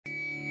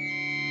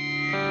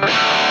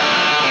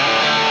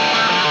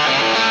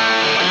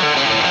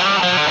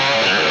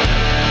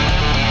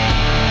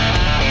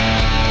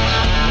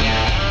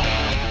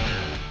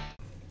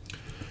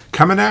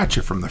coming at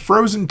you from the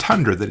frozen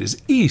tundra that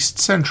is East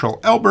Central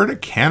Alberta,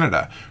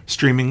 Canada,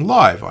 streaming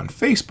live on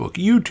Facebook,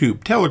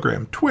 YouTube,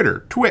 Telegram,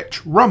 Twitter,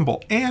 Twitch,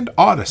 Rumble, and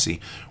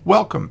Odyssey.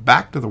 Welcome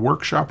back to the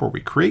workshop where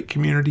we create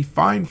community,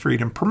 find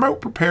freedom,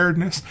 promote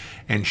preparedness,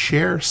 and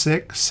share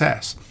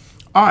success.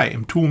 I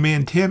am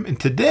Toolman Tim, and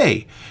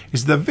today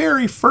is the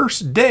very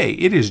first day.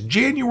 It is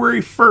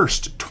January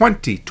 1st,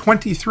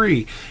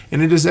 2023,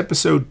 and it is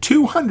episode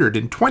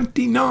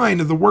 229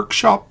 of the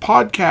Workshop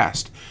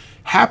Podcast.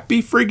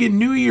 Happy friggin'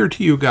 New Year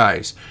to you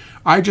guys.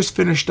 I just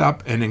finished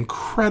up an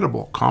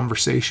incredible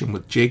conversation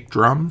with Jake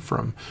Drumm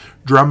from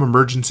Drumm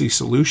Emergency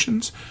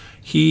Solutions.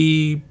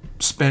 He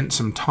spent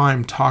some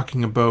time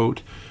talking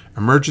about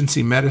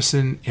emergency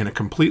medicine in a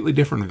completely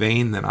different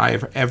vein than I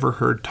have ever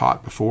heard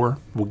taught before.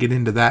 We'll get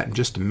into that in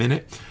just a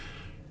minute.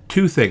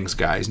 Two things,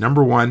 guys.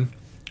 Number one,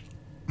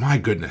 my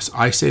goodness,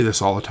 I say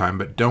this all the time,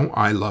 but don't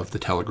I love the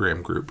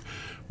Telegram group.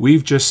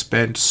 We've just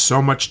spent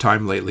so much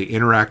time lately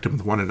interacting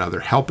with one another,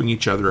 helping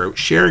each other out,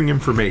 sharing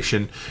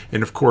information,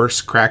 and of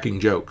course,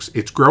 cracking jokes.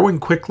 It's growing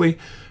quickly,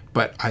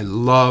 but I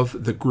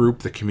love the group,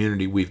 the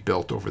community we've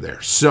built over there.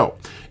 So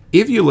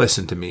if you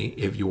listen to me,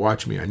 if you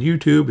watch me on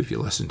YouTube, if you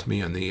listen to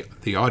me on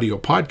the audio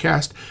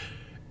podcast,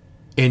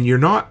 and you're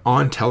not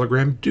on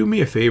Telegram, do me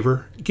a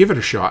favor, give it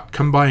a shot.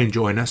 Come by and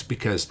join us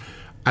because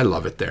I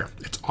love it there.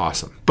 It's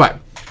awesome. But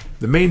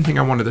the main thing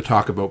I wanted to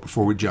talk about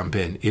before we jump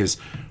in is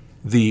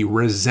the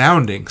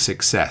resounding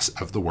success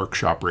of the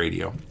Workshop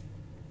Radio.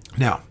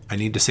 Now, I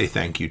need to say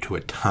thank you to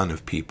a ton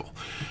of people.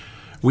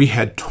 We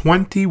had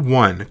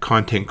 21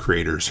 content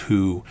creators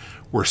who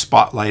were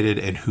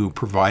spotlighted and who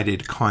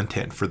provided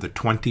content for the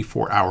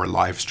 24-hour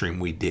live stream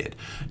we did.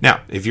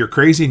 Now, if you're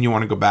crazy and you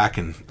want to go back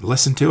and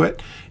listen to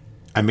it,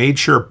 I made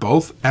sure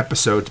both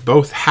episodes,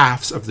 both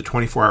halves of the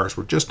 24 hours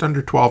were just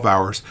under 12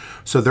 hours,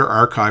 so they're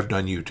archived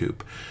on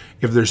YouTube.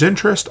 If there's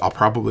interest, I'll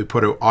probably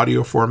put out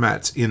audio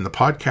formats in the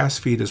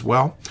podcast feed as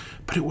well.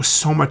 But it was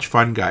so much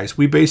fun, guys.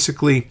 We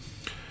basically,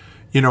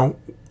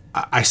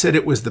 I said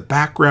it was the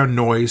background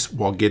noise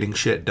while getting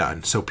shit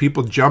done. So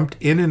people jumped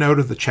in and out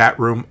of the chat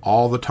room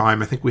all the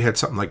time. I think we had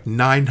something like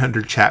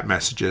 900 chat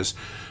messages.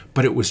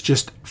 But it was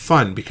just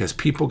fun because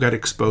people got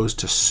exposed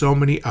to so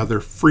many other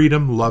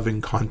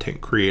freedom-loving content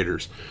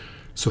creators.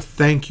 So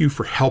thank you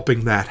for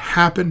helping that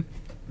happen.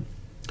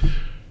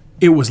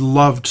 It was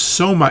loved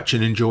so much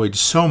and enjoyed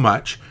so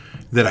much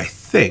that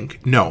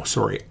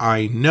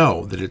I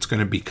know that it's going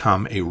to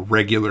become a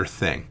regular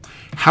thing.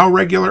 How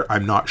regular?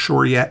 I'm not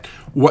sure yet.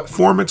 What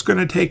form it's going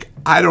to take?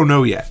 I don't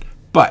know yet.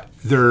 But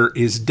there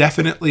is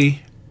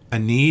definitely a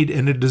need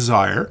and a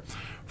desire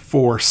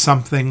for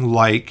something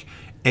like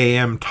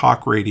AM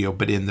talk radio,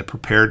 but in the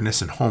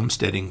preparedness and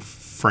homesteading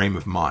frame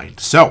of mind.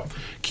 So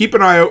keep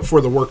an eye out for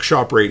the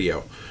Workshop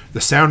Radio, the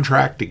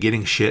soundtrack to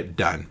getting shit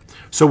done.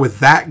 So with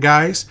that,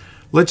 guys,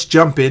 let's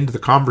jump into the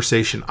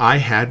conversation I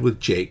had with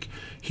Jake.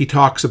 He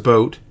talks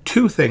about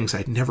two things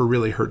I'd never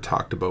really heard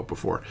talked about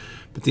before,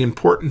 but the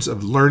importance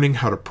of learning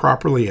how to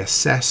properly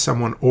assess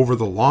someone over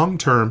the long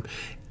term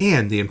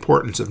and the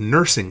importance of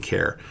nursing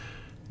care,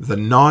 the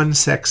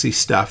non-sexy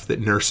stuff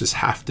that nurses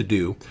have to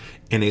do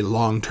in a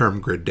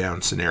long-term grid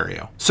down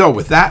scenario. So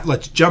with that,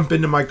 let's jump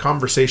into my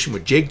conversation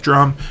with Jake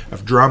Drumm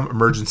of Drumm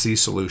Emergency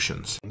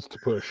Solutions. To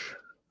push.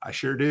 I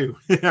sure do.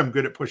 I'm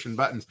good at pushing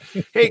buttons.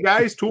 Hey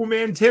guys,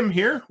 Toolman Tim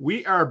here.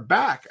 We are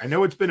back. I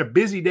know it's been a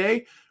busy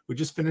day. We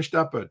just finished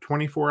up a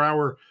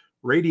 24-hour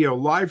radio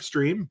live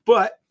stream,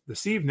 but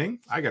this evening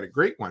I got a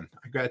great one.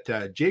 I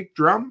got Jake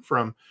Drumm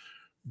from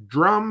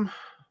Drumm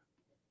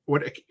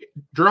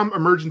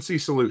Emergency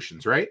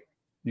Solutions, right?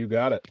 You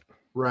got it.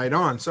 Right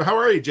on. So how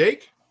are you,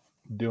 Jake?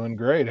 Doing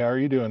great. How are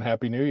you doing?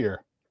 Happy New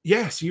Year.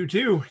 Yes, you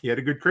too. You had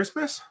a good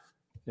Christmas?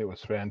 It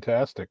was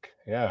fantastic.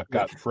 Yeah,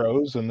 got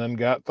froze and then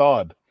got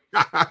thawed.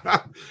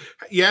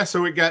 Yeah,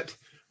 so we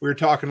were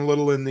talking a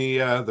little in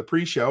the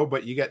pre-show,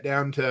 but you got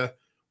down to,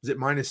 was it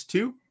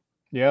 -2?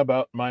 Yeah,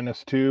 about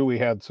 -2. We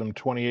had some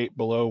 28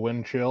 below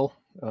wind chill,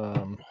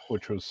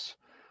 which was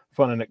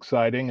fun and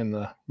exciting in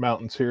the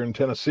mountains here in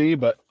Tennessee,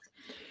 but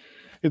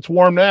it's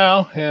warm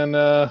now and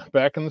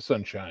back in the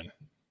sunshine.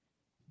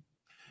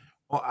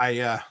 Well,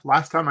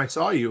 last time I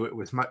saw you, it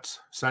was much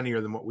sunnier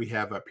than what we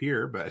have up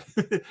here. But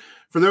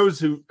for those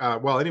who,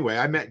 anyway,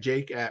 I met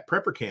Jake at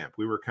Prepper Camp.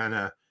 We were kind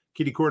of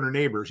kitty corner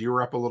neighbors. You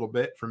were up a little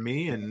bit from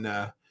me,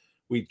 and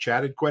we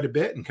chatted quite a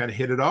bit and kind of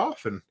hit it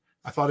off. And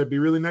I thought it'd be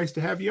really nice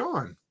to have you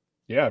on.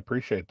 Yeah, I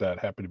appreciate that.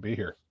 Happy to be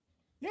here.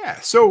 Yeah.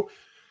 So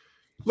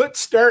let's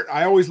start.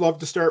 I always love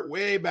to start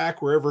way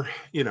back wherever,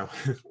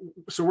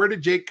 So where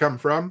did Jake come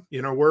from?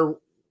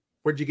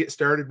 Where'd you get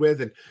started with?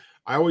 And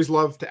I always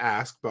love to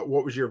ask, but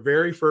what was your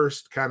very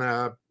first kind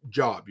of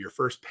job, your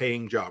first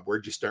paying job?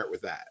 Where'd you start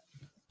with that?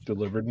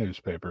 Delivered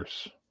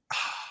newspapers.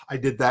 I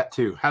did that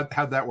too.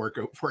 How'd that work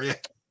out for you?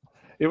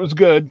 It was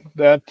good.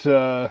 That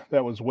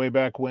was way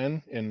back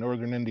when in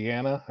northern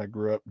Indiana. I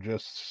grew up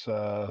just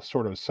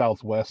sort of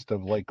southwest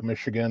of Lake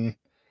Michigan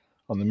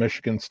on the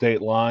Michigan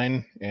state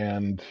line.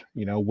 And,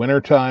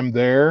 wintertime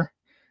there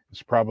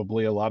is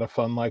probably a lot of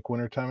fun like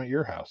wintertime at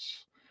your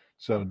house.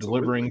 So Absolutely.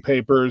 delivering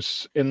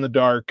papers in the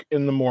dark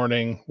in the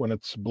morning when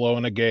it's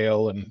blowing a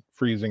gale and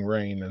freezing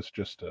rain is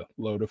just a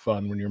load of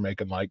fun when you're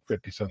making like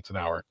 50 cents an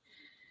hour.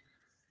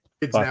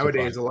 Kids Lots of fun.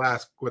 nowadays will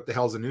ask, what the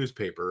hell's a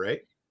newspaper, right?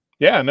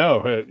 Yeah,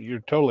 no, you're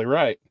totally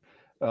right.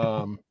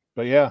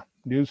 But yeah,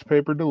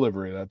 newspaper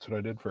delivery, that's what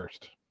I did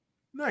first.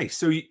 Nice.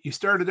 So you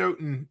started out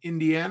in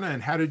Indiana,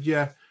 and how'd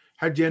you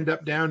end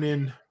up down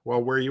in,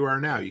 well, where you are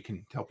now? You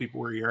can tell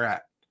people where you're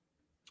at.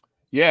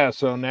 Yeah,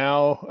 so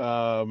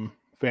now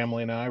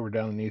family and I were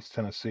down in East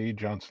Tennessee,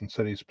 Johnson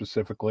City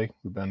specifically.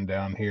 We've been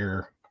down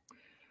here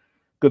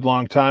good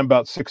long time,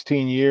 about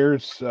 16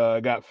 years.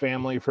 Got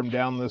family from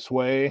down this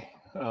way.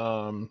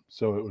 So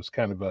it was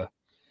kind of a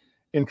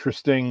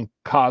interesting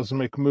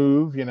cosmic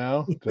move, to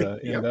end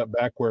Yep. up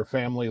back where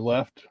family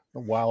left a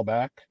while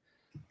back.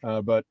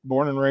 But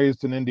born and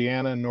raised in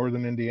Indiana, in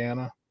northern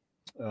Indiana.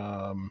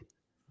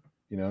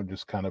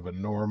 Just kind of a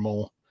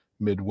normal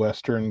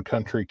Midwestern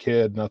country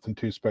kid, nothing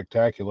too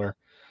spectacular.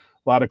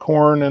 A lot of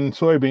corn and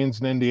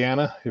soybeans in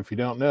Indiana, if you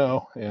don't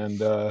know. And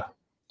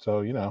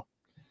so,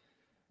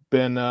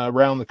 been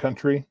around the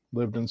country,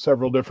 lived in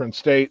several different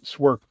states,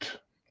 worked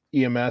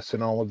EMS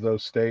in all of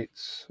those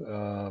states.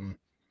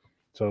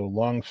 So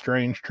long,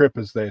 strange trip,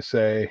 as they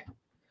say,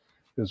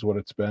 is what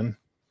it's been.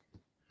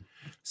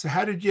 So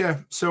how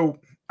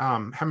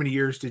many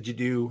years did you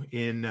do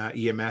in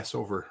EMS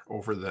over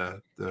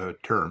the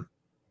term?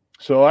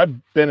 So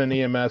I've been in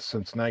EMS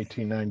since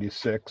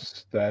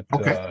 1996. That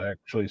Okay.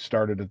 actually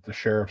started at the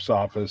sheriff's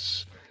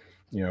office.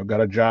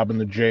 Got a job in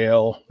the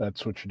jail.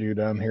 That's what you do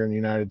down here in the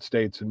United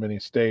States. In many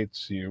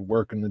states, you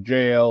work in the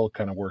jail,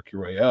 kind of work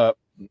your way up.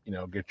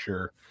 Get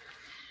your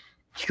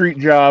street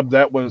job.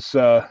 That was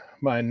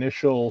my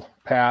initial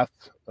path.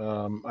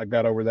 I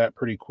got over that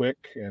pretty quick,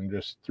 and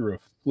just through a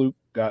fluke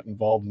got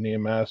involved in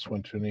EMS.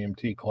 Went to an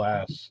EMT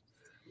class.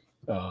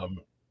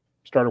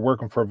 Started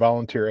working for a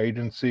volunteer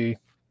agency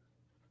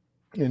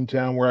in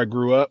town where I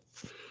grew up,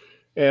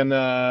 and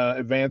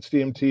advanced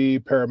EMT,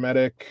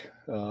 paramedic,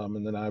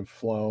 and then I've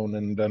flown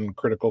and done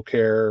critical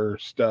care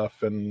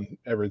stuff and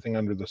everything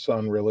under the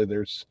sun. Really,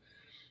 there's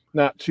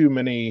not too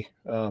many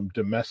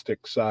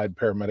domestic side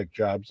paramedic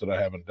jobs that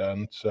I haven't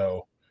done,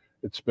 so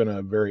it's been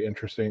a very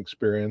interesting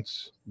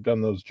experience.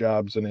 Done those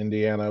jobs in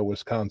Indiana,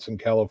 Wisconsin,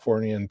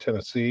 California, and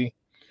Tennessee.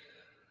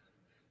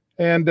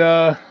 And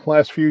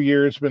last few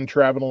years been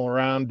traveling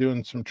around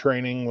doing some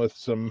training with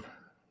some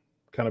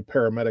kind of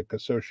paramedic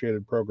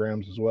associated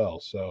programs as well.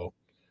 So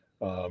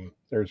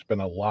there's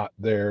been a lot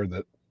there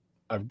that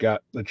I've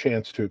got the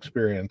chance to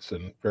experience,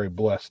 and very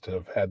blessed to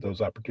have had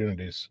those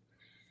opportunities.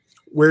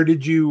 Where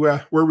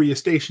were you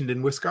stationed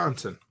in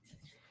Wisconsin?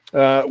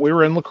 We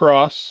were in La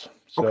Crosse.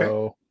 So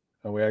Okay.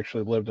 We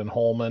actually lived in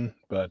Holman,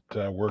 but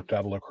worked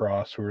out of La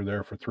Crosse. We were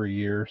there for 3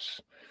 years.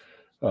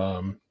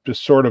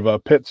 Just sort of a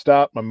pit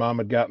stop. My mom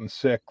had gotten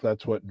sick.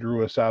 That's what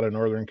drew us out of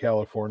Northern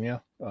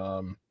California.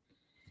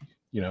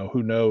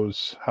 Who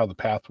knows how the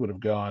path would have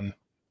gone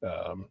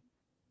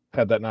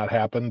had that not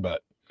happened,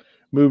 but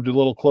moved a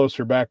little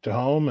closer back to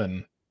home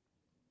and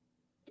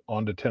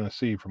on to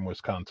Tennessee from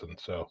Wisconsin.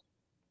 So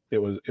it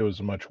was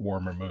a much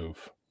warmer move.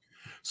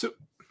 So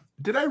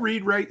did I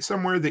read right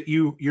somewhere that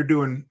you're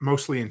doing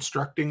mostly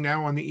instructing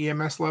now on the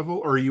EMS level,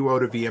 or are you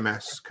out of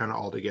EMS kind of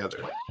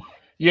altogether?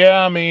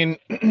 Yeah, I mean,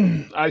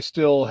 I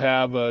still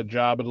have a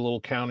job at a little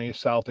county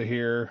south of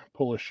here,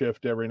 pull a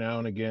shift every now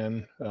and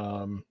again.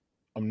 I'm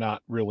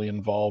not really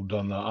involved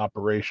on the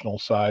operational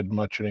side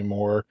much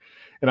anymore,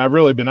 and I've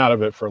really been out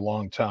of it for a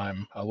long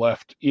time. I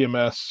left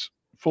EMS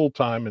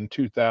full-time in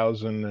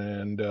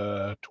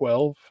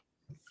 2012.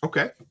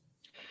 Okay.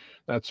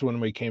 That's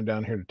when we came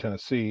down here to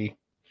Tennessee.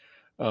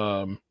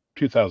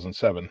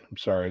 2007, I'm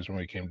sorry, is when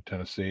we came to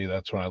Tennessee.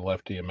 That's when I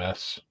left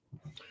EMS.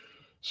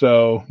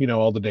 So,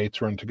 all the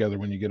dates run together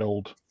when you get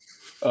old.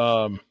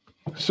 So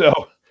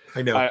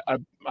I know.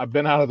 I've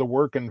been out of the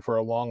working for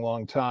a long,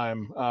 long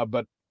time.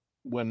 But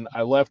when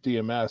I left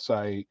EMS,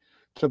 I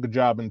took a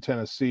job in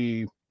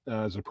Tennessee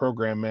as a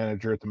program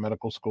manager at the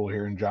medical school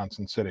here in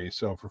Johnson City.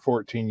 So for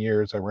 14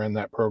 years, I ran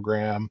that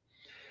program.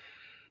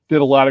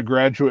 Did a lot of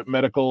graduate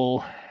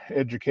medical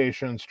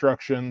education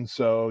instruction.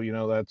 So,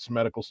 that's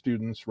medical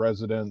students,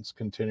 residents,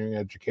 continuing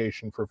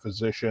education for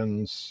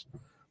physicians,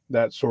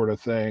 that sort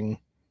of thing.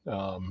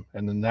 And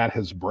then that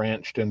has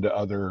branched into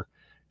other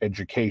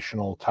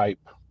educational type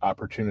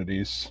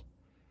opportunities.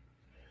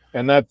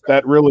 And that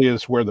really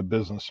is where the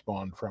business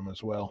spawned from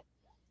as well.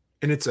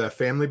 And it's a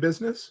family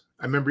business?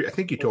 I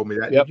think you told me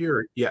that. Yep. Did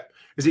you? Yeah.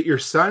 Is it your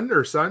son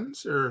or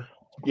sons or?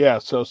 Yeah.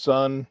 So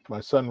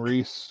my son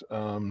Reese,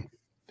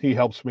 he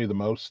helps me the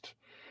most.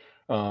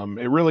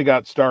 It really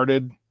got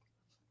started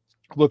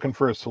looking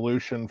for a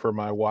solution for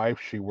my wife.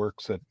 She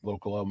works at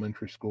local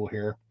elementary school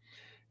here,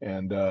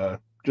 and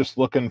just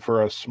looking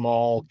for a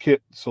small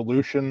kit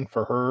solution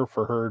for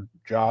her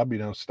job,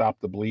 stop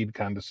the bleed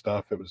kind of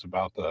stuff. It was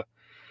about the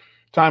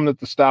time that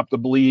the Stop the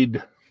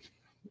Bleed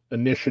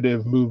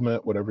initiative,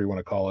 movement, whatever you want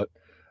to call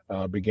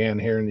it, began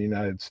here in the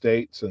United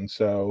States. And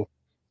so,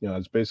 I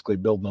was basically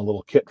building a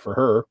little kit for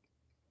her.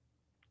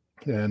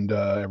 and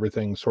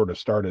everything sort of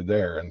started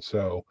there. And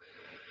so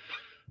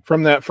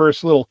from that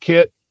first little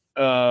kit,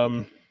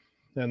 and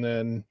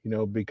then,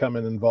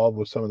 becoming involved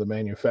with some of the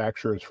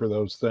manufacturers for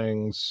those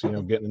things,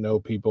 getting to know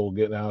people,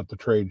 getting out at the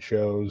trade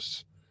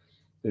shows,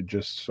 it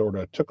just sort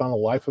of took on a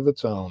life of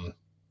its own.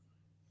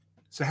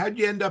 So how'd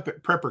you end up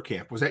at prepper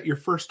camp? Was that your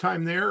first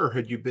time there, or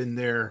had you been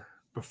there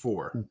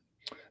before?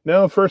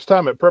 No, first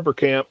time at prepper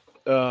camp.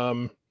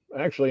 I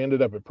actually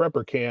ended up at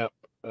prepper camp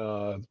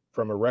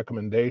from a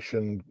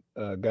recommendation,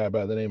 guy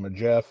by the name of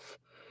Jeff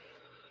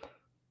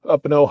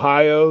up in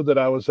Ohio that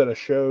I was at a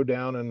show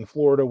down in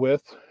Florida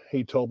with.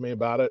 He told me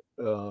about it.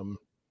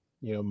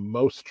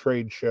 Most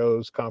trade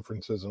shows,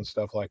 conferences, and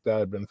stuff like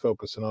that I've been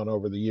focusing on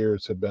over the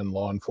years had been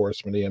law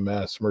enforcement,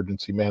 EMS,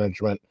 emergency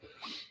management.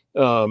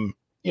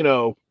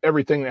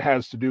 Everything that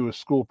has to do with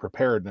school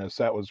preparedness.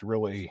 That was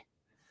really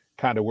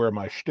kind of where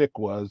my shtick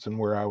was and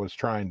where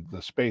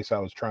the space I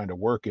was trying to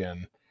work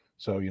in.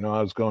 So,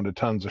 I was going to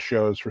tons of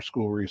shows for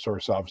school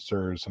resource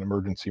officers and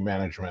emergency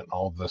management and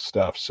all of this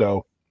stuff.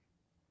 So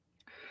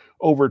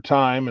over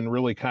time, and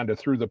really kind of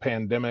through the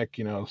pandemic,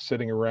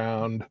 sitting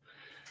around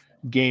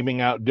gaming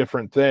out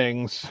different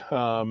things,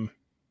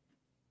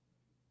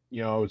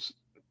 it's,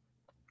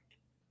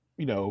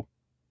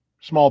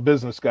 small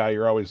business guy,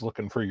 you're always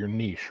looking for your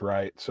niche,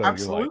 right? So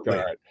Absolutely. You're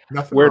like, all right,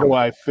 Nothing where wrong do with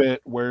I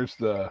fit? Where's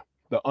the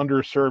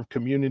underserved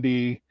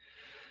community?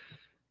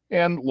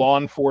 And law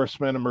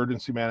enforcement,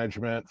 emergency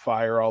management,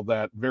 fire, all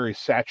that very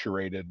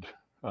saturated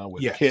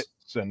with Yes.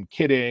 kits and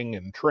kitting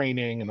and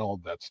training and all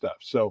of that stuff.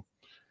 So,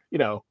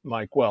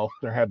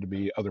 there had to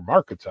be other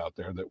markets out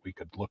there that we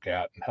could look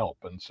at and help.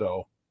 And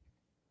so,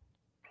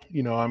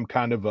 I'm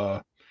kind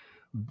of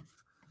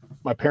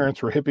my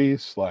parents were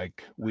hippies.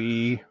 Like,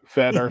 we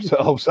fed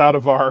ourselves out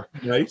of our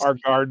Nice.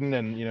 garden,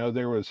 and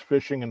there was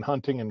fishing and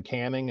hunting and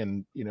canning,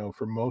 and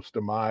for most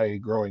of my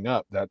growing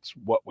up, that's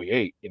what we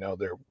ate.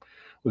 There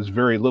was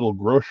very little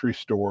grocery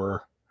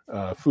store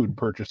food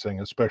purchasing,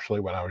 especially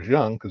when I was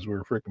young, because we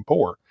were freaking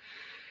poor.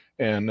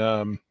 And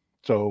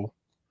so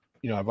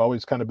I've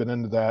always kind of been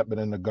into that, been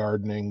into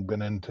gardening,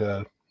 been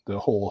into the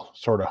whole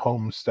sort of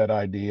homestead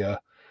idea.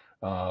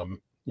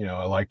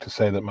 I like to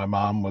say that my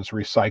mom was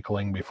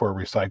recycling before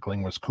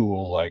recycling was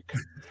cool. Like,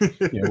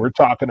 we're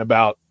talking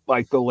about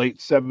like the late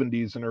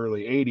 70s and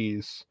early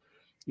 80s.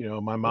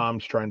 My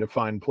mom's trying to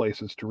find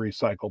places to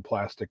recycle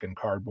plastic and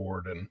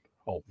cardboard and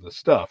all this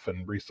stuff.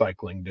 And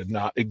recycling did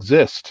not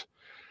exist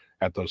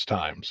at those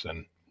times.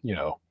 And,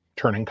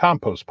 turning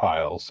compost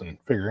piles and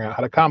figuring out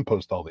how to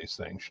compost all these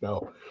things,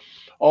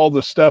 all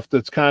the stuff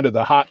that's kind of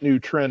the hot new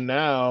trend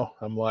now.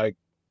 I'm like,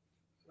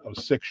 I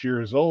was 6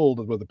 years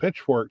old with a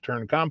pitchfork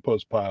turning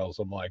compost piles.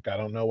 I'm like, I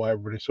don't know why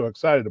everybody's so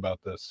excited about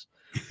this.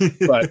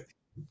 But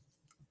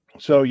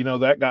so,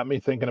 that got me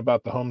thinking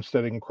about the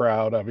homesteading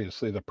crowd,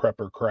 obviously the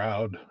prepper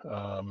crowd.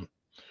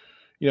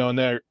 And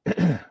there's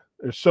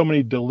so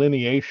many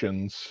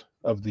delineations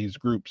of these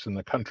groups in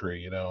the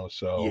country,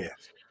 so Yes.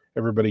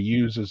 Everybody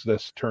uses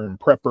this term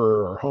prepper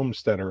or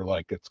homesteader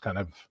like it's kind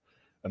of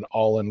an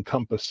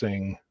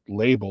all-encompassing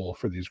label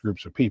for these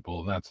groups of people,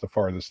 and that's the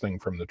farthest thing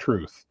from the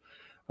truth.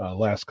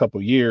 Last couple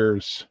of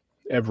years,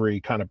 every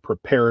kind of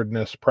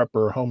preparedness,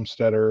 prepper,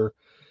 homesteader,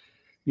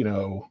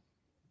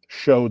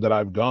 show that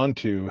I've gone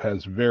to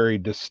has very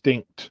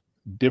distinct,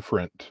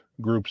 different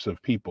groups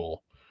of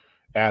people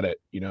at it,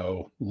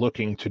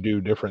 looking to do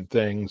different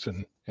things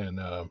and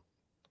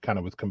kind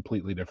of with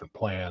completely different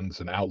plans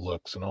and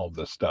outlooks and all of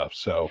this stuff.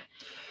 So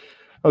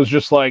I was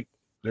just like,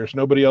 there's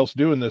nobody else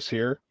doing this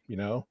here.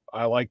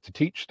 I like to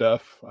teach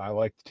stuff. I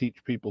like to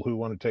teach people who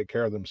want to take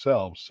care of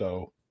themselves.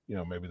 So,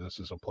 maybe this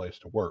is a place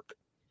to work.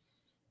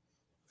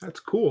 That's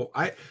cool.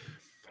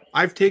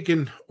 I've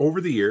taken over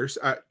the years.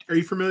 Are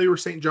you familiar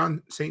with St.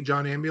 John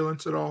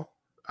Ambulance at all?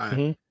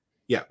 Mm-hmm.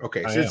 Yeah.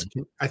 Okay. So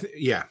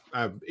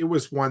it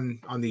was one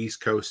on the East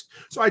Coast.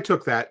 So I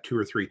took that 2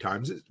 or 3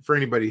 times. For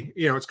anybody,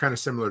 it's kind of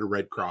similar to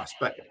Red Cross,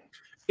 but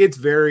it's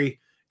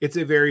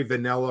a very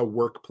vanilla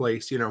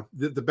workplace.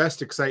 The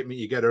best excitement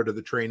you get out of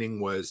the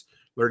training was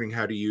learning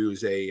how to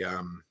use a,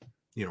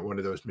 one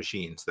of those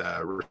machines,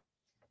 the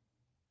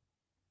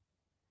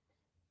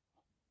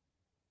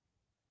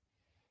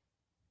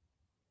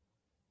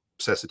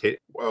resuscitate.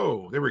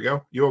 Whoa, there we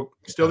go. You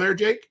still there,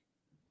 Jake?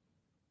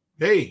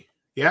 Hey,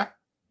 yeah.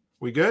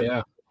 We good?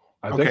 Yeah,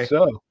 I think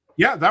so.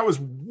 Yeah, that was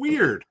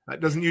weird.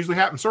 That doesn't usually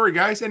happen. Sorry,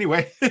 guys.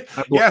 Anyway,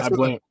 I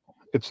blame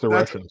it's the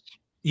Russians.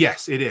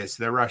 Yes, it is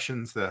the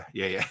Russians. So,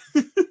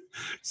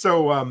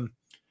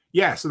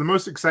 so the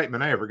most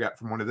excitement I ever got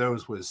from one of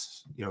those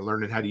was,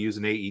 learning how to use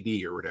an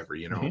AED or whatever,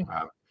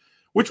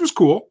 which was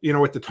cool.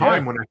 At the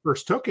time when I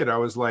first took it, I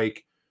was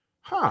like,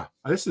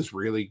 this is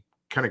really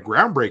kind of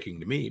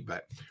groundbreaking to me.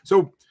 But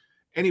so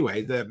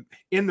anyway,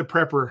 in the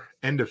prepper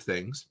end of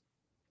things,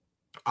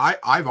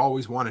 I've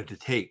always wanted to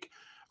take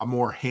a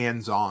more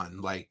hands-on,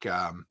 like,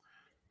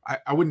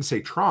 I wouldn't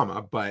say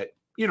trauma, but,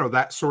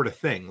 that sort of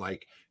thing,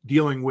 like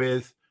dealing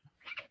with,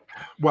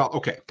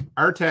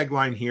 our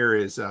tagline here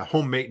is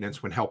home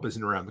maintenance when help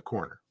isn't around the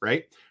corner,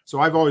 right? So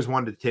I've always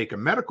wanted to take a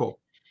medical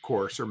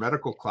course or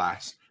medical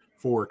class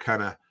for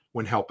kind of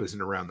when help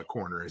isn't around the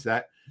corner. Is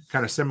that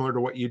kind of similar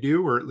to what you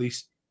do, or at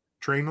least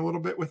train a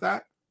little bit with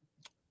that?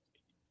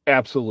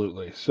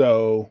 Absolutely.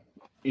 So,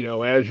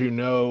 as you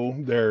know,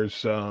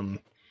 there's a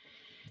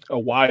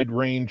wide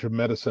range of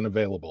medicine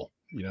available.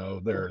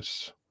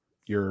 There's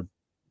your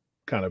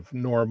kind of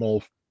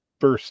normal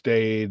first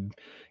aid,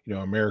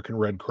 American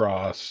Red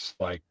Cross,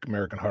 like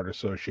American Heart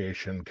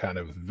Association, kind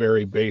of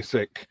very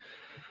basic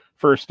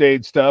first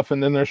aid stuff.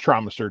 And then there's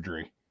trauma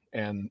surgery.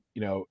 And,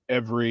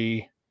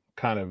 every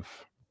kind of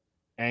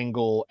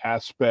angle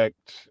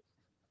aspect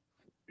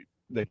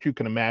that you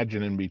can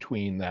imagine in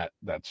between that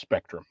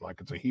spectrum, like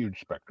it's a huge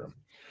spectrum.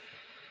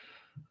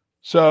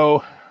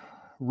 So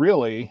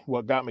really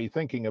what got me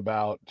thinking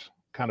about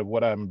kind of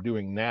what I'm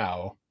doing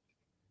now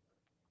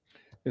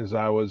is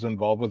I was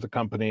involved with a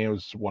company. It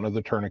was one of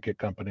the tourniquet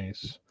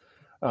companies.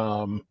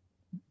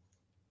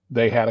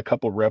 They had a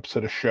couple reps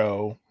at a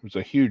show. It was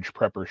a huge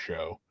prepper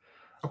show.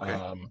 Okay.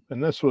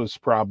 And this was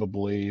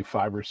probably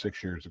 5 or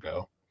 6 years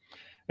ago.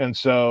 And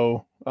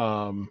so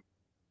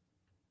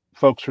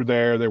folks were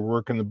there. They were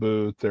working the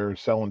booth. They're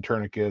selling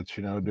tourniquets,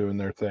 doing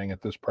their thing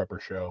at this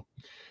prepper show.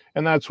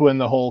 And that's when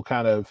the whole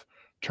kind of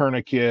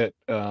tourniquet,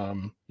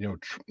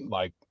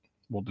 like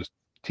we'll just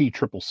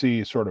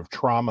TCCC sort of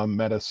trauma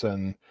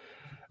medicine,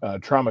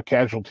 trauma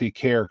casualty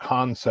care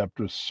concept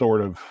was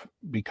sort of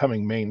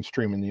becoming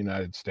mainstream in the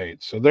United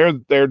States. So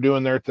they're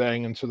doing their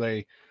thing. And so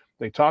they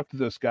talked to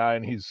this guy,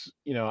 and he's,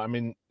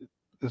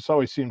 this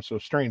always seems so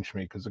strange to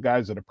me because the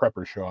guy's at a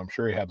prepper show. I'm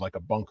sure he had like a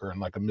bunker and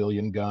like 1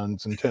 million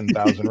guns and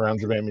 10,000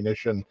 rounds of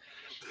ammunition,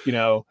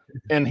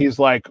 and he's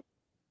like,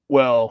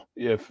 well,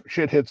 if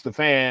shit hits the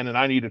fan and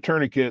I need a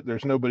tourniquet,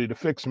 there's nobody to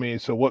fix me.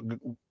 So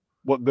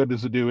what good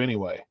does it do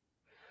anyway?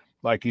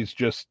 Like he's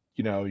just,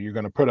 you're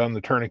going to put on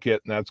the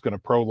tourniquet and that's going to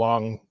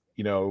prolong,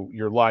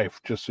 your life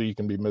just so you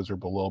can be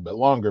miserable a little bit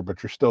longer,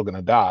 but you're still going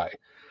to die.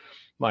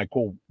 Like,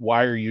 well,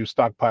 why are you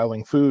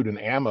stockpiling food and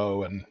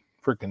ammo and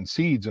freaking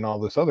seeds and all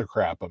this other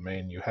crap? I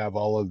mean, you have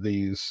all of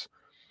these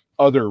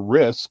other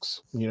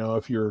risks,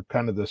 if you're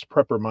kind of this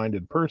prepper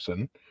minded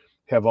person,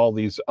 have all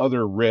these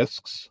other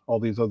risks, all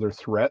these other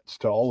threats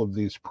to all of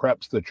these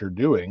preps that you're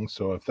doing.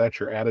 So if that's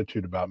your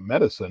attitude about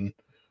medicine,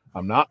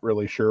 I'm not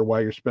really sure why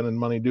you're spending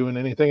money doing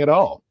anything at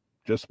all.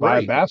 Just buy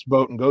a bass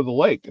boat and go to the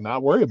lake and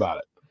not worry about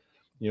it.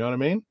 You know what I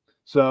mean?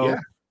 So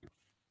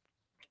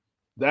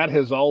that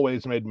has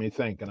always made me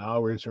think, and I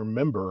always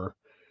remember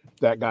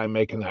that guy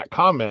making that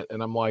comment.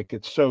 And I'm like,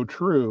 it's so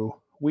true.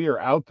 We are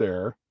out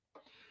there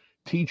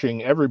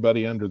teaching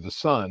everybody under the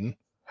sun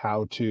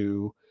how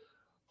to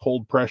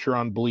hold pressure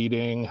on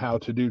bleeding, how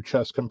to do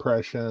chest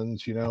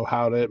compressions,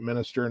 how to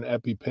administer an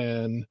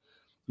EpiPen,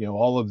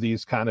 all of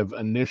these kind of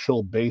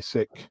initial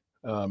basic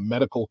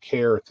medical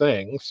care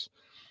things,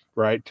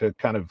 right, to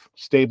kind of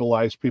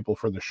stabilize people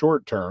for the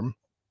short term.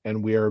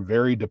 And we are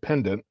very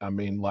dependent,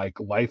 like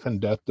life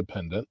and death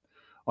dependent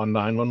on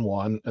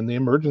 911 and the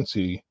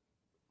emergency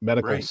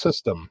medical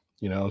system,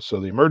 so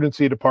the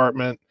emergency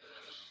department,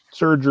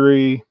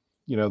 surgery,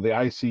 the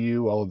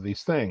ICU, all of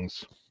these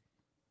things.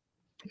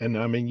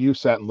 And you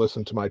sat and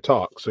listened to my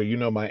talk, so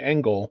my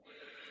angle.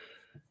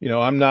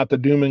 I'm not the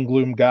doom and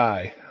gloom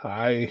guy.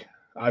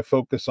 I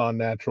focus on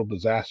natural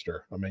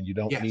disaster. You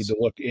don't need to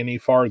look any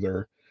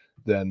farther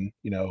than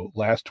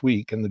last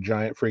week in the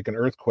giant freaking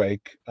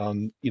earthquake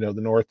on the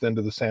north end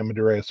of the San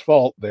Andreas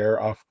Fault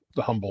there off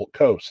the Humboldt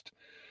coast.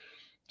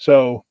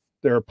 So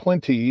there are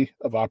plenty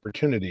of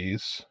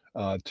opportunities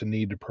to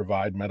need to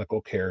provide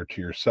medical care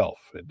to yourself.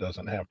 It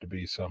doesn't have to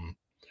be some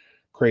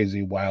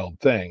crazy wild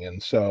thing.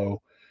 And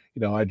so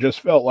I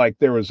just felt like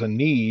there was a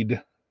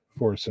need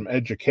for some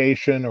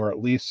education, or at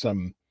least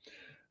some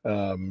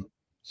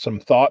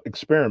thought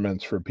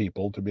experiments for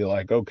people to be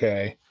like,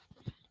 okay,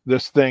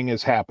 this thing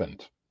has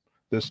happened.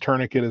 This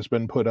tourniquet has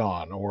been put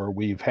on, or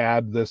we've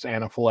had this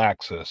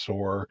anaphylaxis,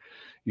 or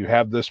you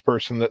have this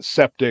person that's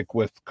septic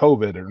with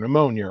COVID or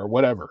pneumonia or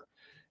whatever,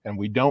 and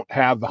we don't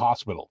have the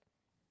hospital.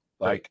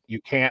 Like, you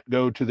can't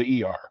go to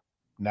the ER.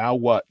 Now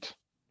what?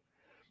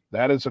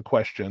 That is a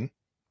question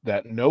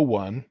that no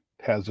one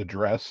has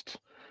addressed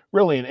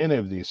really in any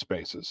of these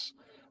spaces.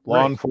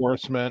 Law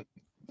enforcement,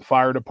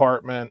 fire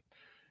department,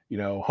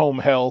 home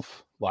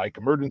health, like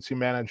emergency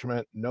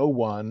management, no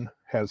one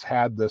has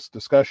had this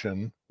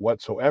discussion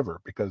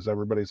whatsoever, because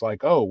everybody's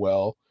like, oh,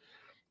 well,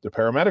 the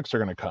paramedics are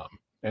going to come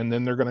and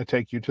then they're going to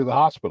take you to the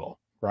hospital,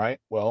 right?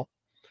 Well,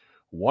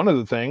 one of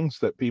the things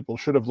that people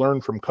should have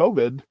learned from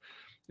COVID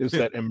is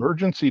that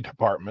emergency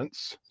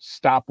departments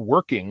stop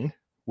working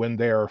when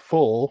they are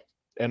full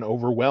and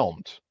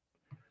overwhelmed.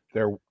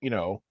 They're,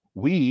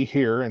 we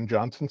here in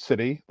Johnson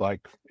City,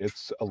 like,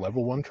 it's a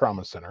level 1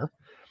 trauma center.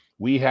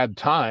 We had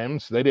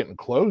times they didn't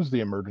close the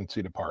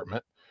emergency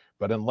department,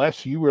 but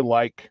unless you were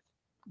like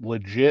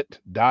legit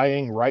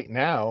dying right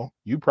now,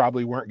 you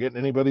probably weren't getting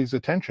anybody's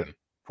attention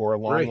for a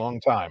long, long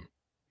time.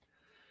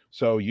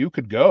 So you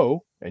could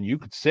go and you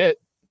could sit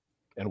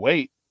and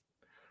wait,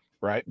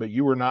 right? But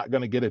you were not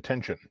going to get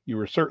attention. You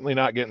were certainly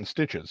not getting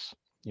stitches.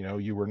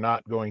 You were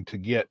not going to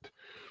get,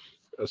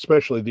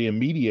 especially the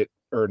immediate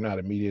or not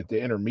immediate,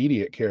 the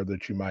intermediate care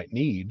that you might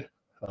need.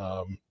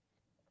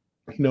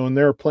 And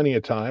there are plenty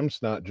of times,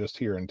 not just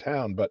here in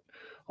town, but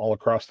all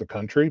across the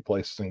country,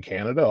 places in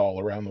Canada, all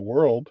around the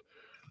world,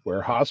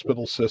 where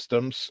hospital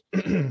systems,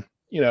 the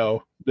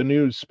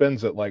news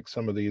spins it like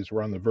some of these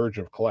were on the verge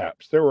of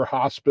collapse. There were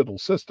hospital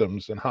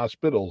systems and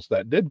hospitals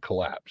that did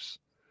collapse.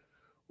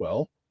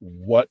 Well,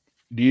 what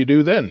do you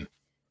do then?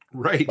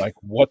 Right. Like,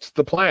 what's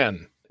the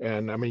plan?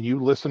 And I mean, you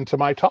listen to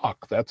my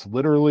talk. That's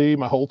literally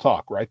my whole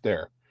talk right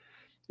there.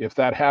 If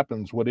that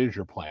happens, what is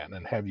your plan?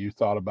 And have you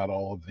thought about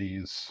all of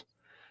these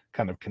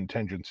kind of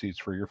contingencies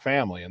for your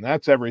family? And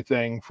that's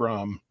everything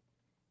from,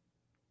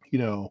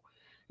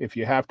 if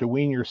you have to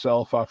wean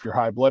yourself off your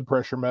high blood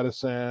pressure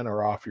medicine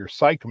or off your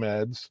psych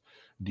meds,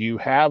 do you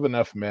have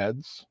enough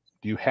meds?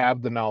 Do you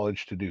have the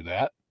knowledge to do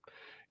that?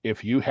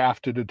 If you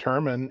have to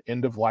determine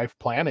end of life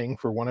planning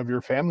for one of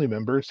your family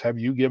members, have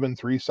you given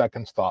 3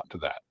 seconds thought to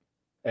that?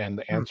 And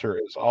the answer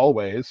is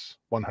always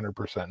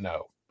 100%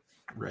 no.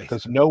 Right.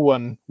 Because no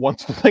one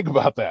wants to think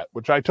about that,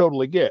 which I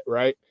totally get,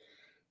 right?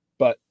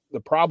 But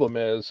the problem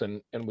is,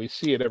 and we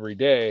see it every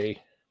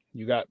day,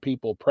 you got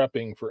people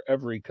prepping for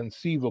every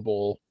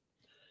conceivable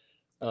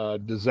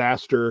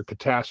disaster,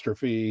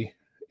 catastrophe,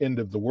 end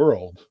of the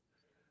world,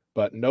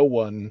 but no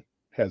one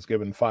has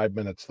given 5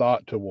 minutes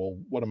thought to, well,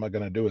 what am I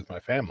going to do with my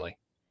family,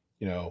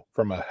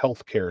 from a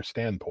healthcare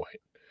standpoint?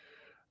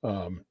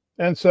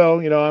 And so,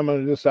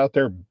 I'm just out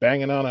there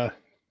banging on a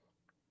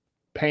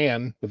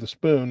pan with a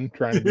spoon,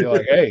 trying to be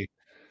like, hey,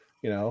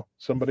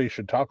 somebody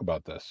should talk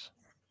about this.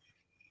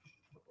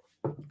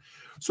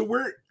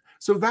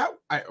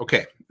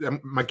 Okay,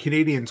 my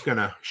Canadian's going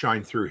to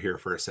shine through here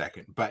for a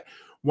second. But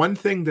one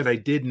thing that I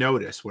did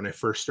notice when I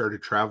first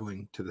started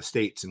traveling to the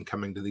States and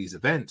coming to these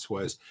events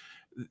was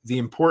the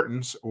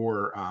importance,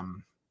 or,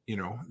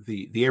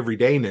 the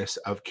everydayness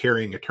of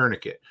carrying a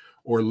tourniquet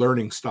or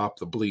learning stop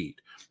the bleed.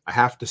 I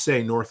have to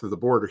say, north of the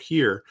border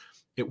here,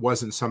 it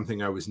wasn't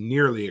something I was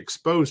nearly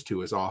exposed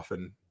to as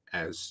often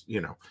as,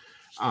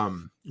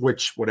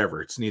 which,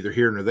 whatever, it's neither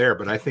here nor there,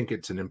 but I think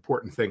it's an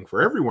important thing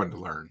for everyone to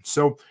learn.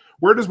 So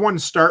where does one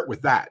start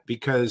with that?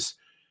 Because,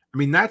 I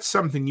mean, that's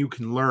something you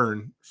can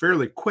learn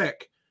fairly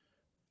quick.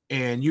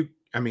 And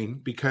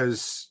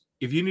because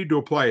if you need to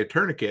apply a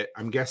tourniquet,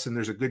 I'm guessing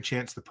there's a good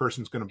chance the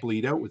person's going to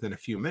bleed out within a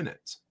few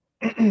minutes.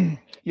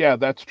 Yeah,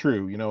 that's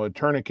true. A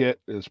tourniquet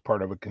is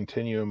part of a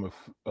continuum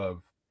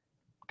of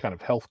kind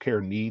of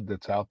healthcare need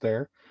that's out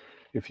there.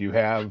 If you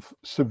have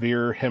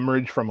severe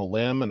hemorrhage from a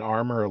limb, an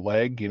arm, or a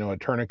leg, a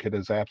tourniquet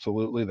is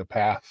absolutely the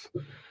path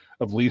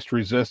of least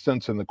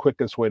resistance and the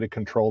quickest way to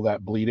control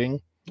that bleeding.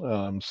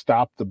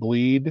 Stop the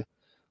bleed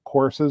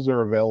courses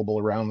are available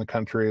around the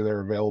country.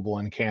 They're available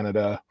in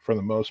Canada. For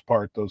the most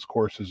part, those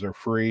courses are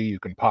free. You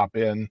can pop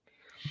in.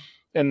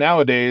 And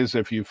nowadays,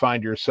 if you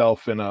find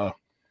yourself in a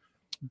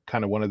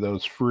kind of one of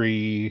those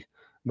free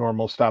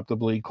normal stop the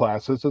bleed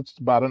classes, it's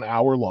about an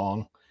hour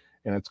long,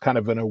 and it's kind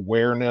of an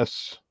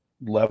awareness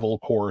level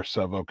course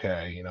of,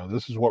 okay,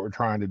 this is what we're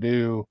trying to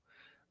do.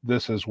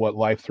 This is what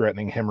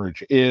life-threatening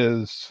hemorrhage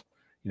is.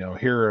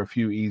 Here are a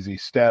few easy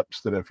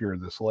steps that if you're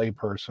this lay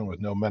person with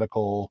no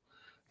medical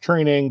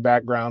training,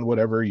 background,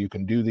 whatever, you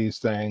can do these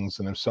things.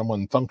 And if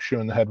someone thunks you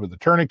in the head with a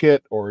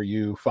tourniquet, or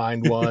you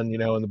find one,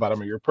 in the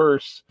bottom of your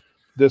purse,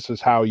 this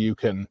is how you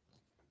can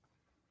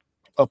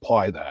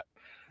apply that,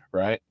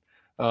 right?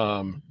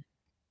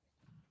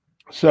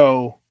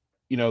 So,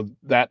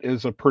 that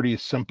is a pretty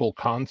simple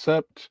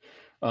concept.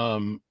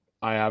 I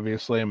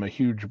obviously am a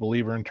huge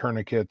believer in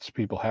tourniquets,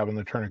 people having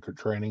the tourniquet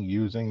training,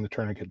 using the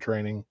tourniquet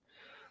training,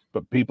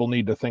 but people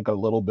need to think a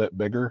little bit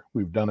bigger.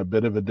 We've done a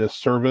bit of a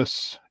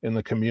disservice in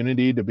the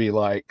community to be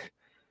like,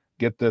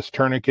 get this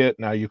tourniquet,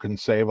 now you can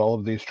save all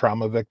of these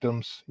trauma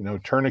victims.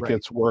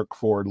 Tourniquets work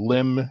for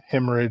limb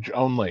hemorrhage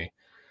only.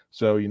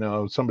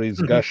 So, somebody's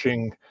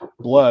gushing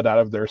blood out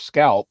of their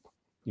scalp,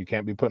 you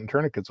can't be putting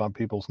tourniquets on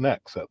people's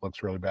necks. That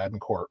looks really bad in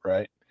court,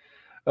 right?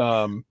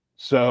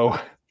 So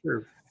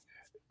Sure.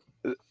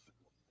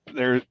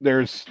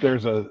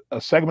 there's a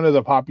segment of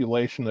the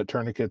population that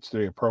tourniquets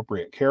the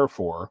appropriate care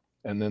for,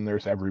 and then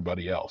there's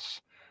everybody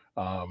else.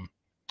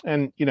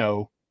 And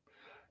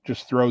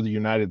just throw the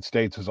United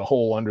States as a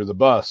whole under the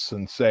bus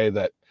and say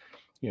that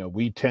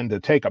we tend to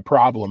take a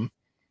problem,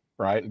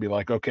 right, and be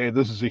like, okay,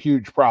 this is a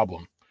huge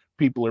problem,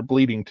 people are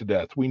bleeding to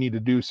death, we need to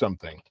do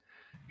something.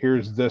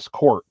 Here's this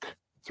cork,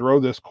 throw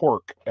this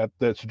cork at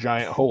this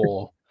giant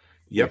hole.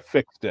 You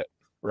fixed it,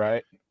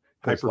 right?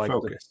 Hyper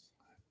focus.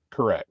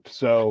 Correct.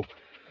 So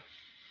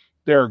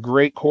there are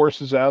great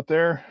courses out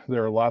there.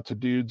 There are lots of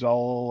dudes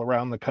all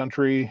around the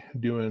country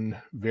doing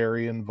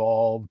very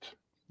involved,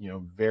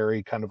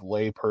 very kind of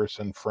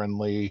layperson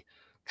friendly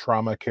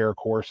trauma care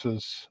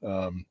courses.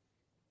 Kind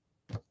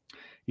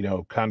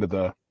of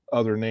the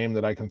other name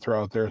that I can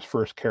throw out there is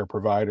first care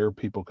provider.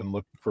 People can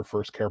look for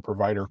first care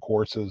provider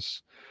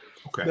courses.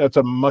 Okay. That's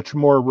a much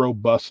more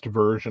robust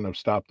version of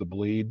Stop the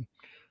Bleed.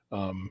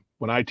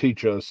 When I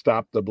teach a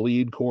Stop the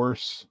Bleed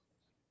course,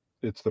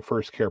 it's the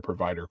first care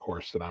provider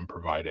course that I'm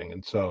providing.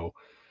 And so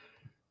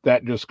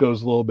that just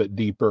goes a little bit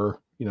deeper.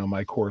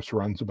 my course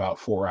runs about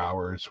 4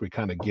 hours. We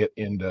kind of get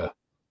into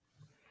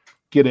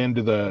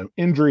the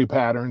injury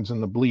patterns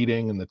and the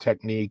bleeding and the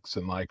techniques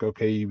and like,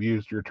 okay, you've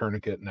used your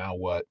tourniquet, now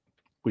what?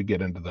 We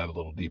get into that a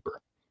little deeper.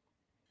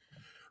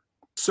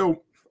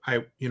 So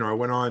I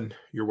went on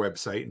your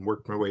website and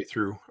worked my way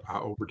through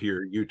over to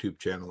your YouTube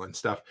channel and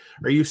stuff.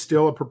 Are you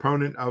still a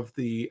proponent of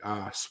the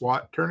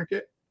SWAT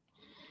tourniquet?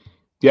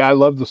 Yeah, I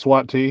love the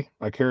SWAT tee.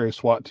 I carry a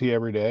SWAT tee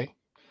every day.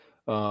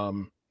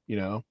 You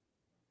know,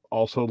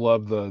 also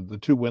love the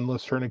two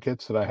windlass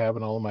tourniquets that I have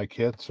in all of my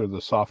kits, are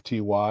the soft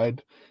T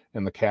wide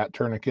and the cat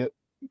tourniquet,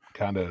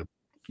 kind of,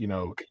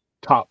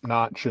 top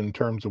notch in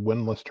terms of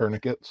windlass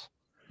tourniquets.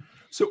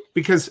 So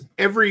because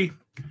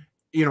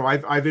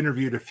I've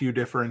interviewed a few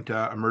different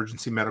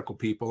emergency medical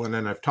people, and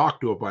then I've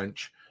talked to a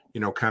bunch,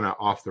 kind of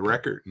off the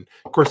record. And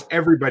of course,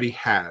 everybody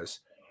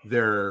has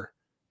their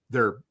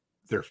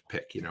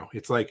pick.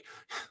 It's like,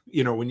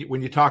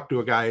 when you talk to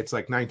a guy, it's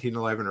like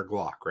 1911 or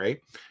Glock, right?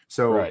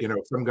 So Right.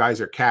 Some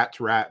guys are cats,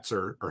 rats,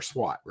 or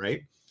SWAT,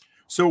 right?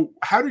 So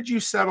how did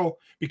you settle?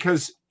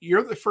 Because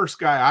you're the first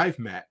guy I've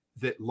met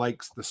that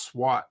likes the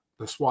SWAT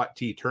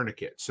T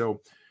tourniquet.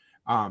 So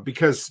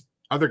because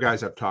other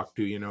guys I've talked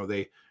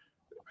to,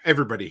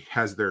 everybody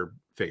has their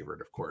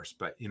favorite, of course,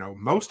 but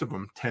most of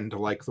them tend to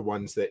like the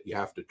ones that you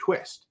have to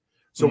twist.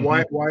 So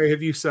why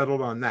have you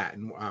settled on that?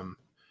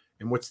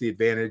 And what's the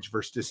advantage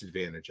versus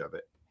disadvantage of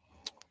it?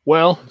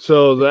 Well,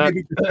 so that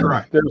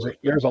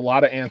there's a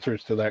lot of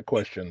answers to that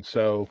question.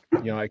 So,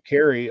 I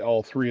carry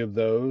all three of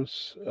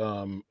those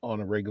on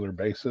a regular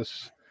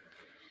basis,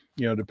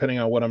 depending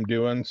on what I'm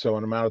doing. So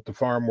when I'm out at the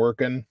farm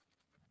working,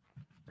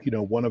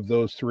 one of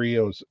those three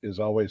is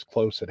always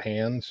close at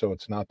hand. So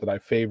it's not that I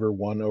favor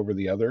one over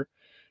the other.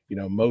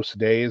 Most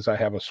days I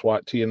have a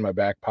SWAT tee in my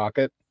back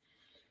pocket.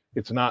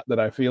 It's not that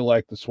I feel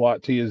like the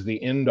SWAT tee is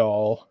the end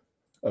all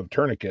of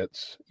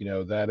tourniquets.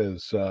 That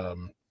is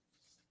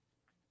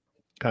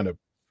kind of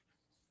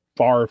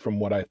far from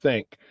what I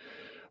think.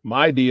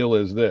 My deal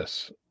is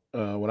this.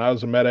 When I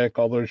was a medic,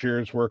 all those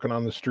years working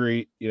on the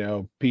street,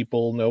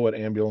 people know what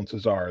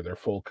ambulances are. They're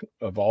full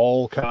of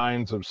all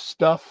kinds of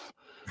stuff,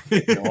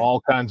 all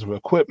kinds of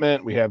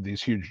equipment. We have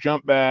these huge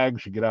jump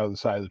bags. You get out of the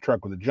side of the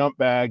truck with a jump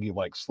bag. You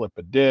like slip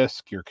a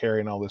disc. You're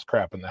carrying all this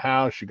crap in the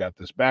house. You got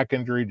this back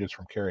injury just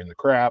from carrying the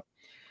crap.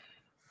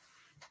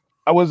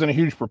 I wasn't a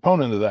huge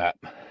proponent of that.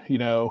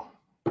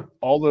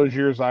 All those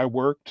years I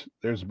worked,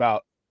 there's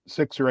about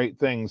 6 or 8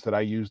 things that I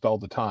used all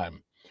the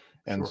time.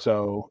 And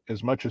so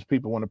as much as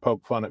people want to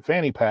poke fun at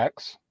fanny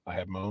packs, I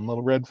have my own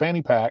little red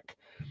fanny pack.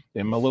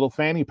 In my little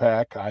fanny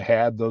pack, I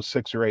had those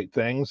 6 or 8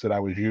 things that I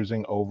was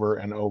using over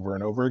and over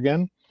and over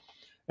again.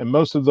 And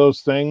most of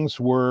those things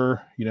were,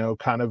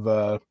 kind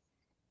of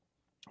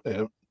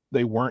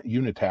they weren't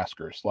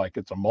unitaskers. Like,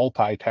 it's a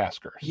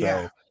multitasker.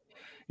 Yeah. So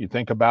you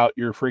think about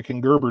your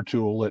freaking Gerber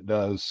tool, it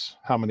does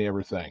how many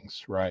ever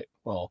things, right?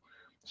 Well,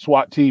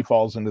 SWAT T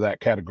falls into that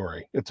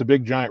category. It's a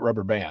big giant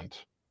rubber band,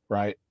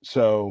 right?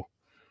 So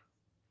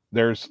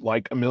there's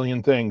like a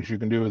million things you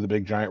can do with a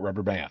big giant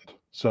rubber band.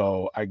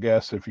 So I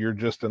guess if you're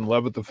just in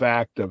love with the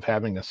fact of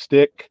having a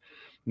stick,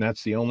 and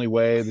that's the only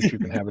way that you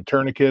can have a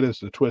tourniquet is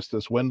to twist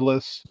this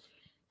windlass,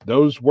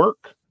 those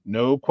work,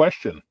 no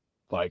question.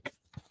 Like,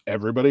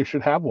 everybody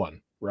should have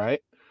one,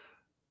 right?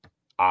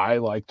 I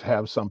like to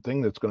have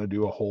something that's going to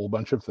do a whole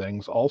bunch of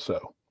things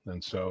also.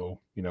 And so,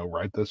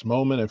 right this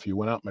moment, if you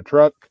went out in my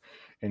truck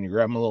and you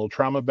grab my little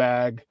trauma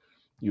bag,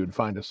 you would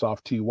find a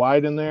soft T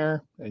wide in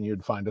there, and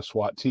you'd find a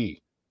SWAT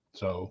T.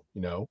 So,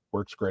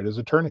 works great as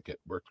a tourniquet,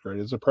 works great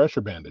as a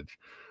pressure bandage,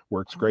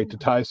 works great to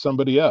tie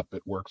somebody up.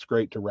 It works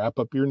great to wrap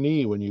up your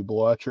knee when you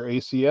blow out your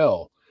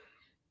ACL.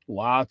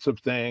 Lots of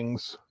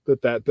things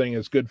that thing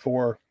is good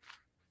for.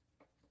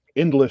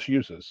 Endless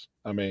uses.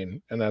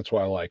 And that's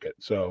why I like it.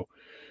 So,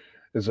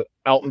 as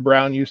Alton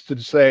Brown used to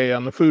say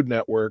on the Food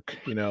Network,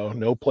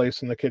 no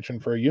place in the kitchen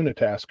for a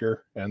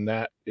unitasker. And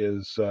that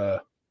is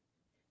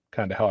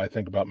kind of how I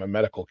think about my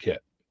medical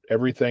kit.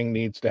 Everything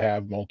needs to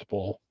have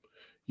multiple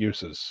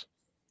uses.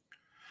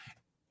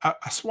 A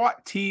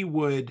SWAT T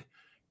would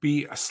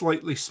be a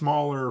slightly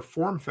smaller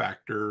form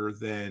factor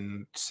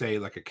than, say,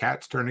 like a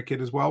cat's tourniquet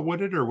as well,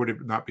 would it? Or would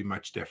it not be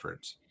much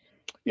difference?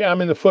 Yeah,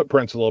 the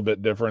footprint's a little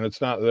bit different.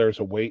 It's not that there's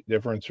a weight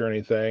difference or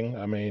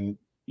anything.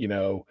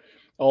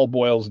 All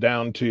boils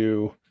down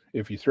to,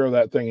 if you throw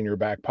that thing in your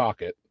back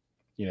pocket,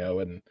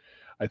 and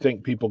I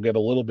think people get a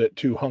little bit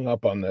too hung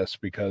up on this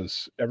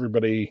because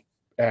everybody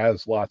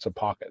has lots of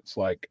pockets.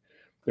 Like,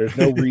 there's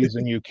no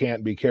reason you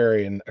can't be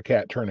carrying a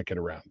cat tourniquet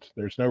around.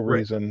 There's no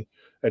reason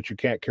that you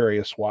can't carry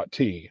a SWAT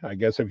T. I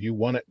guess if you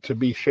want it to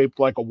be shaped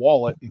like a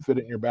wallet and fit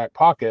it in your back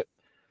pocket,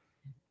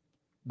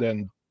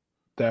 then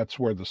that's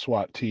where the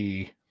SWAT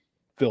T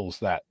fills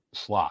that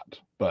slot.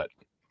 But,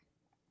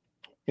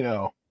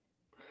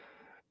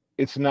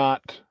 it's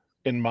not,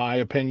 in my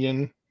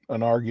opinion,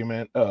 an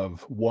argument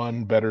of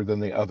one better than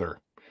the other.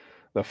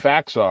 The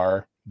facts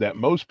are that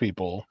most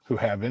people who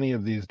have any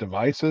of these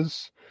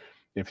devices,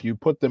 if you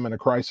put them in a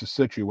crisis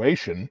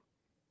situation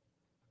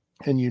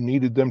and you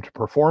needed them to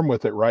perform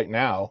with it right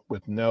now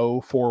with no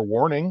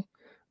forewarning,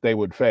 they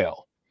would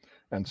fail.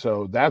 And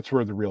so that's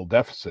where the real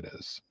deficit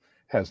is.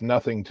 Has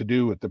nothing to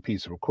do with the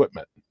piece of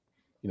equipment.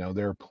 You know,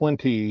 there are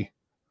plenty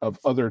of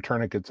other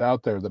tourniquets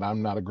out there that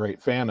I'm not a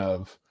great fan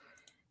of.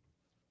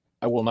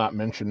 I will not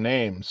mention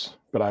names,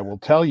 but I will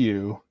tell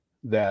you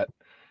that,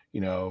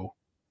 you know,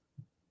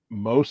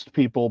 most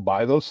people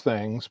buy those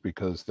things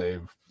because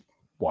they've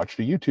watched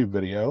a YouTube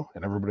video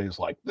and everybody's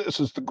like, this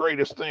is the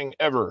greatest thing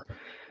ever.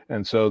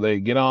 And so they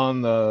get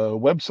on the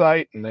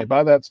website and they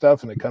buy that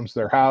stuff and it comes to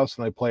their house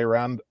and they play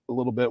around a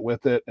little bit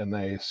with it and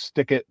they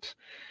stick it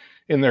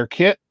in their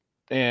kit.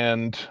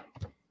 And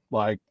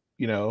like,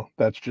 you know,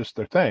 that's just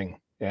their thing.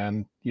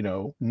 And, you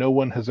know, no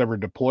one has ever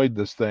deployed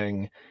this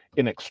thing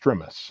in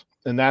extremis.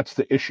 And that's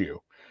the issue.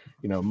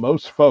 You know,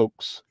 most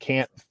folks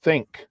can't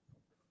think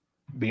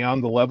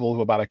beyond the level of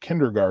about a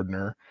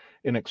kindergartner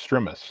in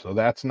extremis. So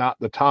that's not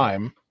the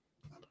time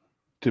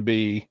to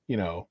be, you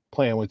know,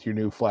 playing with your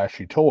new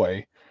flashy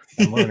toy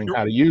and learning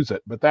how to use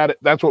it. But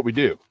that's what we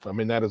do. I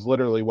mean, that is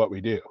literally what we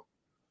do.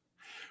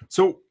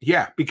 So,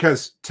 yeah,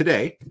 because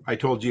today I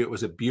told you it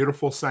was a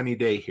beautiful sunny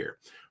day here.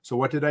 So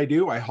what did I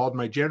do? I hauled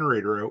my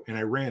generator out and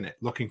I ran it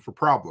looking for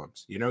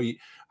problems. You know,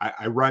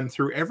 I run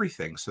through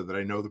everything so that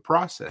I know the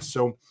process.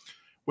 So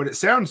what it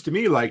sounds to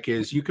me like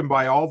is you can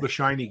buy all the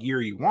shiny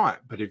gear you want,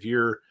 but if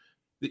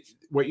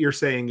what you're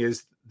saying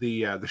is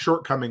the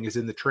shortcoming is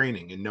in the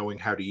training and knowing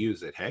how to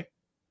use it. Hey,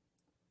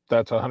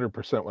 that's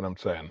 100% what I'm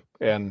saying.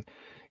 And,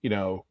 you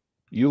know,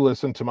 you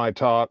listen to my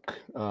talk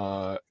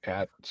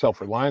at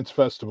Self-Reliance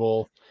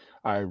Festival.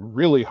 I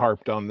really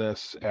harped on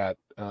this at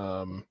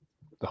the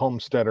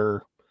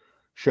Homesteader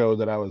show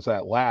that I was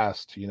at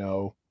last. You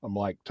know, I'm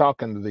like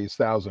talking to these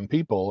 1,000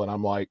 people and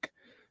I'm like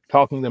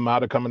talking them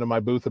out of coming to my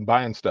booth and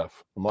buying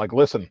stuff. I'm like,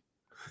 listen,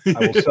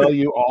 I will sell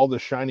you all the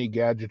shiny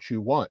gadgets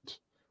you want,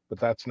 but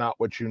that's not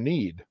what you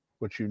need.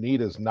 What you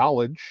need is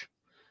knowledge,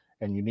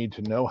 and you need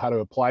to know how to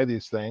apply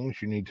these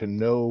things. You need to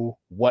know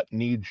what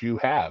needs you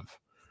have.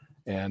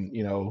 And,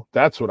 you know,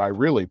 that's what I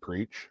really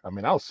preach. I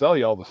mean, I'll sell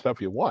you all the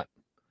stuff you want,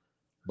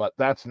 but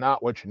that's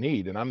not what you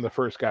need. And I'm the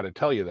first guy to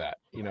tell you that.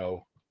 You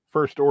know,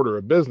 first order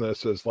of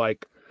business is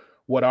like,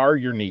 what are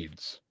your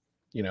needs?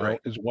 You know, right.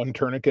 Is one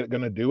tourniquet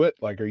going to do it?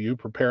 Like, are you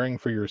preparing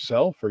for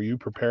yourself? Are you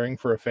preparing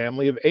for a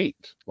family of 8?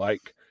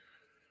 Like,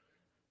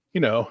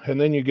 you know,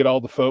 and then you get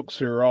all the folks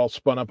who are all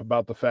spun up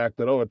about the fact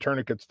that, oh, a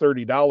tourniquet's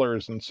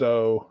 $30. And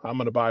so I'm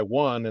going to buy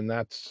one. And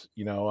that's,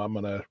 you know, I'm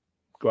going to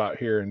go out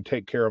here and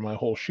take care of my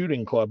whole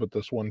shooting club with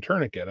this one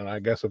tourniquet. And I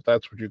guess if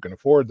that's what you can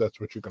afford,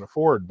 that's what you can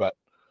afford. But,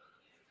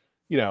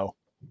 you know,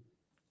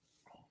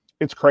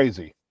 it's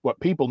crazy. What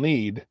people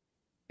need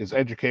is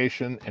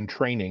education and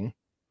training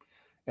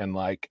and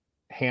like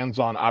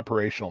hands-on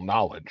operational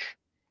knowledge.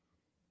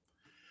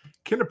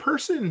 Can a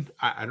person,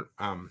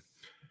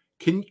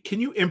 can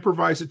you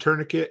improvise a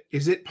tourniquet?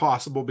 Is it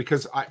possible?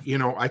 Because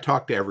I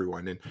talk to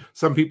everyone and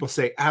some people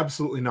say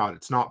absolutely not.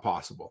 It's not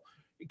possible.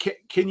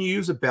 Can you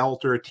use a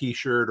belt or a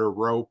t-shirt or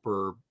rope,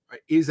 or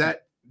is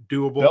that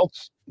doable?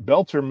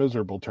 Belts are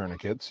miserable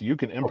tourniquets. You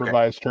can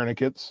improvise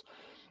tourniquets.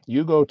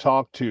 You go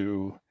talk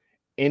to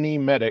any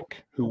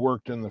medic who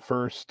worked in the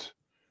first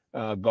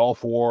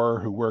Gulf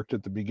War, who worked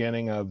at the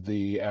beginning of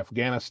the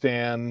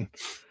Afghanistan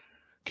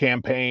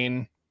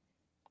campaign.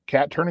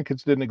 Cat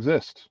tourniquets didn't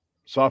exist.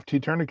 Soft T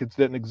tourniquets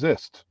didn't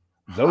exist.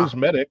 Those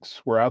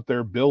medics were out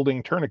there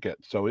building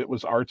tourniquets. So it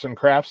was arts and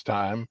crafts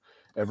time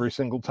every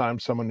single time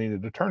someone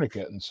needed a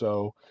tourniquet. And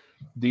so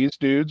these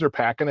dudes are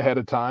packing ahead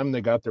of time.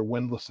 They got their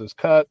windlasses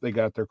cut. They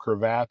got their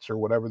cravats or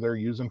whatever they're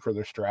using for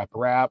their strap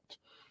wrapped.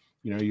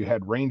 You know, you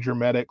had Ranger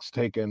medics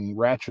taking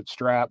ratchet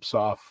straps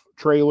off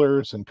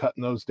trailers and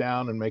cutting those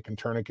down and making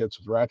tourniquets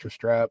with ratchet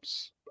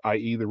straps,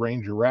 i.e. the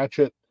Ranger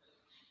ratchet.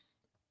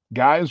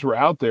 Guys were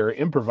out there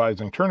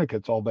improvising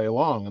tourniquets all day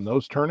long, and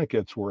those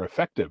tourniquets were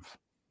effective.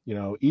 You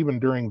know, even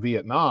during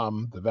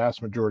Vietnam, the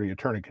vast majority of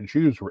tourniquets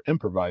used were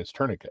improvised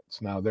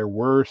tourniquets. Now, there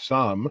were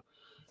some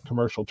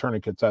commercial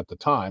tourniquets at the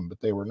time, but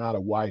they were not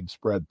a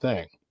widespread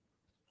thing.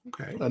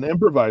 Okay. An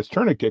improvised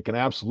tourniquet can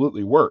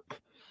absolutely work.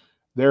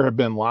 There have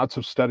been lots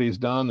of studies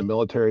done. The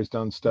military's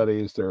done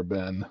studies. There have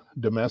been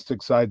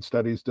domestic side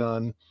studies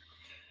done.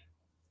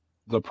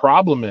 The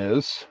problem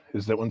is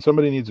that when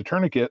somebody needs a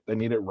tourniquet, they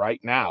need it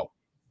right now.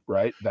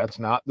 Right? That's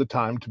not the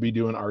time to be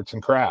doing arts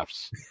and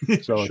crafts.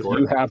 So Sure. if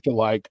you have to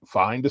like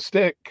find a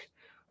stick,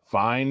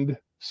 find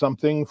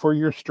something for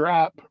your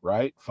strap,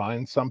 right?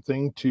 Find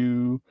something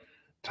to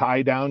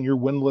tie down your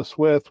windlass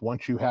with.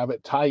 Once you have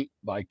it tight,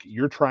 like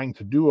you're trying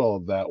to do all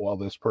of that while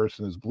this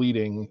person is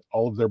bleeding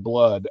all of their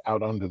blood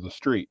out onto the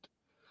street.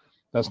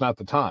 That's not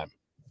the time,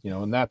 you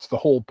know, and that's the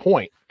whole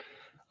point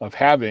of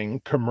having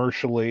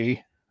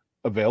commercially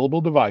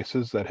available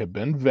devices that have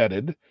been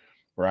vetted,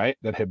 right?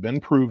 That have been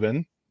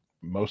proven.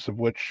 Most of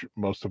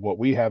what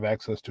we have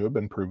access to have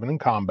been proven in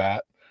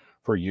combat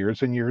for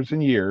years and years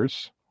and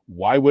years.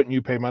 Why wouldn't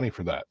you pay money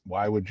for that?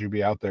 Why would you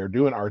be out there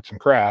doing arts and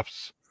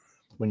crafts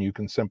when you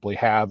can simply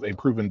have a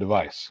proven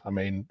device? I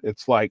mean,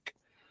 it's like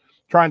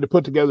trying to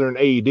put together an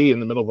AED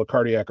in the middle of a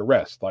cardiac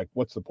arrest. Like,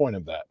 what's the point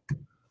of that?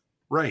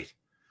 Right.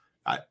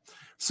 I,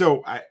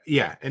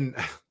 yeah, and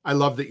I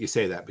love that you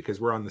say that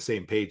because we're on the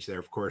same page there,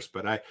 of course.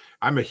 But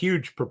I'm a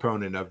huge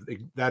proponent of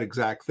that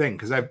exact thing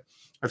because I've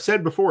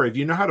said before, if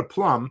you know how to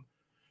plumb,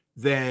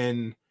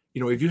 then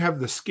if you have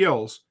the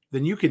skills,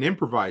 then you can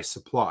improvise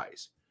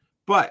supplies.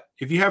 But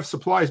if you have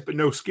supplies but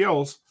no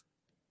skills,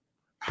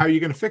 how are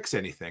you going to fix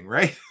anything,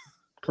 right?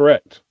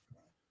 Correct.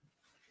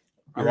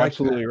 I You're like that.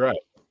 absolutely right.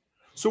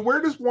 So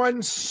where does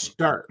one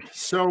start?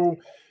 So,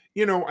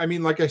 I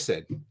mean, like I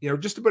said,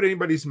 just about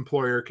anybody's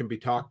employer can be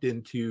talked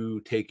into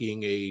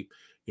taking a,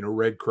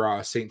 Red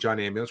Cross, St. John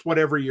Ambulance,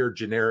 whatever your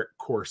generic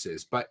course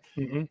is. But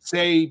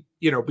say,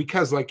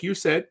 because like you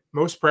said,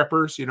 most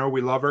preppers,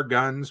 we love our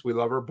guns, we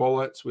love our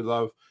bullets, we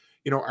love,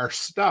 our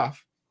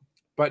stuff,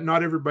 but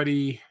not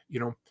everybody,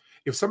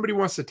 if somebody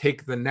wants to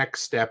take the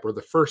next step or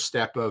the first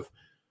step of,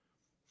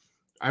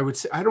 I would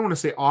say, I don't want to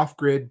say off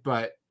grid,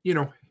 but,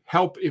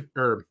 help if,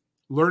 or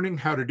learning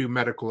how to do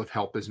medical if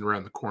help isn't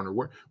around the corner.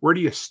 Where do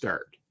you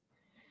start?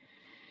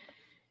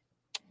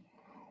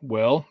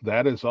 Well,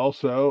 that is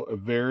also a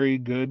very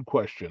good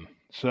question.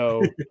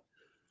 So,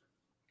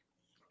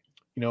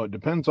 it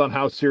depends on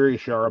how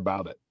serious you are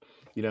about it.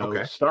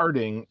 Okay.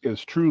 Starting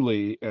is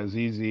truly as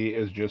easy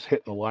as just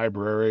hitting the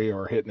library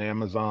or hitting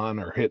Amazon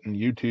or hitting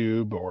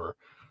YouTube or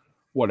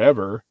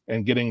whatever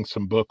and getting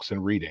some books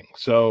and reading.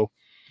 So,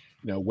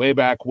 way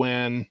back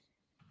when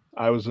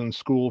I was in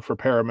school for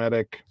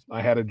paramedic,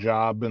 I had a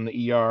job in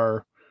the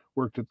ER,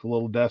 worked at the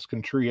little desk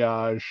and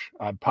triage.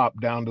 I'd pop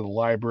down to the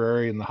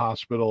library in the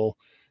hospital.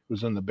 It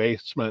was in the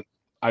basement.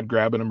 I'd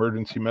grab an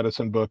emergency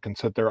medicine book and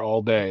sit there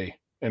all day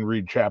and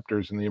read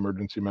chapters in the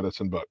emergency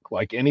medicine book.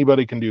 Like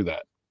anybody can do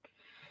that.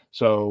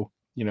 So,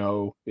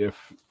 if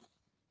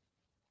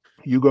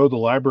you go to the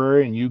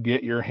library and you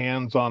get your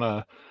hands on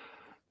a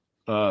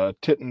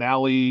Tit and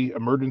Alley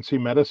emergency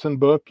medicine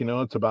book,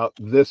 it's about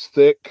this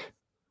thick,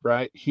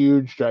 right?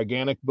 Huge,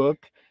 gigantic book.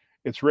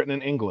 It's written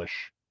in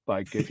English.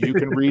 Like if you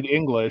can read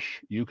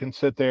English, you can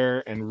sit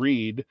there and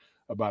read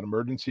about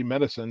emergency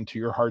medicine to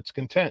your heart's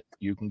content.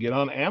 You can get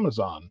on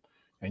Amazon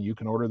and you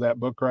can order that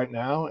book right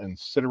now and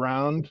sit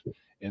around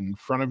in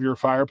front of your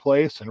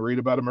fireplace and read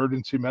about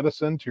emergency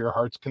medicine to your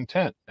heart's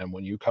content. And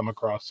when you come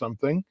across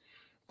something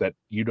that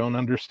you don't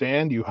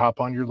understand, you hop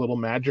on your little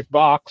magic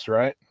box,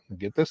 right?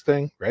 Get this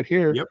thing right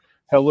here. Yep.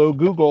 Hello,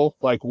 Google.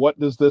 Like, what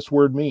does this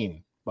word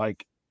mean?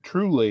 Like,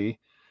 truly,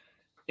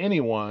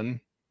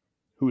 anyone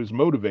who is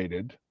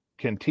motivated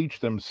can teach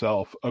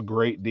themselves a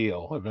great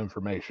deal of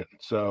information.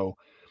 So,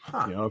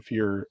 if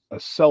you're a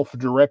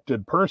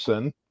self-directed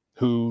person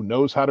who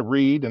knows how to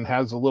read and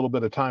has a little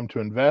bit of time to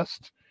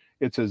invest,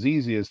 it's as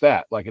easy as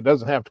that. Like, it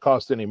doesn't have to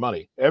cost any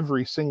money.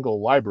 Every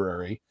single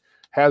library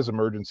has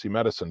emergency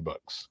medicine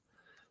books.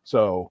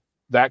 So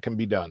that can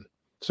be done.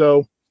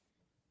 So,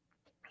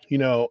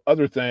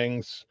 other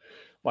things,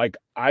 like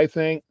I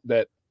think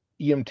that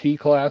EMT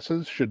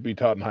classes should be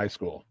taught in high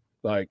school.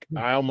 Like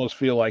I almost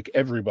feel like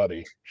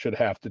everybody should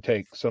have to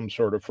take some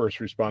sort of first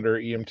responder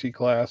EMT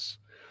class.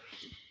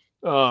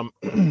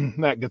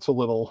 That gets a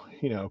little,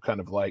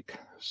 kind of like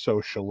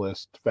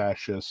socialist,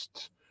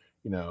 fascist,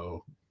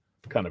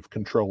 kind of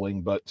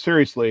controlling. But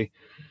seriously,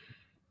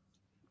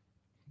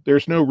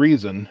 there's no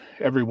reason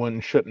everyone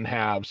shouldn't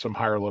have some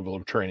higher level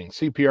of training.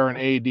 CPR and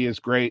AED is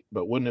great,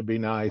 but wouldn't it be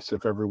nice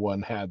if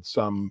everyone had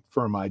some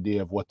firm idea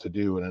of what to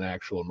do in an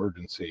actual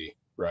emergency,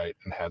 right?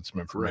 And had some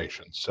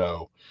information. Right.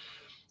 So,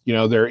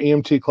 there are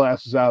EMT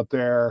classes out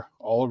there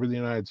all over the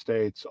United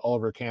States, all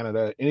over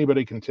Canada.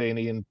 Anybody can take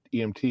an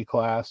EMT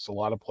class. A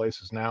lot of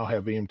places now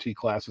have EMT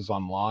classes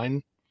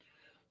online.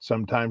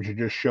 Sometimes you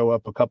just show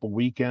up a couple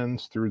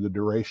weekends through the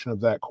duration of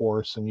that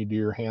course and you do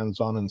your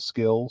hands-on and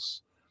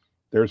skills.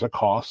 There's a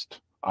cost,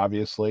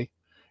 obviously.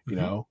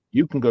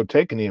 You can go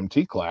take an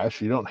EMT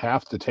class. You don't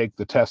have to take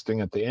the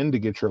testing at the end to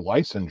get your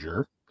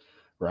licensure,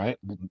 right?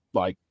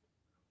 Like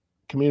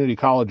community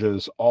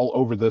colleges all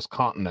over this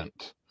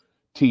continent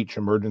teach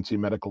emergency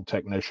medical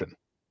technician.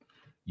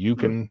 You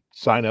can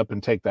sign up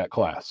and take that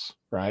class,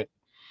 right?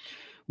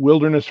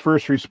 Wilderness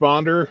first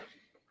responder.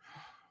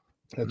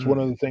 That's one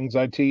of the things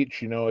I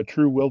teach. A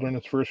true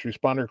wilderness first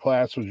responder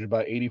class, which is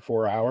about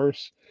 84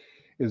 hours.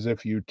 Is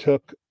if you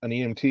took an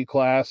EMT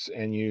class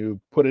and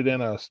you put it in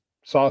a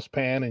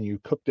saucepan and you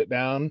cooked it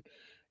down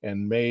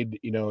and made,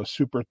 a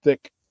super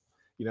thick,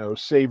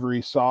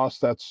 savory sauce.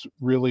 That's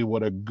really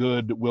what a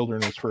good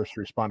wilderness first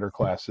responder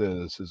class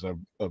is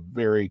a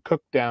very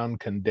cooked down,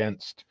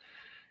 condensed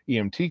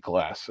EMT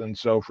class. And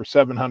so for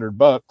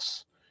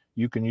 $700,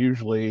 you can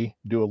usually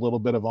do a little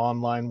bit of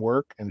online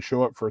work and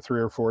show up for 3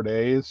 or 4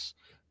 days,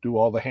 do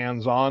all the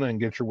hands-on and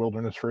get your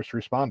wilderness first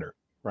responder,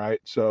 right?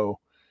 So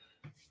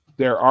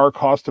there are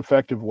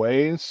cost-effective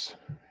ways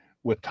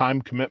with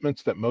time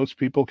commitments that most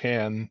people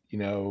can,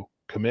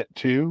 commit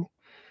to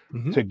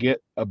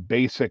get a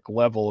basic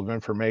level of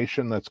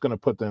information that's going to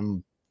put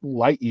them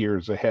light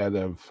years ahead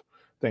of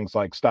things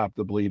like Stop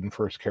the Bleed and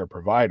first care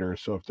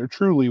providers. So if they're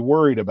truly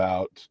worried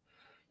about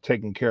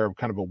taking care of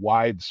kind of a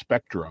wide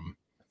spectrum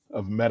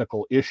of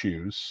medical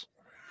issues,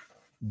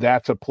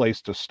 that's a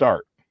place to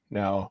start.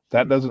 Now,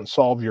 that doesn't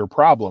solve your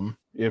problem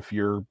if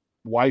you're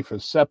wife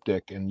is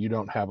septic and you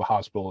don't have a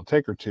hospital to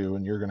take her to,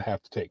 and you're going to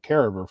have to take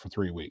care of her for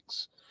 3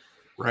 weeks.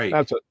 Right.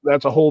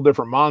 That's a whole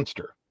different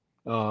monster.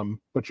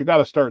 But you got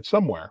to start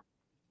somewhere.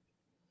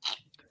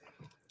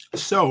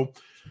 So,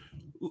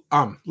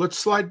 let's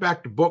slide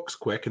back to books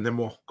quick, and then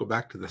we'll go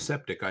back to the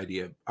septic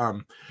idea.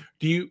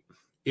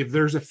 If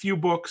there's a few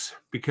books,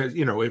 because,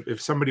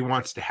 if somebody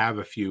wants to have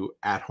a few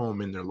at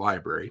home in their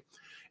library,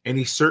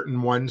 any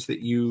certain ones that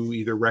you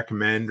either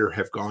recommend or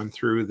have gone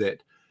through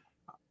that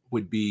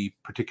would be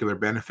particularly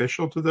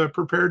beneficial to the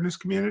preparedness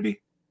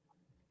community?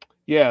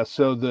 Yeah.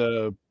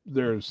 So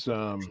there's,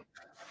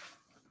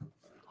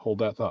 hold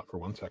that thought for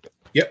 1 second.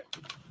 Yep.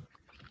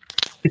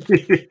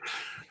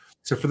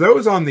 So for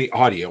those on the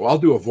audio, I'll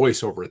do a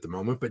voiceover at the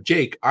moment, but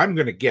Jake, I'm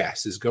going to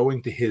guess, is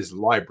going to his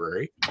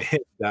library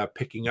and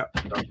picking up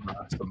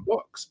some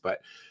books. But,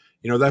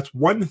 that's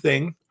one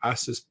thing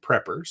us as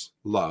preppers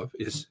love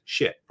is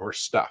shit or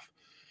stuff.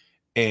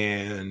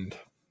 And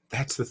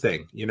that's the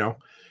thing,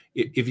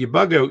 if you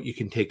bug out, you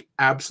can take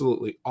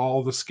absolutely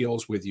all the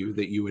skills with you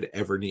that you would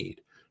ever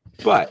need.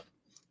 But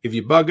if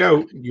you bug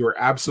out, you're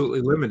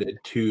absolutely limited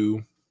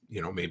to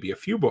maybe a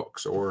few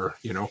books, or,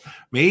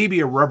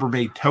 maybe a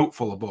Rubbermaid tote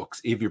full of books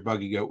if you're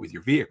bugging out with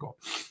your vehicle.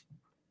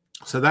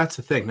 So that's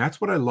the thing. That's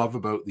what I love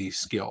about these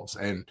skills.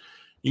 And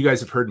you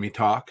guys have heard me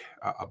talk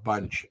a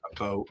bunch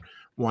about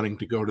wanting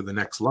to go to the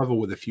next level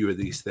with a few of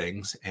these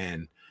things.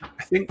 And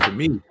I think for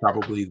me,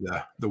 probably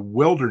the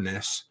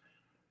wilderness,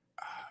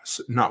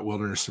 not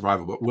wilderness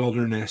survival, but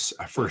wilderness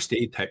first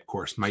aid type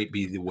course might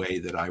be the way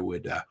that I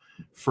would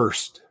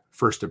first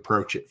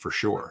approach it for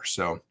sure.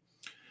 So,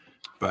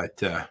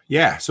 but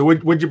yeah. So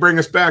would you bring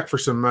us back for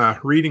some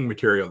reading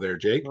material there,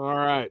 Jake? All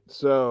right.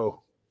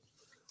 So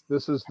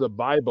this is the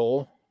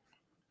Bible.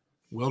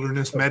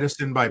 Wilderness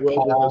Medicine by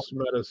Wilderness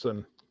Paul.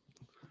 Medicine.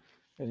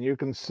 And you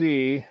can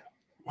see.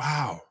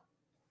 Wow.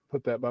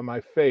 Put that by my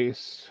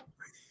face.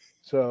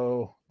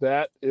 So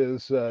that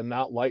is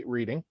not light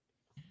reading.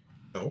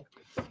 No.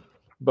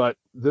 But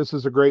this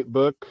is a great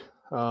book.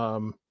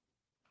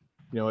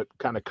 It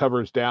kind of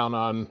covers down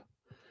on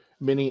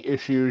many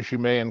issues you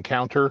may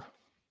encounter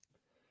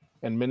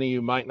and many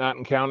you might not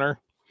encounter.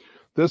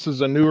 This is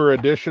a newer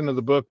edition of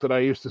the book that I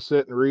used to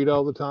sit and read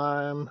all the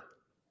time.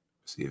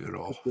 See if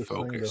it'll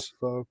focus.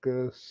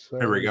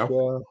 There we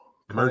go.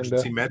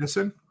 Emergency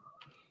medicine.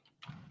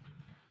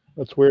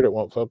 That's weird. It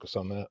won't focus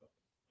on that.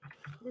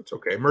 That's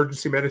okay.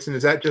 Emergency medicine.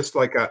 Is that just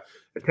like a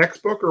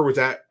textbook, or was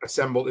that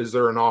assembled? Is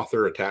there an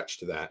author attached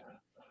to that?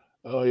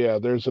 Oh yeah,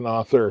 there's an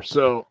author.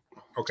 So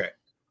okay.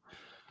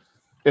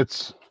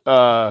 It's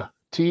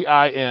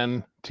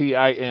Tintinalli.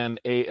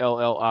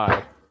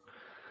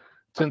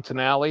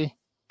 Cincinnati.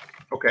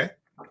 Okay.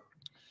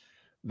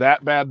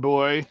 That bad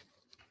boy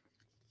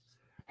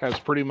has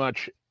pretty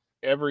much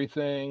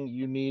everything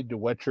you need to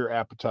whet your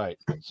appetite.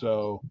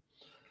 So,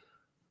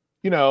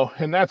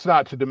 and that's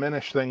not to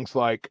diminish things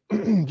like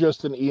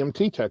just an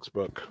EMT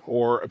textbook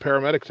or a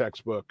paramedic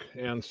textbook.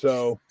 And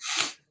so,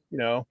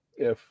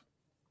 if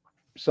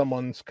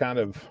someone's kind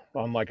of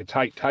on like a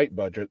tight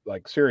budget,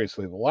 like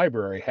seriously, the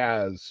library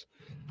has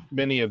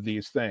many of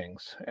these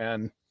things.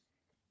 And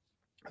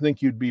I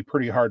think you'd be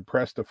pretty hard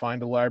pressed to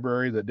find a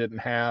library that didn't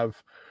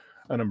have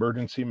an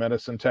emergency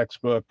medicine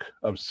textbook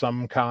of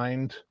some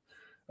kind,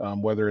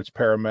 whether it's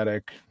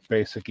paramedic,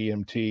 basic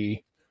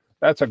EMT.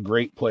 That's a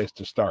great place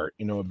to start.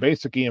 A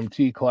basic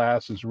EMT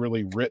class is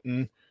really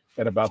written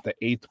at about the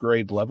 8th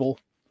grade level.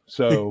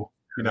 So,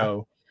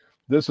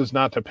 this is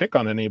not to pick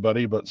on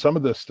anybody, but some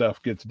of this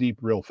stuff gets deep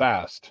real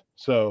fast.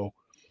 So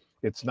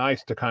it's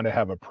nice to kind of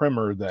have a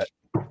primer that,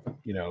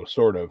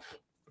 sort of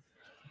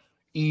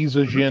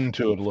eases you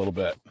into it a little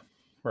bit,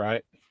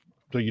 right?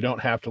 So you don't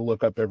have to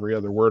look up every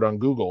other word on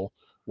Google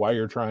while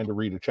you're trying to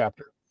read a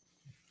chapter.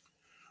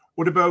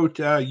 What about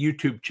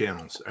YouTube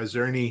channels? Is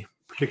there any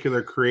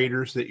particular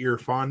creators that you're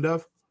fond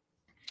of?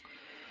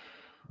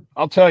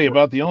 I'll tell you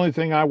about the only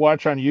thing I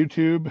watch on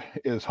YouTube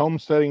is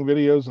homesteading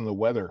videos and the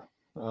weather.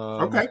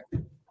 Okay.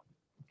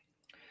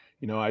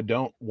 I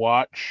don't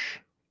watch,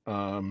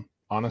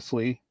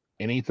 honestly,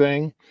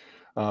 anything.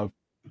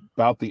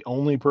 About the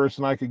only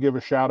person I could give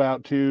a shout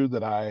out to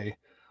that I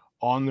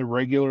on the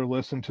regular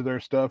listen to their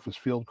stuff is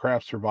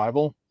Fieldcraft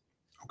Survival.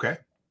 Okay.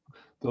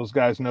 Those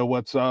guys know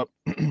what's up.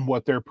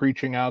 What they're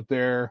preaching out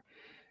there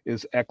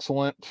is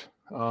excellent.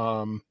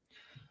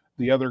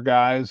 The other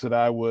guys that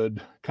I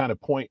would kind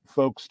of point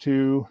folks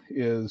to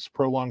is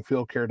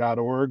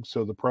prolongfieldcare.org.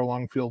 So the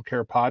Prolonged Field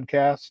Care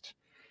podcast.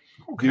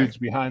 Okay. Dudes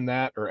behind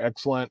that are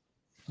excellent.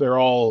 They're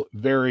all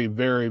very,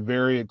 very,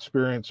 very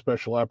experienced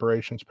special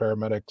operations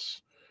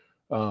paramedics.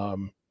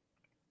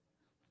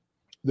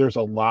 There's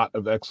a lot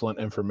of excellent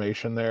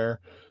information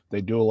there.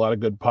 They do a lot of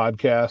good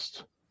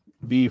podcasts.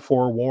 Be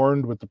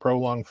forewarned with the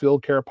Prolonged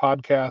Field Care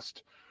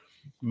podcast.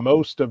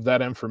 Most of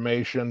that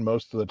information,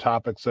 most of the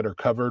topics that are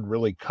covered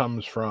really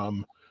comes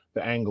from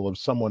the angle of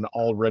someone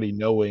already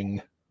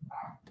knowing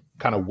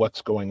kind of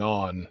what's going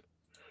on,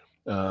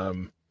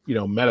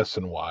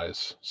 medicine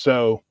wise.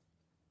 So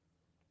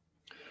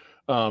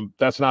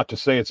that's not to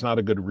say it's not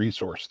a good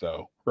resource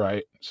though.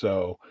 Right.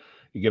 So,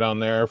 You get on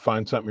there,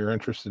 find something you're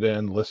interested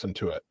in, listen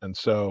to it. And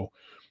so,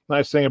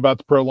 nice thing about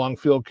the Prolonged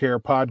Field Care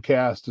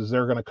podcast is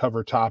they're going to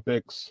cover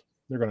topics.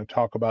 They're going to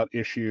talk about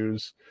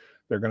issues.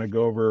 They're going to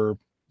go over,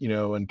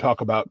 and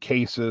talk about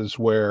cases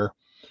where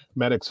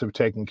medics have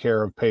taken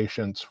care of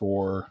patients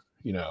for,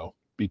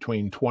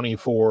 between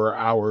 24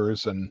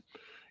 hours and,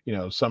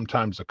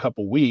 sometimes a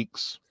couple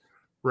weeks.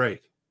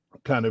 Right.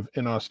 Kind of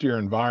in austere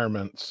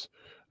environments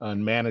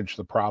and manage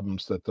the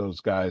problems that those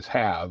guys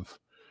have,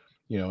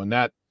 and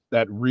that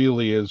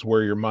really is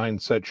where your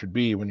mindset should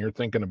be when you're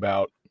thinking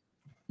about,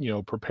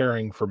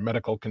 preparing for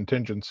medical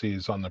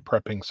contingencies on the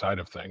prepping side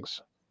of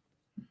things.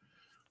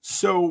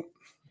 So,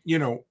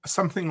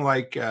 something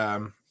like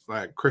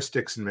Chris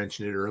Dixon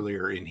mentioned it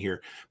earlier in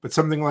here, but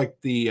something like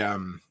the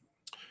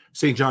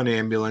St. John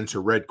Ambulance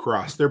or Red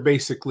Cross, they're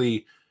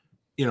basically,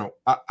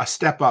 a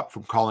step up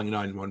from calling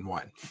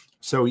 911.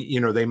 So,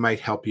 they might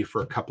help you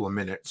for a couple of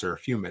minutes or a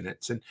few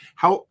minutes. And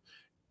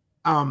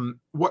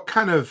what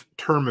kind of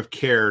term of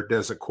care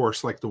does a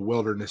course like the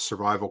Wilderness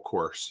Survival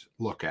course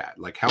look at?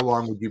 Like, how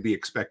long would you be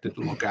expected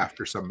to look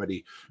after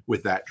somebody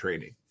with that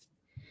training?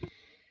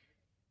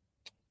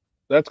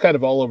 That's kind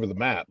of all over the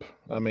map.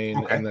 I mean,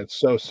 Okay. And that's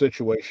so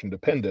situation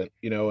dependent,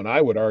 and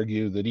I would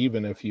argue that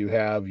even if you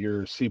have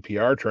your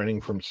CPR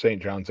training from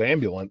St. John's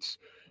Ambulance,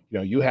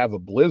 you have a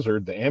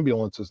blizzard, the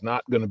ambulance is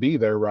not going to be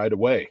there right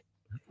away.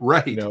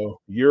 Right.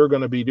 You're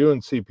going to be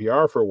doing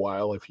CPR for a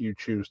while if you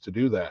choose to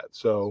do that.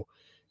 So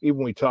even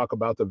when we talk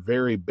about the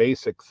very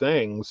basic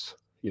things,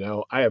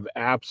 I have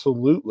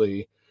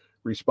absolutely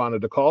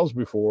responded to calls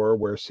before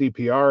where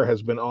CPR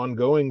has been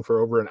ongoing for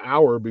over an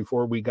hour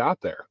before we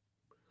got there.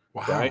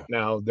 Wow. Right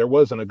now, there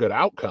wasn't a good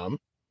outcome,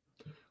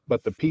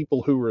 but the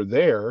people who were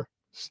there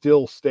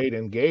still stayed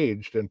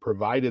engaged and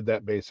provided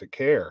that basic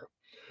care.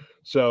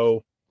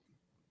 So,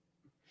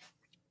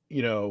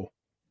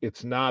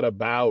 it's not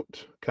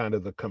about kind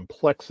of the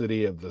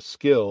complexity of the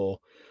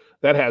skill.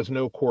 That has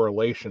no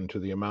correlation to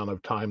the amount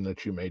of time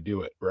that you may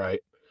do it, right?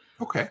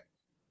 Okay.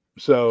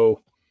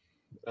 So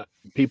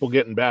people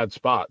get in bad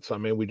spots. I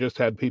mean, we just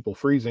had people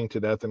freezing to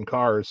death in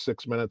cars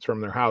 6 minutes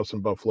from their house in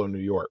Buffalo, New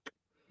York.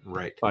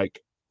 Right.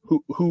 Like,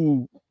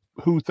 who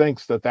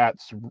thinks that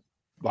that's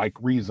like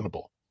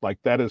reasonable? Like,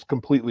 that is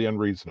completely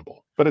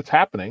unreasonable, but it's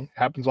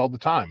happens all the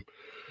time.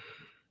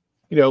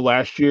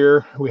 Last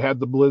year we had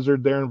the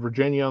blizzard there in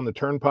Virginia on the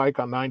turnpike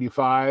on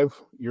 95.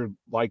 You're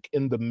like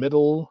in the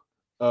middle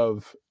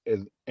of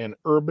as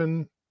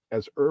urban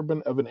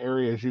of an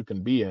area as you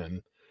can be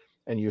in,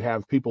 and you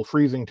have people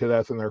freezing to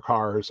death in their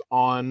cars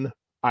on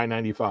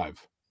I-95.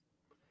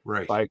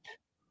 Right. Like,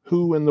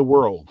 who in the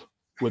world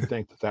would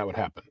think that would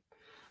happen?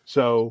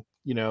 So,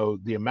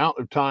 the amount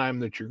of time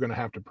that you're going to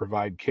have to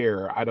provide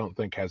care, I don't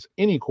think has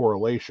any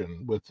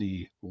correlation with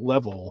the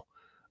level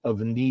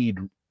of need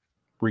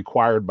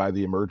required by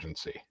the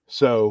emergency.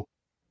 So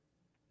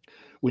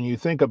when you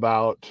think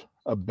about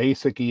a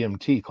basic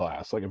EMT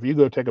class, like if you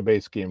go take a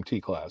basic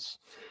EMT class,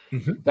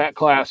 that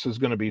class is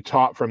going to be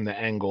taught from the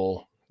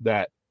angle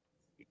that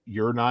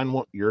you're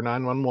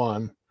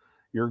 911,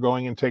 you're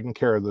going and taking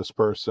care of this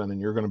person,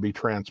 and you're going to be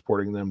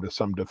transporting them to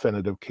some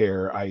definitive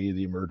care, i.e.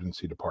 the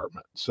emergency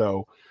department.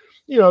 So,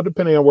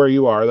 depending on where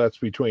you are, that's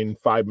between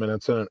 5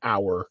 minutes and an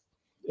hour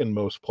in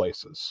most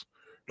places,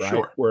 right?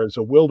 Sure. Whereas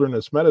a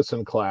wilderness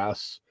medicine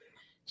class,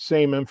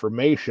 same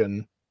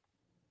information,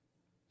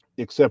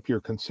 except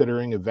you're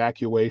considering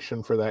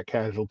evacuation for that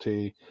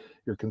casualty.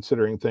 You're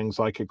considering things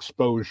like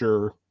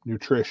exposure,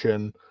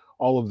 nutrition,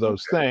 all of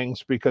those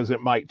things, because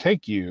it might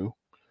take you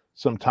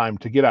some time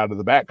to get out of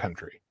the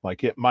backcountry.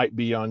 Like, it might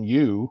be on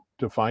you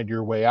to find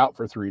your way out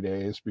for 3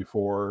 days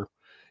before,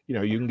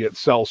 you can get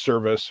cell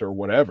service or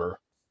whatever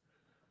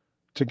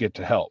to get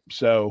to help.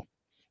 So,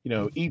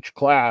 each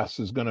class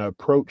is going to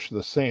approach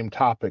the same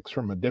topics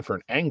from a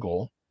different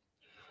angle,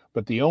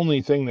 but the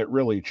only thing that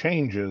really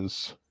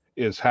changes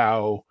is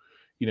how,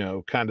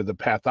 kind of the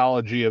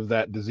pathology of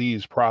that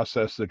disease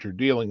process that you're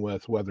dealing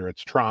with, whether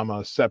it's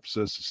trauma,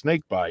 sepsis,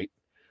 snake bite,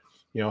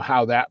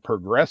 how that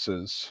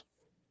progresses,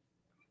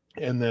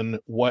 and then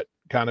what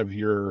kind of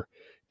your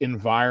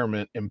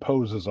environment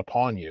imposes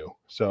upon you.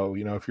 So,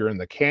 if you're in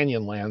the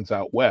canyon lands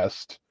out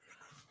west,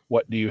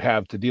 what do you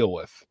have to deal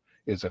with?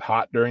 Is it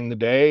hot during the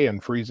day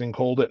and freezing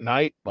cold at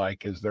night?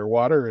 Like, is there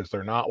water? Is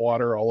there not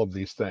water? All of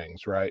these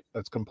things, right?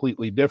 That's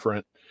completely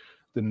different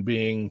than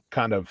being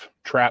kind of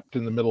trapped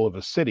in the middle of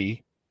a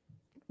city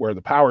where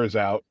the power is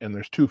out and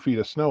there's 2 feet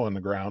of snow on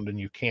the ground and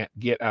you can't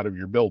get out of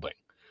your building.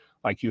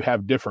 Like, you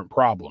have different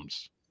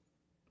problems.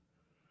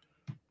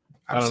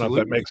 Absolutely. I don't know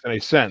if that makes any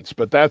sense,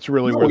 but that's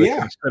really where the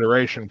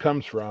consideration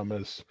comes from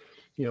is,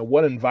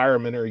 what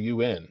environment are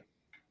you in?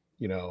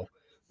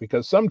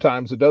 Because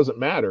sometimes it doesn't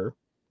matter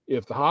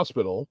if the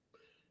hospital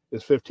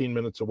is 15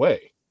 minutes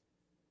away,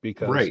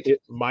 because it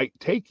might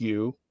take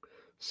you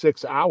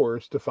 6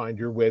 hours to find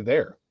your way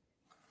there.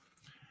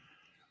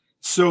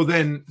 So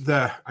then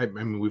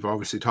we've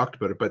obviously talked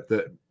about it, but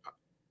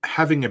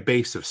having a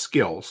base of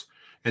skills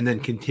and then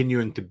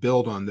continuing to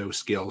build on those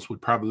skills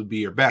would probably be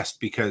your best,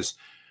 because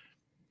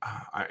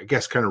I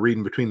guess kind of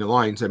reading between the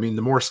lines, I mean,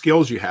 the more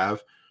skills you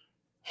have,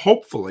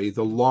 hopefully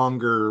the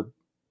longer,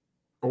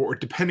 or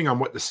depending on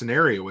what the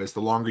scenario is,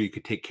 the longer you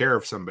could take care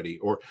of somebody.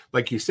 Or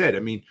like you said, I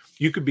mean,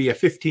 you could be a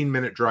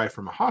 15-minute drive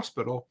from a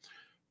hospital,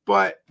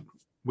 but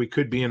we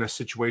could be in a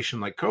situation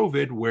like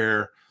COVID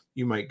where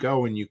you might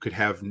go and you could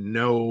have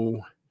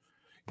no,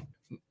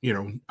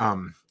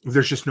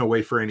 there's just no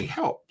way for any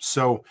help.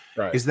 So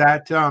Right. is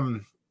that,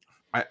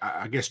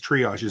 I guess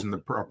triage isn't the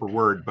proper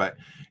word, but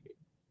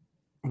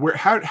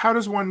how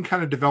does one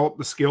kind of develop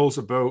the skills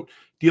about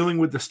dealing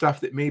with the stuff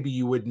that maybe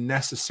you would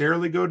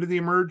necessarily go to the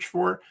emerge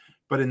for,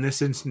 but in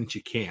this instance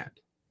you can't?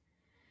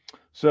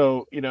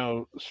 So,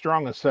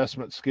 strong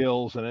assessment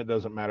skills, and it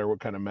doesn't matter what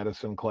kind of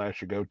medicine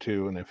class you go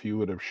to. And if you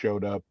would have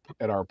showed up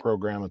at our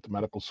program at the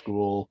medical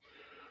school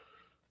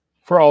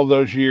for all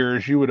those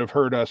years, you would have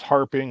heard us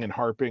harping and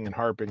harping and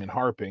harping and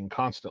harping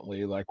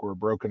constantly, like we're a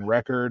broken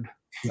record,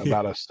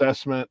 about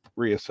assessment,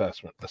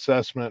 reassessment,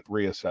 assessment,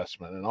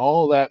 reassessment. And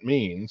all that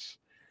means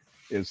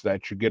is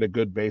that you get a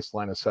good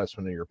baseline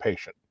assessment of your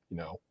patient.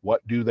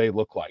 What do they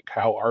look like?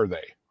 How are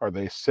they? Are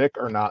they sick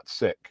or not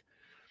sick?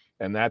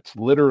 And that's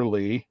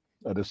literally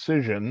a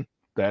decision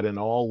that in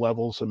all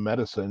levels of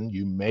medicine,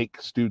 you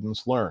make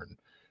students learn,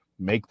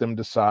 make them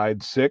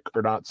decide sick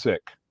or not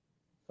sick.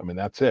 I mean,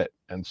 that's it.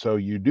 And so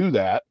you do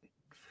that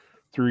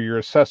through your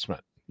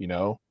assessment,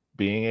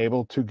 being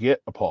able to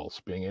get a pulse,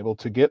 being able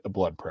to get a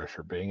blood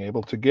pressure, being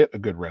able to get a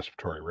good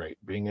respiratory rate,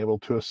 being able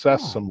to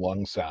assess some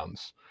lung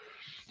sounds.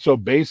 So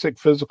basic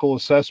physical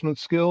assessment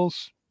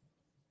skills,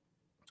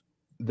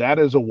 that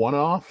is a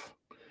one-off,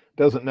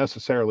 doesn't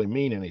necessarily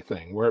mean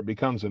anything. Where it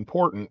becomes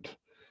important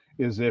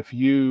is if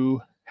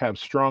you have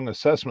strong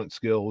assessment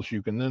skills,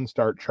 you can then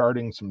start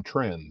charting some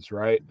trends,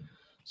 right?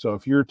 So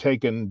if you're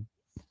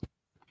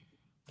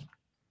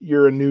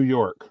in New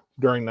York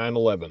during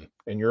 9/11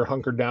 and you're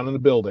hunkered down in the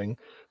building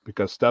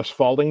because stuff's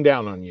falling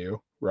down on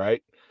you,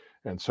 right?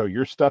 And so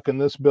you're stuck in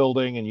this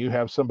building and you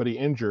have somebody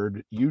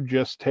injured, you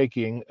just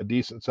taking a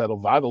decent set of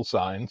vital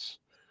signs,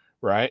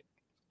 right?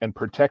 And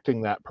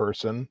protecting that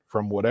person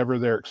from whatever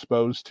they're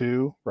exposed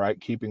to, right?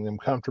 Keeping them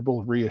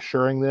comfortable,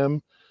 reassuring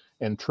them,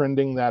 and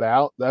trending that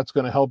out. That's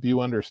going to help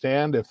you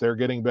understand if they're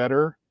getting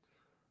better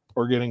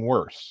or getting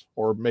worse,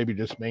 or maybe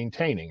just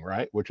maintaining,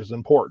 right? Which is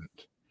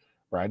important,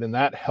 right? And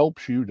that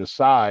helps you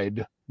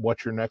decide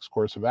what your next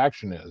course of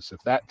action is.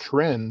 If that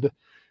trend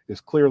is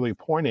clearly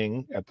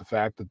pointing at the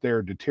fact that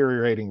they're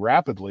deteriorating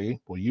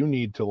rapidly, well, you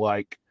need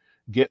to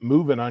get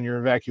moving on your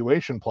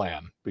evacuation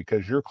plan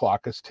because your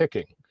clock is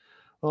ticking.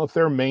 Well, if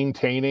they're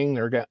maintaining,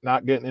 they're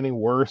not getting any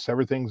worse,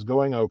 everything's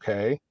going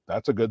okay,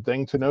 that's a good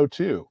thing to know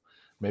too.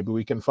 Maybe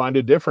we can find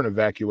a different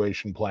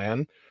evacuation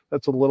plan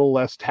that's a little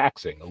less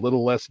taxing, a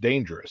little less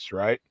dangerous,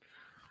 right?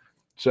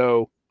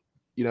 So,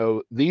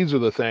 these are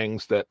the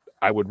things that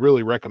I would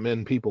really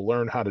recommend people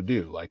learn how to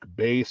do, like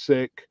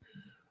basic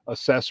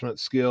assessment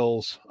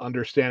skills,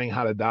 understanding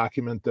how to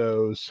document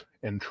those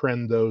and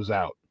trend those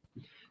out.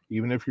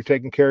 Even if you're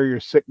taking care of your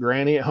sick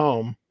granny at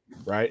home,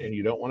 right, and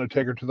you don't want to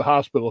take her to the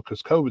hospital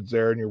because COVID's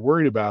there and you're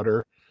worried about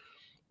her,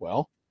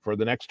 well, for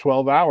the next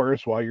 12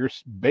 hours while you're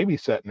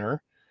babysitting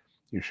her,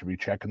 you should be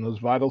checking those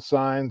vital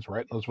signs,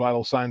 writing those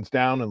vital signs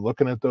down and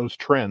looking at those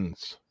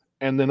trends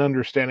and then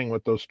understanding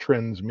what those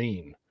trends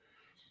mean.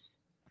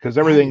 Because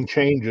everything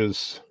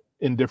changes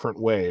in different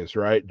ways,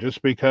 right?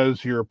 Just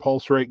because your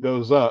pulse rate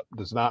goes up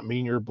does not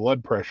mean your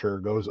blood pressure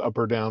goes up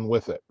or down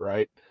with it,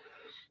 right?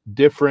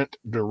 Different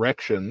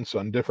directions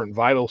on different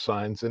vital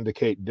signs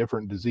indicate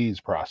different disease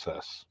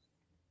process.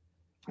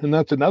 And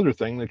that's another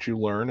thing that you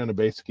learn in a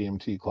basic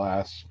EMT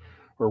class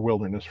or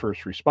wilderness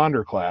first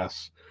responder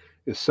class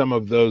is some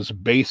of those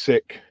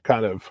basic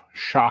kind of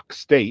shock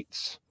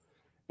states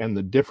and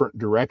the different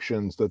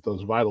directions that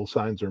those vital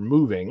signs are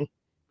moving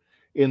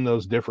in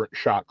those different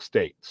shock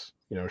states.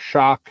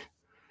 Shock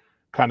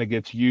kind of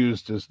gets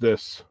used as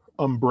this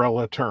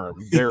umbrella term.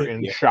 They're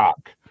in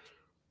shock.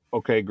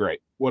 Okay, great.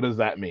 What does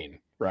that mean?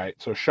 Right?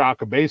 So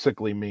shock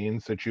basically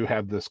means that you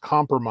have this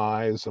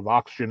compromise of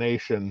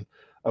oxygenation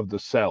of the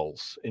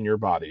cells in your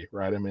body,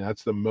 right? I mean,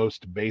 that's the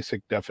most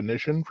basic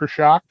definition for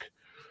shock.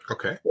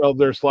 Okay. Well,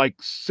 there's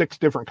 6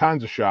 different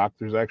kinds of shock.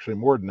 There's actually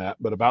more than that,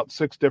 but about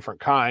 6 different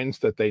kinds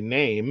that they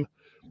name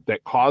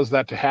that cause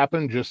that to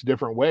happen just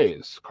different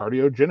ways.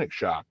 Cardiogenic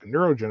shock,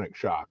 neurogenic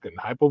shock, and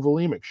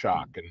hypovolemic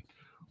shock, and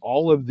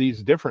all of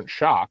these different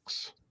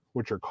shocks,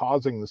 which are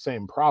causing the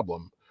same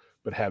problem,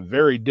 but have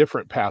very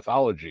different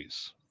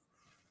pathologies.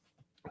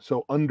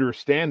 So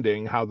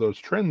understanding how those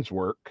trends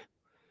work,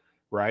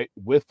 right,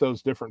 with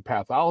those different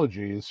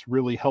pathologies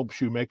really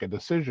helps you make a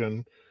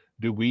decision.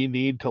 Do we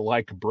need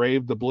to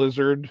brave the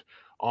blizzard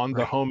on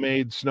the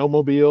homemade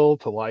snowmobile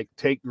to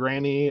take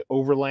Granny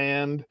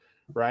overland,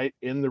 right,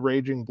 in the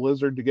raging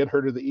blizzard to get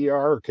her to the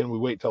ER, or can we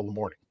wait till the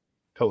morning?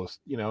 Till us,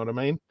 you know what I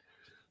mean?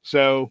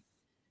 So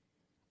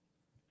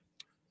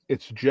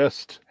it's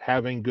just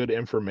having good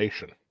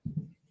information.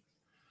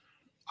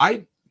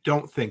 I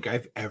don't think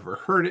I've ever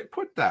heard it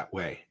put that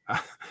way.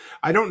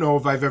 I don't know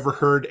if I've ever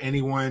heard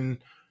anyone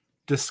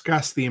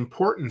discuss the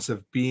importance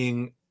of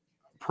being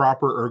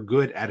proper or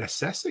good at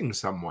assessing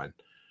someone.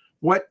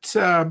 What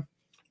are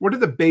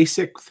the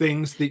basic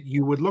things that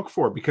you would look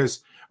for?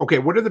 Because, okay,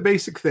 what are the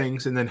basic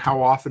things, and then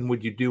how often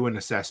would you do an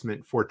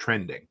assessment for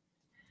trending?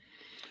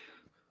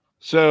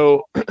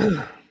 So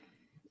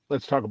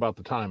let's talk about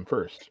the time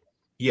first.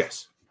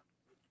 Yes.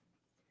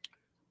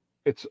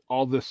 It's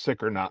all this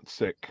sick or not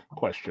sick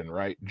question,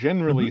 right?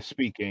 Generally Mhm.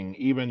 speaking,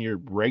 even your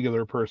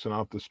regular person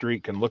off the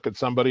street can look at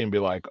somebody and be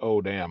like,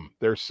 oh, damn,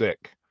 they're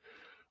sick.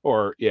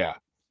 Or, yeah,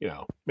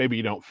 maybe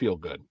you don't feel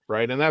good,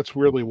 right? And that's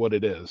really what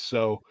it is.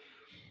 So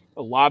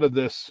a lot of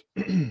this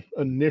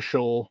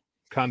initial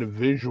kind of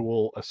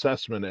visual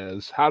assessment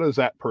is, how does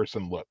that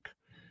person look,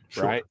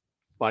 right? Sure.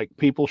 Like,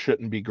 people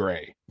shouldn't be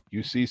gray.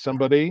 You see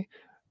somebody,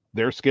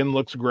 their skin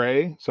looks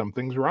gray,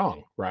 something's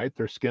wrong, right?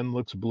 Their skin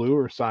looks blue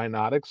or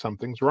cyanotic,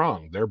 something's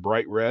wrong. They're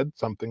bright red,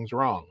 something's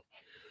wrong.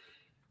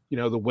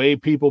 The way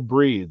people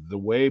breathe, the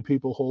way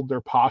people hold their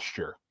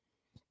posture,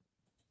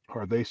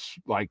 are they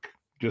like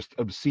just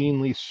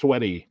obscenely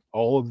sweaty?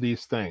 All of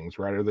these things,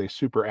 right? Are they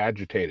super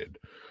agitated?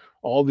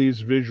 All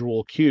these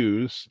visual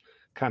cues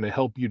kind of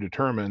help you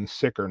determine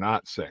sick or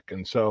not sick.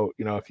 And so,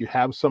 if you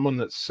have someone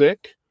that's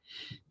sick,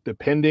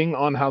 depending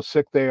on how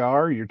sick they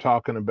are, you're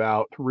talking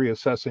about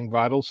reassessing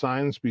vital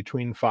signs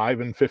between 5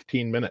 and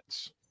 15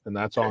 minutes, and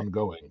that's Okay.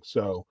 ongoing.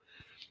 So,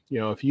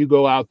 if you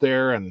go out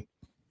there and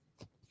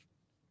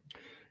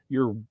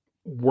you're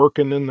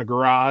working in the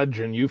garage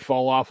and you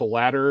fall off a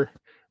ladder,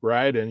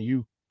 right, and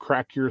you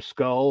crack your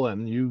skull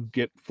and you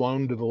get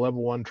flown to the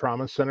level 1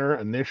 trauma center,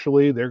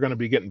 initially they're going to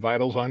be getting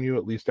vitals on you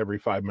at least every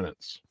 5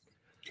 minutes.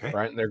 Okay.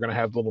 Right. And they're going to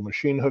have the little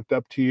machine hooked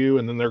up to you,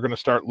 and then they're going to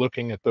start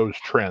looking at those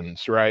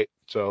trends. Right.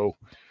 So,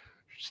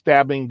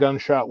 stabbing,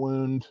 gunshot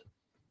wound,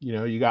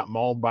 you got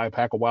mauled by a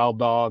pack of wild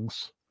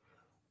dogs,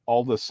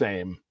 all the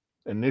same.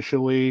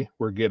 Initially,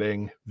 we're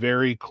getting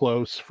very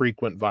close,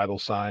 frequent vital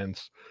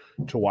signs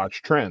to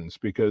watch trends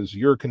because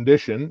your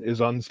condition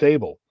is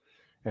unstable.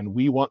 And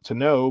we want to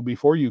know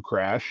before you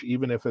crash,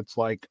 even if it's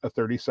like a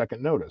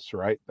 30-second notice,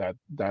 right?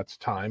 That's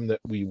time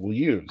that we will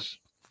use.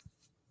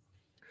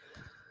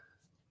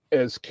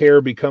 As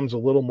care becomes a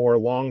little more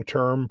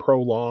long-term,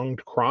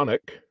 prolonged,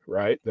 chronic,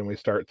 right? Then we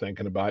start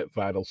thinking about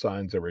vital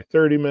signs every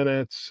 30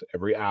 minutes,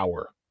 every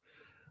hour,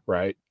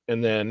 right?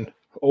 And then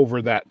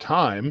over that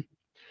time,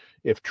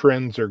 if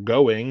trends are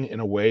going in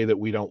a way that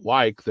we don't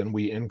like, then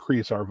we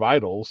increase our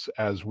vitals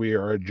as we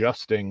are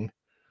adjusting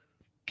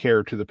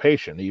care to the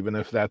patient, even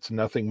if that's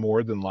nothing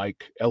more than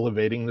like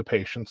elevating the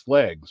patient's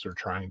legs or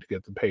trying to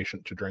get the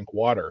patient to drink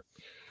water.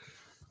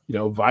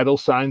 Vital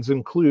signs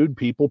include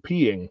people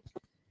peeing.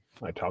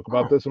 I talk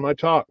about Oh, this in my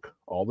talk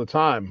all the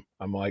time.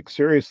 I'm like,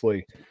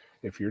 seriously,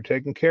 if you're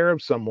taking care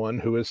of someone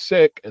who is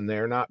sick and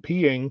they're not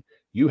peeing,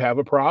 you have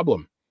a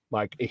problem,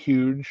 like a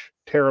huge,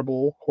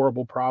 terrible,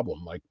 horrible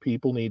problem. Like,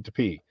 people need to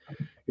pee.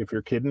 If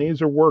your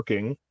kidneys are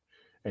working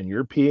and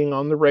you're peeing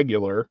on the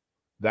regular,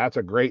 that's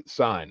a great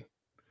sign.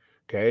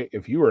 Okay.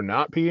 If you are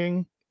not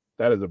peeing,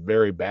 that is a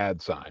very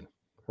bad sign,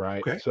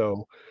 right? okay.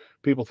 So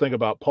people think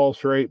about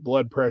pulse rate,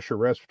 blood pressure,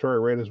 respiratory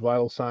rate as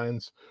vital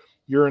signs.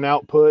 Urine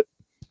output,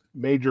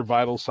 major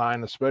vital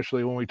sign,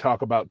 especially when we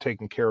talk about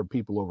taking care of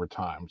people over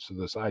time. So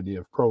this idea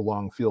of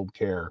prolonged field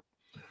care.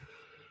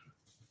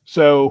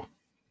 So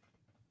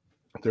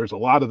there's a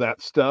lot of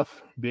that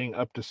stuff, being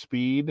up to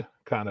speed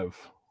kind of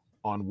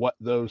on what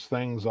those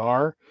things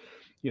are.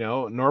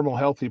 A normal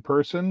healthy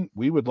person,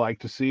 we would like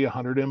to see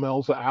 100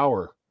 mLs an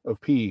hour of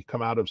pee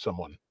come out of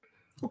someone.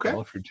 Okay.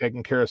 Well, if you're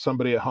taking care of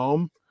somebody at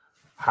home,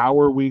 how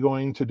are we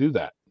going to do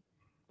that?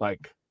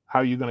 Like, how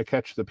are you going to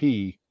catch the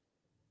pee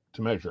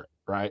to measure it,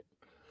 right?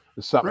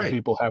 It's something Right.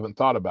 people haven't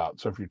thought about.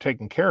 So if you're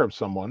taking care of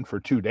someone for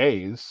 2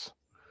 days,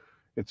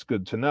 it's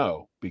good to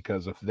know,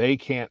 because if they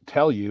can't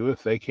tell you,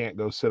 if they can't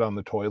go sit on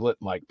the toilet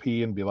and like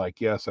pee and be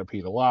like, yes, I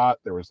peed a lot,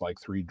 there was like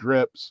 3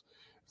 drips.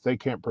 If they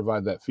can't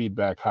provide that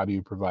feedback, how do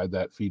you provide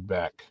that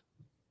feedback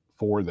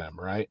for them,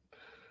 right?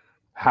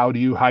 How do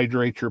you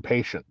hydrate your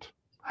patient?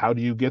 How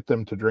do you get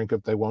them to drink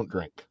if they won't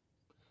drink?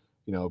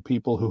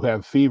 People who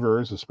have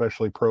fevers,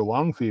 especially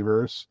prolonged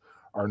fevers,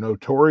 are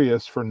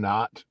notorious for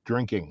not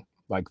drinking.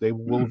 Like, they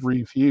will Mm,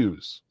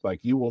 refuse. Like,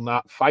 you will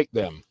not fight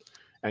them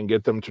and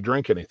get them to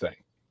drink anything,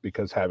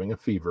 because having a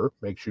fever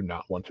makes you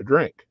not want to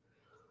drink.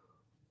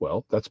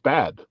 Well, that's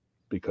bad,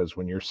 because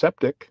when you're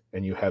septic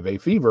and you have a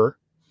fever,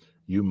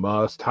 you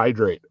must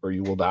hydrate or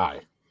you will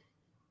die.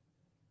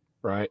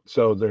 Right?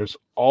 So there's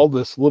all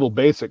this little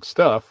basic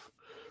stuff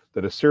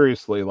that is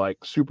seriously like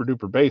super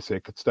duper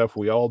basic. It's stuff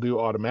we all do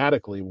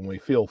automatically when we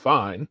feel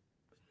fine,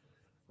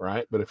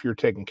 right? But if you're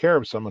taking care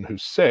of someone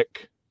who's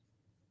sick,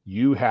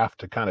 you have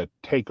to kind of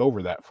take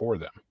over that for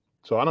them.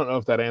 So I don't know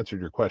if that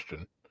answered your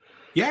question.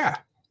 yeah.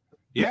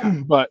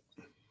 Yeah. But,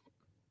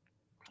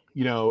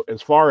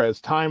 as far as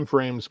time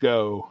frames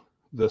go,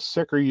 the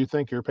sicker you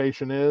think your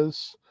patient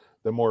is,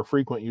 the more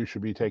frequent you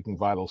should be taking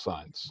vital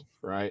signs,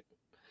 right?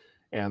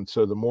 And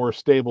so the more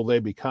stable they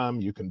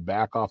become, you can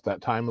back off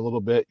that time a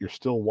little bit. You're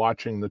still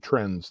watching the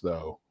trends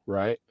though,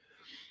 right?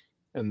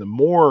 And the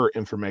more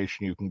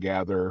information you can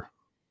gather,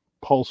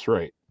 pulse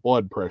rate,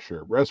 blood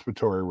pressure,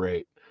 respiratory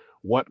rate,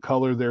 what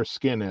color their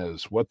skin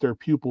is, what their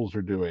pupils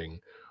are doing.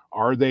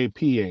 Are they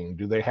peeing?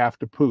 Do they have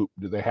to poop?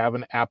 Do they have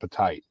an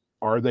appetite?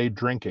 Are they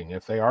drinking?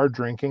 If they are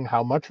drinking,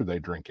 how much are they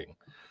drinking?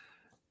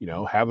 You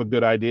know, have a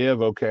good idea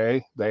of,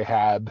 okay, they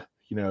had,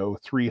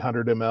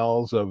 300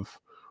 mLs of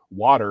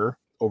water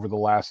over the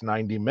last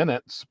 90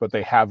 minutes, but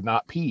they have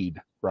not peed,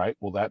 right?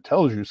 Well, that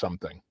tells you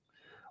something.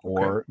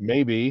 Okay. Or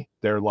maybe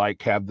they're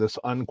like, have this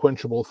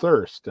unquenchable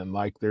thirst and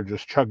like they're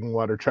just chugging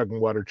water, chugging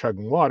water,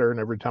 chugging water. And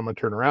every time I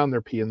turn around,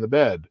 they're peeing the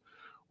bed.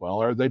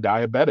 Well, are they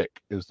diabetic?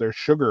 Is their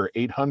sugar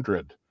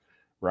 800,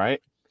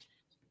 right?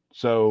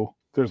 So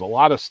there's a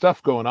lot of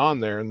stuff going on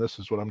there. And this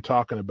is what I'm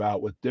talking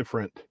about with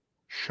different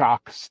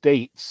shock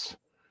states,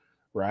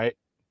 right?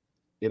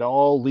 It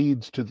all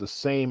leads to the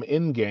same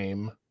end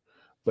game,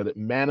 but it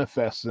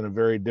manifests in a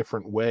very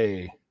different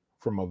way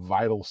from a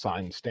vital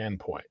sign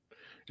standpoint.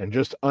 And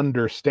just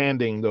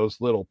understanding those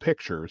little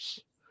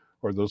pictures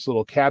or those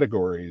little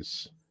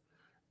categories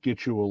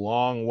get you a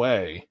long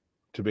way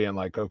to being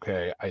like,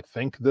 okay, I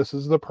think this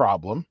is the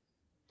problem.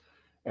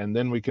 And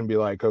then we can be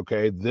like,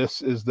 okay,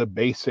 this is the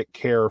basic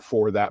care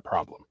for that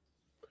problem.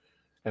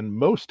 And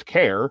most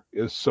care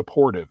is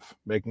supportive,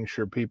 making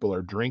sure people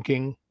are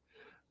drinking,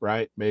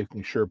 right?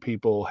 Making sure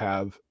people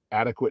have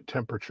adequate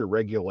temperature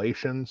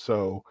regulation.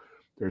 So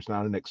there's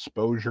not an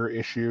exposure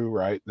issue,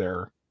 right?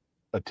 They're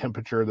a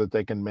temperature that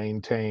they can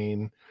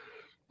maintain.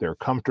 They're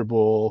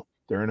comfortable.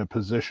 They're in a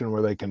position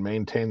where they can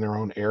maintain their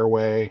own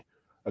airway.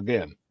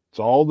 Again, it's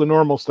all the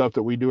normal stuff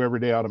that we do every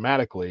day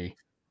automatically.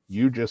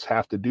 You just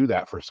have to do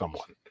that for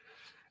someone.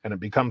 And it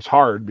becomes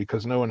hard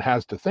because no one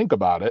has to think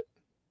about it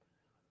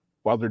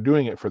while they're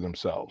doing it for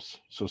themselves.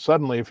 So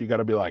suddenly, if you got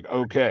to be like,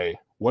 okay,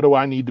 what do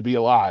I need to be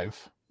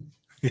alive?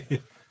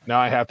 Now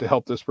I have to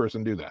help this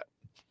person do that.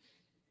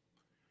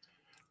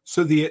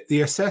 So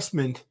the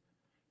assessment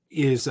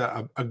is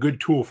a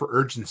good tool for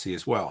urgency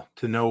as well,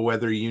 to know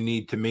whether you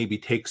need to maybe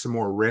take some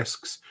more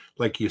risks,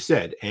 like you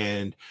said,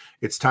 and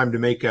it's time to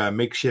make a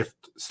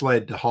makeshift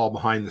sled to haul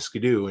behind the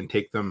skidoo and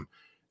take them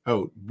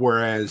out.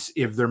 Whereas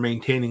if they're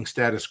maintaining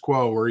status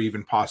quo or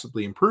even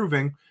possibly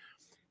improving,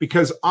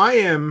 because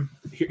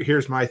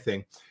here's my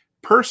thing.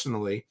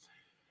 Personally,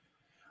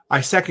 I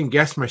second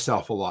guess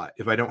myself a lot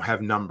if I don't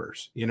have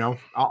numbers.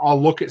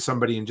 I'll look at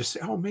somebody and just say,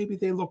 oh, maybe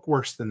they look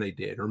worse than they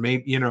did. Or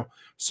maybe,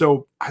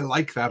 so I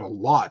like that a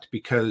lot,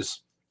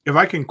 because if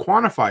I can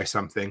quantify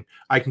something,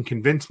 I can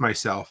convince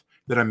myself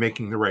that I'm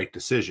making the right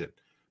decision.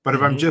 But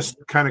if I'm just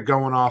kind of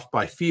going off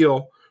by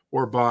feel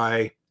or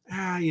by,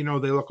 they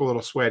look a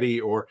little sweaty,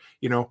 or,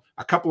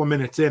 a couple of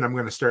minutes in, I'm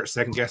going to start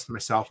second guessing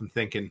myself and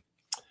thinking,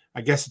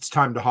 I guess it's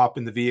time to hop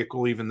in the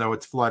vehicle, even though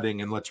it's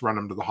flooding, and let's run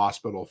them to the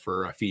hospital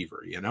for a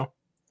fever,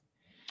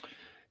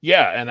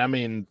 Yeah, and I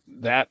mean,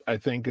 that I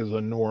think is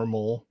a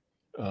normal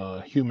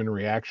human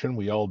reaction.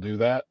 We all do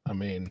that. I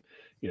mean,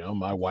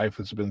 my wife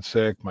has been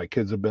sick, my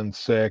kids have been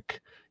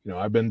sick,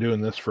 I've been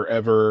doing this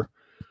forever.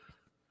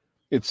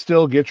 It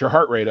still gets your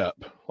heart rate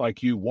up,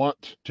 like you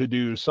want to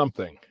do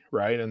something,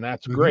 right? And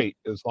that's great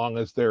as long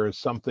as there is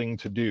something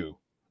to do,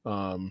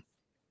 or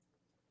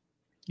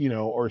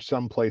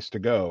some place to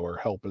go, or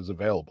help is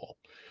available,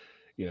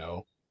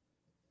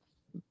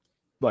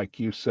 like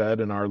you said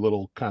in our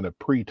little kind of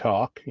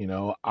pre-talk,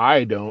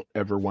 I don't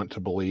ever want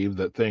to believe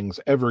that things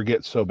ever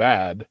get so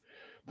bad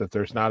that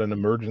there's not an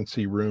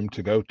emergency room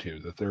to go to,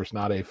 that there's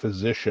not a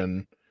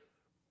physician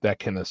that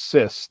can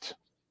assist,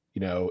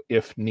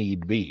 if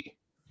need be.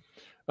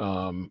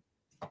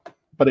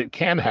 But it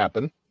can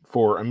happen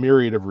for a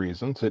myriad of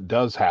reasons. It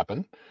does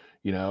happen.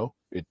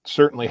 It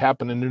certainly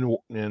happened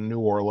in New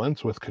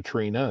Orleans with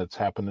Katrina. It's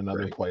happened in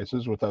other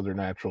places with other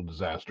natural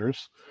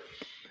disasters.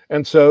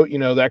 And so,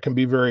 that can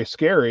be very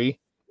scary,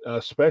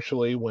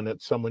 especially when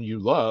it's someone you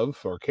love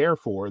or care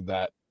for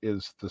that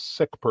is the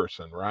sick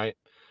person, right?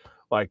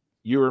 Like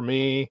you or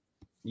me,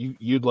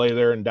 you'd lay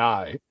there and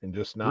die and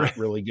just not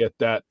really get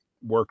that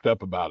worked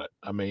up about it.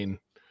 I mean,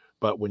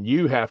 but when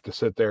you have to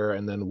sit there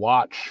and then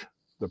watch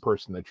the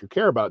person that you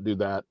care about do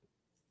that,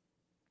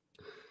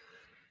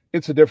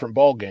 it's a different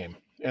ball game.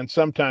 And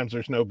sometimes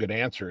there's no good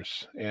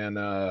answers. And,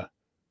 I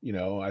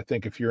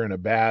think if you're in a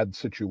bad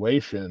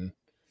situation,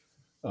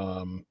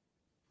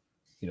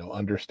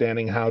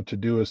 understanding how to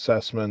do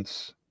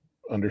assessments,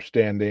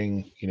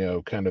 understanding,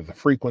 kind of the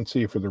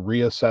frequency for the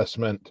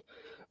reassessment,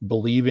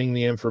 believing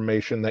the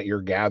information that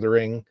you're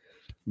gathering,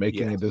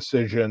 making a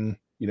decision,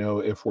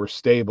 if we're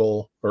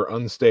stable or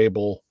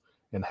unstable,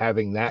 and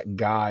having that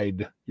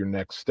guide your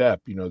next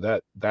step,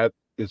 that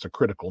is a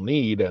critical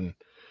need. And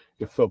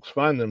if folks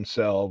find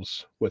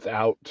themselves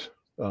without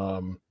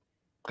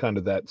kind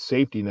of that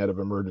safety net of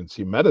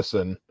emergency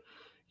medicine,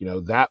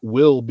 that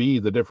will be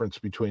the difference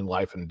between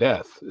life and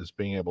death, is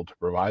being able to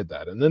provide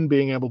that, and then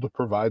being able to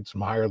provide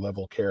some higher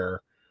level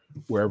care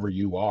wherever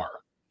you are,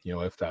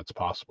 if that's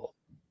possible.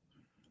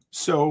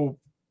 So,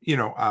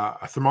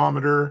 a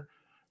thermometer,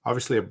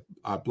 obviously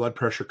a blood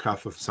pressure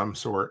cuff of some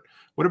sort.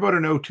 What about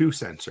an O2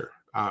 sensor?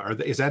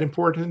 Is that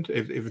important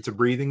if it's a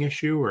breathing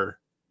issue? Or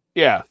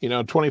yeah,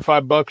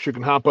 $25, you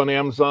can hop on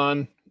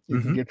Amazon. You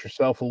can get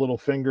yourself a little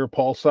finger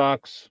pulse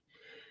ox.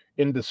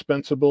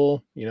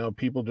 indispensable.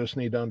 People just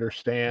need to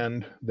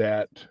understand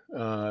that,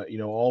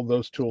 all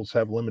those tools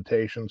have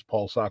limitations.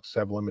 Pulse ox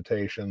have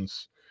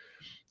limitations.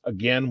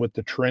 Again, with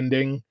the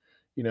trending,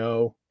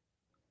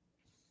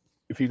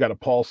 if you got a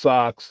pulse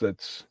ox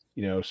that's,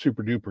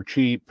 super duper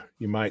cheap,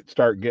 you might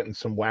start getting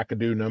some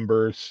wackadoo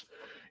numbers.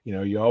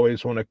 You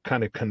always want to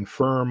kind of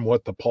confirm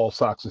what the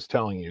pulse ox is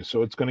telling you.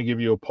 So it's going to give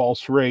you a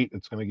pulse rate.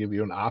 It's going to give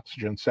you an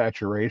oxygen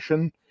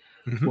saturation.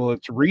 Mm-hmm. Well,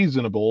 it's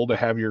reasonable to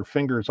have your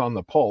fingers on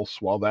the pulse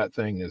while that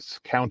thing is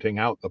counting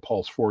out the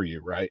pulse for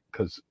you, right?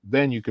 Because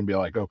then you can be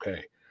like,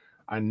 okay,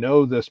 I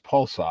know this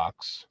pulse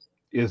ox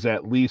is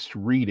at least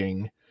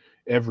reading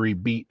every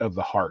beat of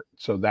the heart.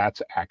 So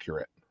that's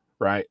accurate,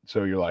 right?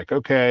 So you're like,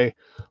 okay,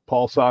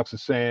 pulse ox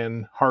is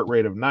saying heart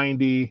rate of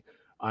 90.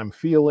 I'm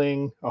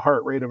feeling a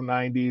heart rate of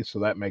 90. So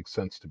that makes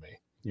sense to me.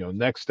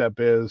 Next step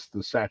is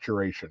the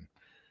saturation.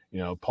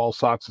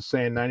 Pulse ox is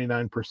saying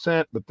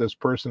 99%, but this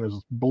person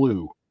is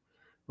blue,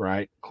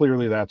 right?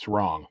 Clearly that's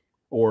wrong.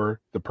 Or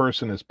the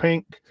person is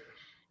pink,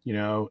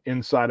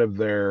 inside of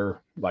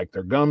their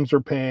gums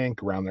are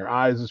pink, around their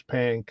eyes is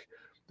pink.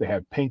 They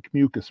have pink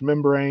mucous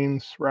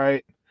membranes,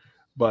 right?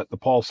 But the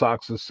pulse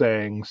ox is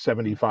saying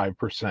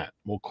 75%.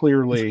 Well,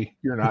 clearly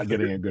you're not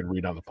getting a good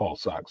read on the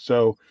pulse ox.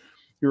 So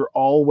you're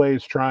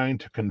always trying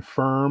to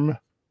confirm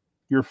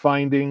your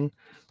finding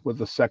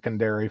with a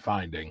secondary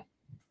finding.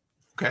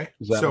 Okay.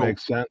 Does that make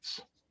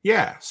sense?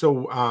 Yeah.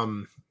 So,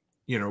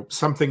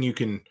 something you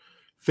can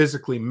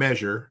physically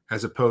measure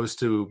as opposed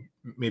to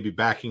maybe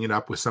backing it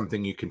up with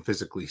something you can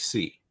physically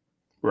see.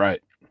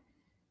 Right.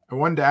 I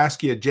wanted to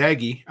ask you,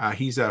 Jaggy,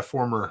 he's a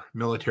former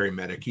military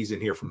medic. He's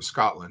in here from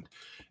Scotland.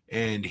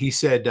 And he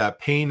said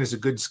pain is a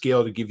good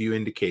scale to give you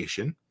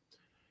indication.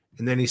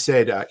 And then he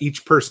said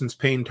each person's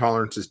pain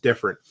tolerance is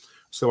different.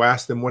 So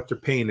ask them what their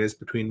pain is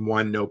between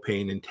 1, no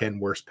pain, and 10,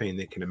 worst pain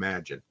they can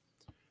imagine.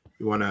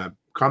 You want to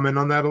comment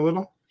on that a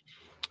little?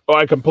 Oh,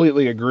 I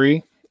completely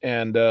agree.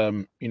 And,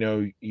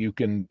 you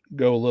can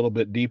go a little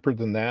bit deeper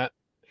than that.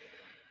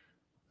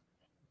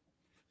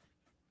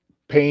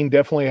 Pain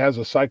definitely has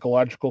a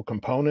psychological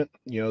component.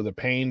 The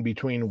pain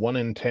between 1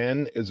 and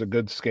 10 is a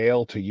good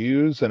scale to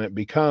use, and it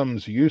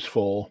becomes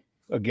useful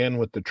again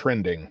with the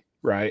trending,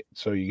 right?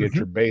 So you get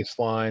your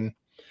baseline.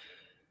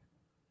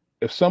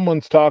 If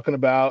someone's talking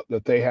about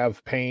that they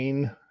have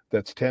pain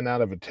that's 10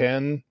 out of a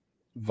 10,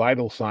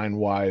 vital sign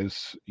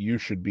wise, you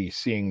should be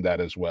seeing that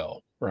as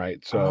well,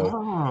 right?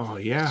 So,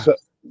 So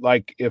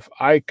like if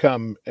I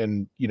come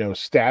and,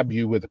 stab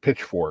you with a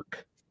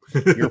pitchfork,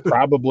 you're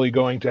probably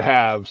going to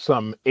have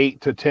some 8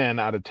 to 10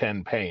 out of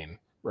 10 pain,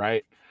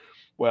 right?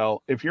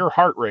 Well, if your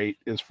heart rate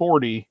is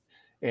 40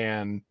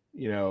 and,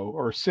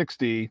 or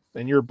 60,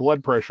 and your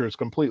blood pressure is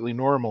completely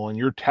normal, and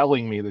you're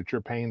telling me that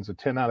your pain's a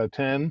 10 out of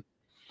 10,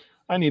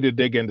 I need to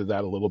dig into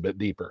that a little bit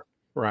deeper,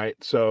 right?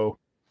 So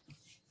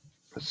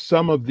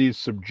some of these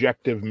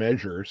subjective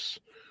measures,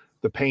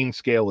 the pain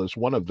scale is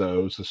one of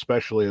those,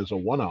 especially as a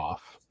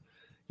one-off.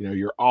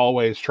 You're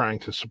always trying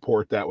to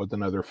support that with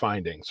another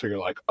finding. So you're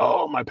like,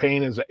 oh, my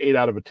pain is an 8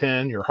 out of a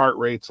 10. Your heart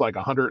rate's like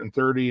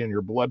 130 and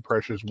your blood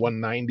pressure is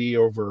 190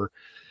 over,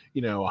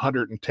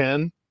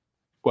 110.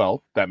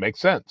 Well, that makes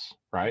sense,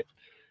 right?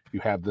 You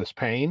have this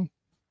pain.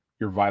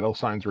 Your vital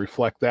signs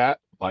reflect that.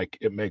 Like,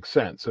 it makes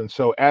sense. And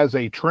so as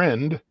a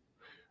trend,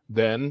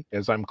 then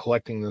as I'm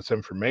collecting this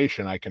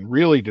information, I can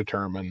really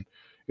determine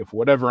if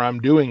whatever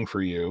I'm doing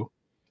for you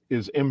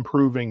is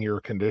improving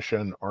your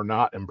condition or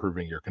not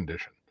improving your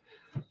condition.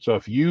 So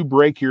if you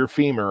break your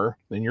femur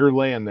and you're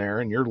laying there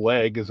and your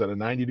leg is at a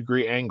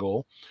 90-degree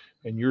angle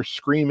and you're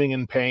screaming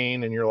in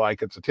pain and you're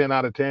like, it's a 10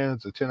 out of 10,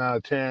 it's a 10 out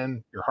of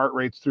 10, your heart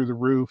rate's through the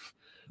roof.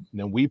 And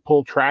then we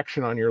pull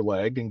traction on your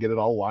leg and get it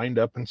all lined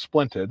up and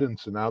splinted. And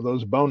so now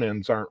those bone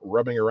ends aren't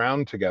rubbing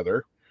around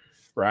together,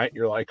 right?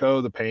 You're like, oh,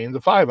 the pain's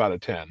a 5 out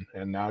of 10.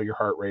 And now your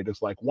heart rate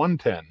is like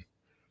 110.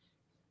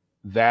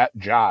 That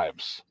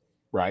jives,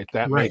 right?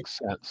 That makes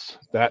sense.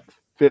 That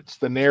fits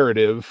the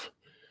narrative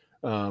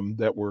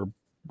that we're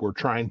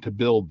trying to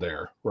build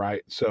there,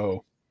 right?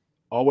 So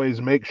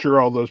always make sure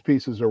all those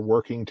pieces are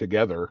working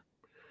together,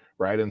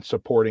 right, and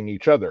supporting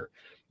each other.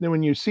 Then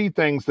when you see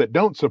things that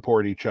don't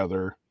support each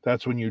other,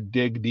 that's when you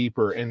dig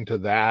deeper into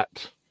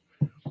that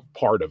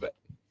part of it.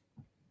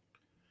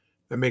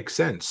 That makes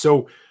sense.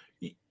 So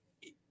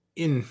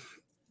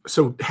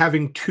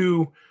having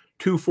two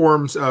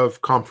forms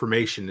of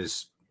confirmation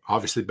is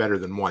obviously better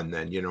than one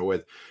then,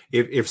 with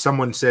if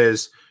someone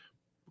says,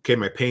 okay,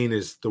 my pain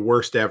is the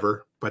worst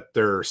ever, but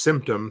their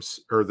symptoms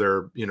or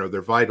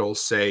their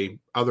vitals say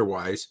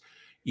otherwise,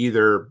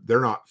 either they're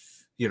not,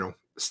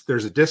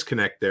 there's a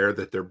disconnect there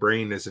that their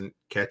brain isn't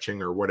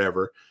catching or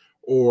whatever,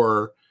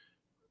 or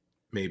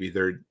maybe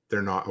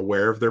they're not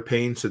aware of their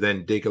pain. So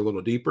then dig a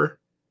little deeper.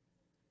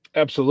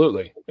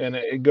 Absolutely. And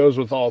it goes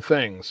with all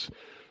things,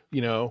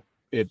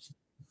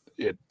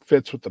 it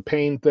fits with the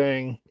pain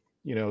thing.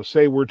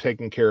 Say we're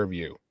taking care of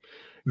you.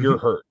 You're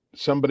hurt.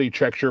 Somebody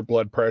checks your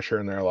blood pressure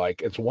and they're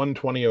like, it's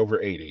 120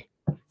 over 80.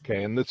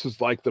 Okay. And this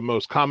is like the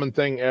most common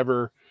thing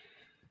ever.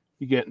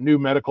 you get new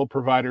medical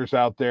providers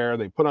out there.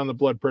 They put on the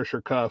blood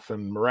pressure cuff,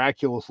 and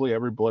miraculously,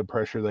 every blood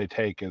pressure they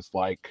take is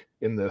like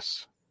in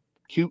this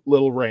cute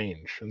little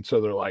range. And so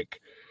they're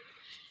like,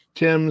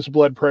 Tim's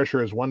blood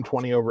pressure is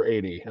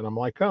 120/80. And I'm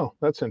like, oh,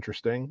 that's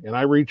interesting. And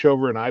I reach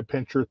over and I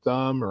pinch your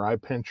thumb or I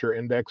pinch your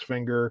index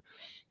finger,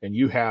 and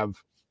you have,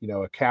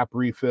 a cap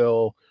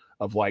refill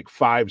of like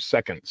 5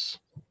 seconds,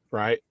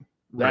 right?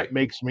 That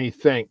makes me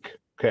think,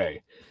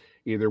 okay,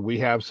 either we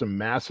have some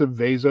massive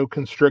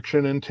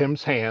vasoconstriction in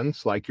Tim's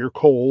hands, like you're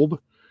cold,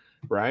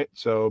 right?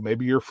 So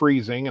maybe you're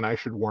freezing and I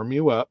should warm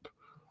you up,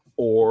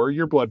 or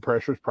your blood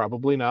pressure is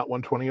probably not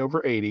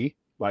 120/80.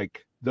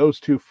 Like those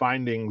two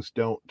findings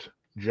don't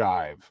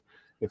jive.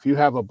 If you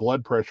have a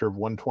blood pressure of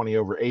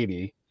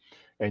 120/80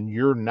 and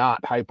you're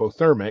not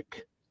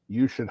hypothermic,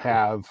 you should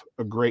have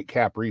a great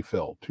cap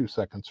refill, 2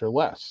 seconds or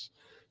less.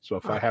 So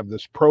if I have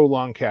this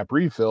prolonged cap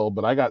refill,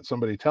 but I got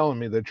somebody telling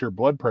me that your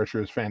blood pressure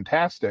is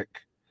fantastic,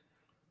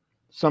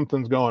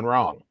 something's going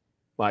wrong.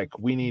 Like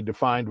we need to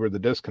find where the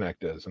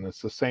disconnect is. And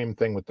it's the same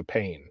thing with the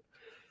pain.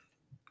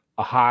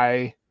 A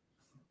high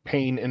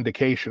pain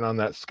indication on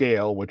that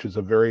scale, which is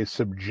a very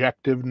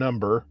subjective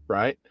number,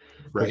 right?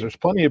 Because there's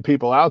plenty of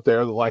people out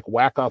there that like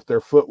whack off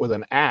their foot with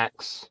an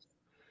axe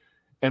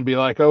and be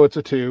like, oh, it's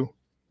a 2.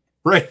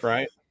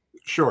 Right.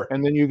 Sure.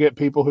 And then you get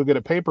people who get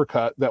a paper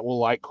cut that will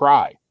like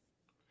cry.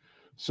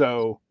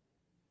 So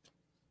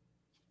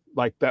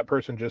like that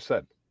person just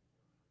said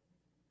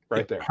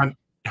right there.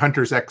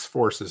 Hunter's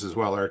ex-forces as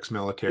well, or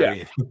ex-military.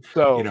 Yeah.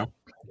 So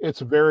it's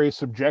very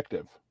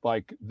subjective.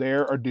 Like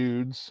there are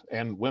dudes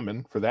and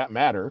women for that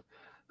matter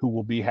who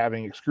will be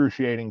having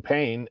excruciating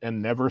pain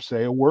and never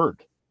say a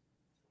word.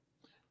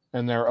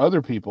 And there are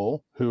other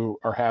people who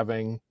are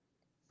having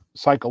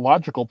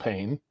psychological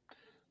pain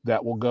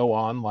that will go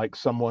on like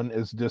someone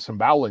is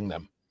disemboweling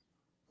them.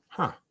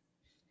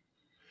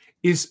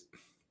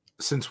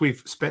 Since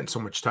we've spent so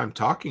much time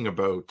talking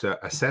about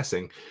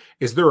assessing,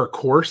 is there a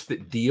course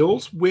that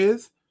deals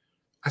with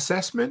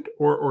assessment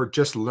or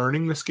just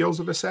learning the skills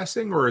of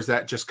assessing, or is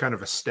that just kind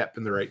of a step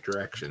in the right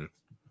direction?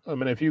 I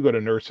mean, if you go to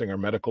nursing or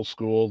medical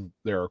school,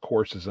 there are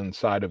courses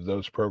inside of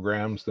those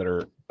programs that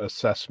are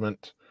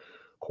assessment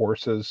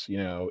courses,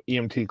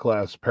 EMT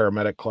class,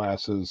 paramedic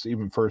classes,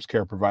 even first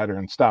care provider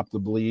and stop the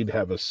bleed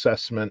have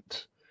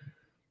assessment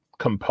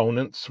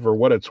components. For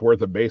what it's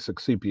worth, a basic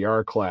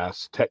CPR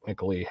class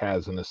technically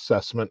has an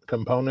assessment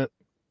component.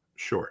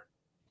 Sure.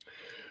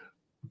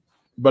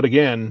 But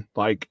again,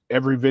 like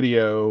every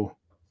video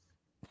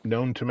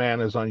known to man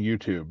is on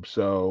YouTube.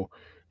 So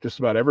just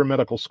about every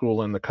medical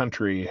school in the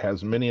country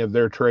has many of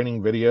their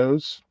training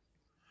videos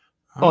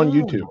on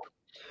YouTube.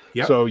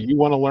 Yep. So you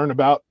want to learn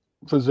about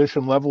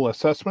physician level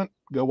assessment,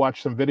 go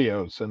watch some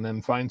videos and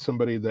then find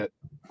somebody that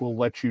will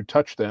let you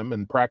touch them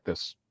and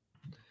practice.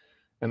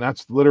 And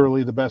that's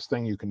literally the best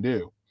thing you can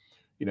do.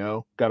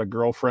 Got a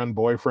girlfriend,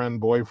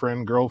 boyfriend,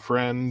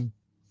 girlfriend,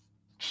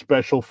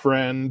 special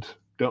friend,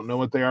 don't know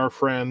what they are,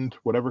 friend,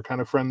 whatever kind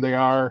of friend they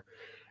are.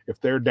 If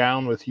they're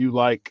down with you,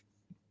 like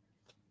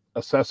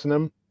assessing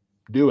them,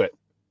 do it.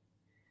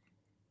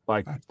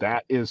 Like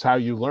that is how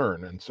you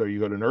learn. And so you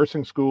go to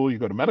nursing school, you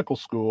go to medical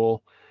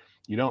school,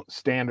 you don't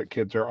stand,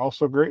 kids are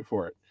also great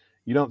for it.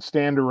 You don't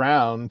stand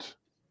around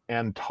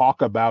and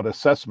talk about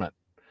assessment.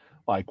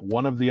 Like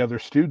one of the other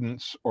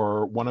students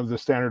or one of the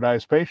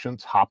standardized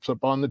patients hops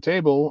up on the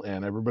table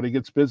and everybody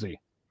gets busy.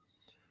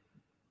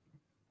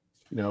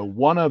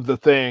 One of the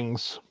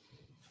things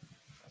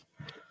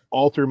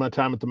all through my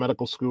time at the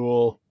medical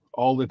school,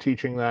 all the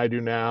teaching that I do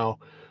now,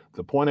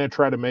 the point I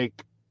try to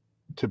make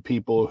to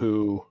people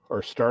who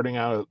are starting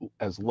out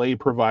as lay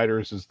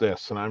providers is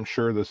this, and I'm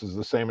sure this is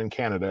the same in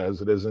Canada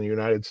as it is in the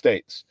United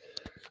States.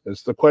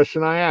 It's the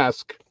question I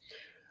ask.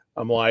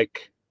 I'm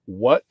like,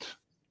 what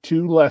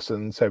 2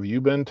 lessons have you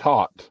been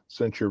taught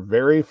since your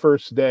very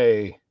first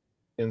day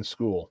in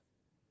school?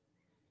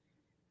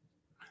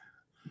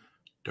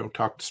 Don't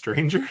talk to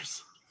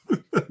strangers?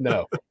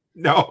 No.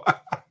 No.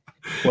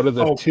 What are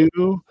the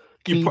 2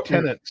 key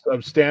tenets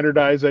of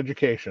standardized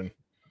education?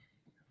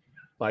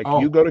 Like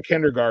you go to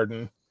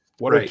kindergarten,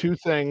 what are 2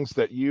 things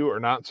that you are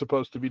not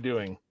supposed to be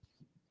doing?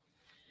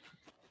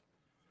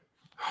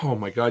 Oh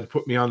my God, you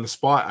put me on the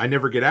spot. I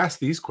never get asked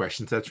these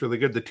questions. That's really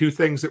good. The 2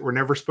 things that we're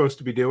never supposed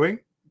to be doing?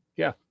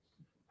 Yeah.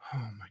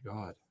 Oh my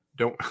God.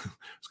 I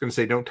was going to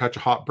say don't touch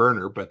a hot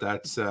burner, but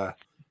that's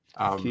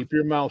keep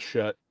your mouth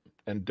shut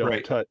and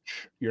don't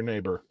touch your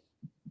neighbor.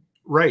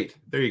 Right.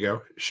 There you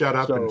go. Shut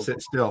up and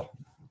sit still.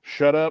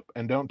 Shut up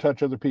and don't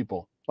touch other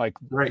people. Like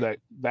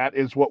that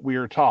is what we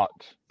are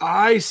taught.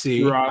 I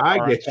see.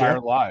 Our entire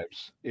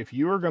lives. If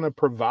you are going to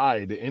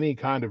provide any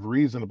kind of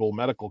reasonable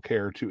medical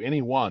care to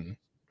anyone,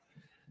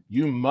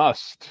 you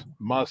must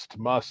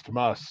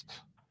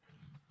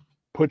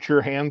put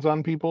your hands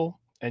on people,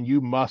 and you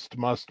must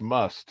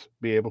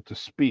be able to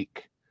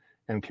speak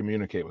and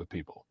communicate with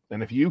people.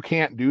 And if you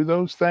can't do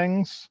those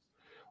things,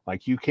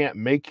 like you can't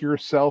make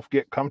yourself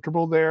get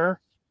comfortable there,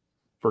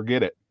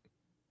 forget it.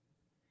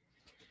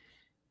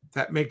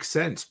 That makes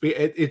sense.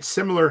 It's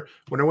similar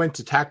when I went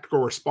to tactical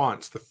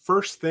response. The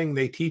first thing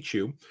they teach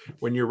you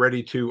when you're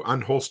ready to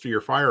unholster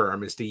your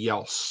firearm is to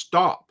yell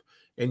stop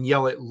and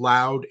yell it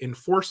loud and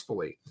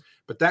forcefully.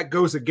 But that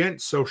goes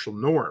against social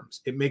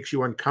norms. It makes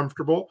you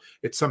uncomfortable.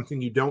 It's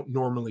something you don't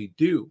normally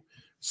do.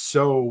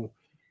 So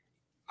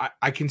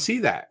I can see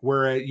that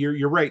where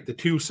you're right. The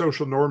two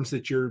social norms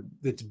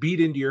that's beat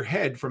into your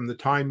head from the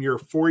time you're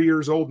 4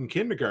 years old in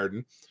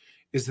kindergarten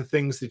is the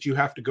things that you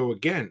have to go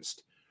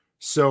against.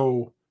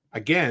 So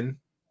again,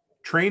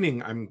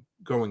 training, I'm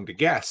going to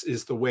guess,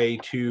 is the way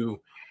to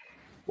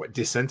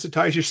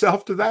desensitize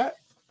yourself to that.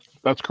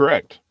 That's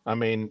correct. I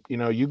mean,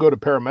 you go to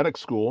paramedic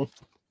school,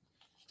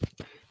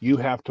 you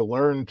have to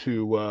learn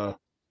to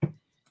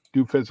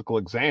do physical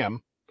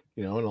exam,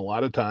 and a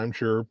lot of times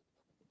your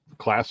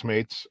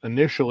classmates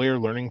initially are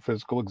learning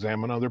physical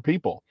exam on other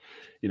people,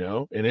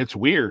 and it's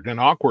weird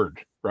and awkward,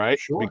 right?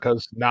 Sure.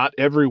 Because not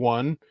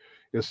everyone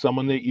is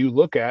someone that you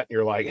look at and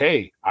you're like,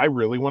 hey, I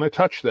really want to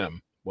touch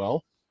them.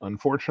 Well,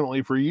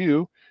 unfortunately for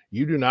you,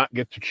 you do not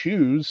get to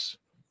choose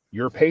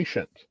your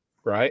patient,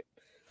 right?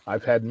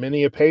 I've had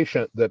many a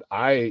patient that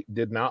I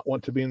did not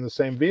want to be in the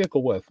same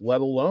vehicle with,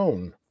 let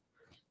alone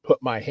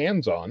put my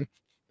hands on.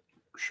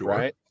 Sure.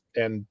 Right.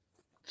 And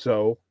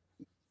so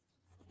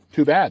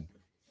too bad.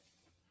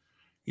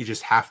 You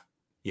just have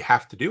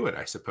to do it,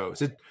 I suppose.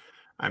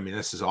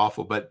 This is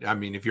awful, but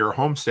if you're a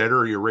homesteader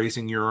or you're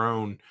raising your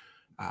own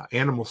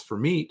animals for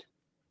meat,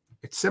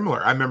 it's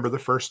similar. I remember the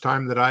first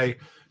time that I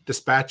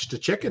dispatched a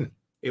chicken.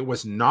 It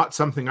was not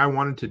something I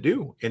wanted to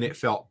do, and it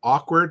felt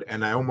awkward,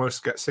 and I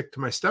almost got sick to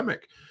my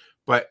stomach.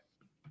 But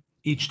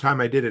each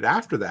time I did it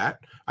after that,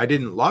 I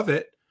didn't love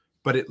it,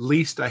 but at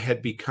least I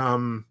had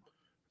become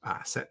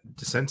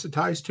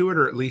desensitized to it,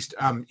 or at least,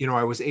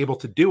 I was able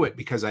to do it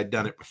because I'd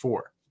done it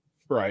before.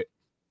 Right.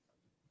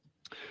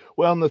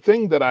 Well, and the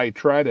thing that I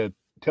try to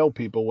tell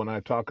people when I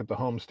talk at the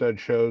homestead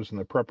shows and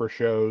the prepper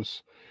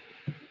shows,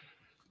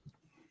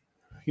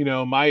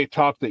 my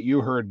talk that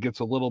you heard gets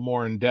a little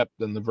more in depth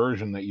than the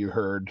version that you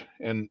heard.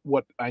 And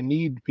what I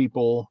need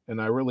people,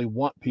 and I really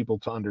want people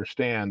to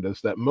understand,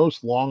 is that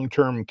most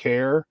long-term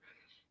care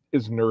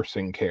is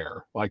nursing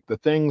care. Like the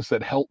things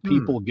that help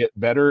people get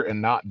better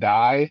and not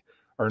die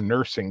are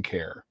nursing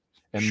care.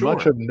 And Sure.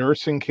 Much of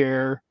nursing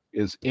care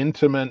is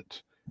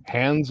intimate,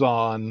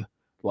 hands-on,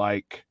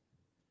 like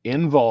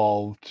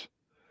involved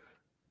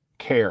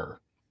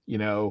care,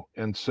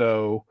 and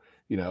so,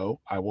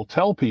 I will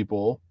tell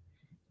people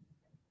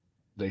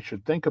they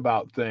should think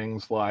about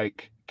things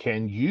like,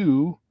 can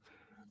you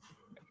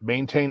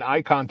maintain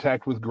eye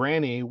contact with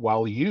Granny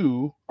while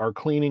you are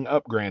cleaning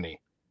up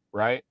Granny,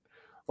 right?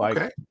 Like,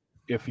 okay.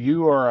 If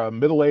you are a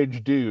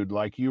middle-aged dude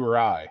like you or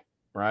I,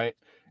 right,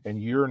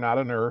 and you're not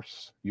a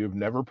nurse, you've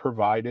never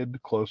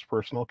provided close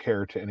personal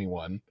care to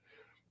anyone,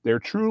 there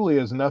truly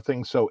is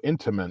nothing so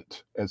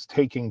intimate as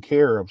taking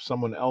care of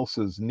someone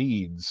else's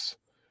needs,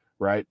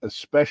 right?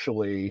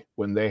 Especially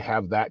when they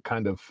have that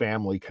kind of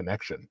family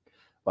connection,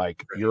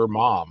 like Right. your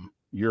mom,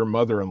 your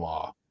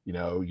mother-in-law,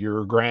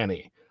 your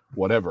granny,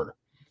 whatever.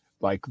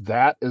 Like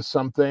that is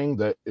something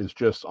that is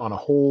just on a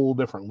whole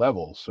different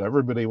level. So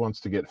everybody wants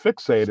to get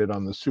fixated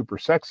on the super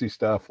sexy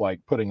stuff, like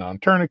putting on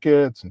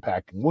tourniquets and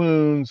packing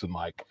wounds and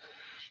like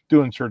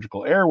doing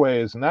surgical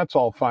airways. And that's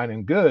all fine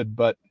and good.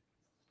 But,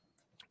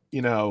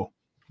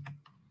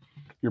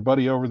 your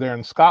buddy over there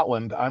in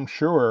Scotland, I'm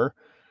sure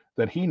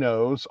that he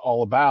knows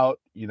all about,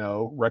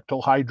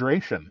 rectal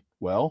hydration.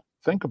 Well,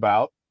 think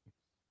about,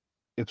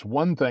 it's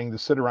one thing to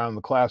sit around in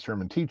the classroom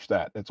and teach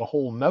that. It's a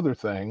whole nother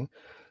thing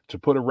to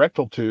put a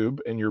rectal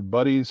tube in your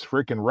buddy's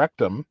freaking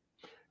rectum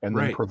and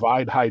then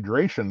provide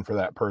hydration for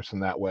that person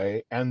that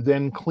way, and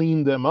then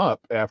clean them up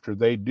after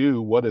they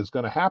do what is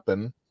going to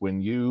happen when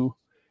you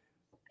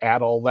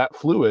add all that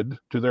fluid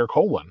to their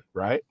colon,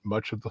 right?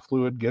 Much of the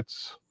fluid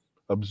gets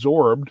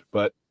absorbed,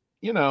 but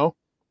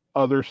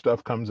other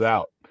stuff comes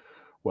out.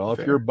 Well,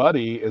 Fair. if your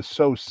buddy is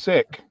so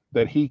sick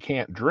that he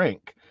can't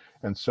drink,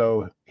 and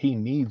so he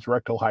needs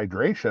rectal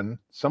hydration,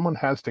 someone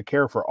has to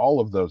care for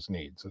all of those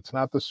needs. It's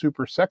not the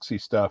super sexy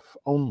stuff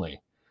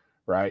only,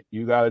 right?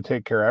 You got to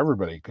take care of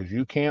everybody, because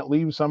you can't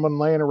leave someone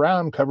laying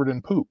around covered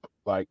in poop.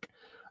 Like,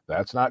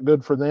 that's not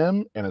good for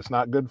them, and it's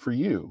not good for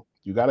you.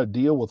 You got to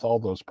deal with all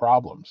those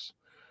problems.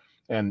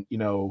 And,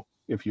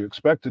 if you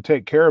expect to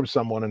take care of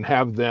someone and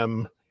have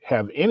them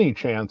have any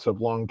chance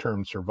of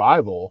long-term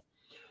survival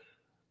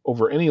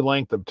over any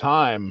length of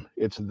time,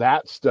 it's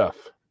that stuff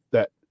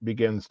that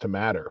begins to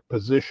matter.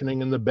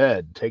 Positioning in the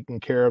bed, taking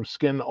care of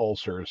skin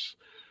ulcers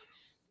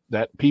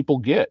that people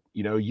get.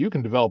 You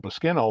can develop a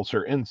skin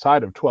ulcer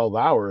inside of 12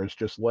 hours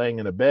just laying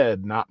in a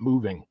bed, not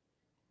moving.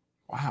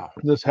 Wow.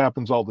 This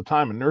happens all the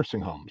time in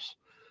nursing homes.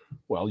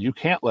 Well, you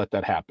can't let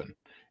that happen.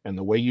 And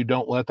the way you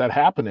don't let that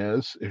happen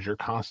is you're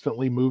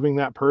constantly moving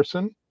that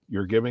person.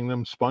 You're giving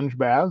them sponge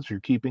baths. You're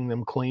keeping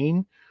them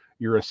clean.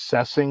 You're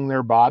assessing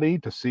their body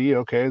to see,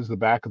 okay, is the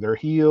back of their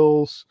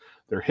heels,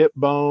 their hip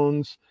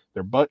bones,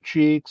 their butt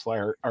cheeks,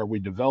 like, are we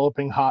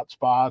developing hot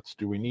spots?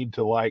 Do we need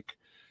to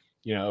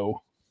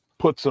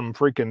put some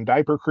freaking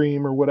diaper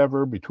cream or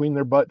whatever between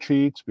their butt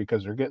cheeks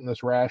because they're getting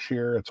this rash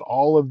here. It's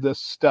all of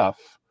this stuff,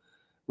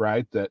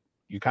 right, that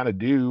you kind of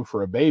do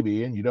for a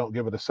baby and you don't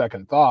give it a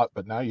second thought,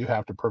 but now you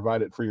have to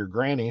provide it for your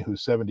granny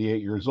who's 78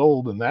 years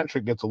old, and that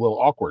shit gets a little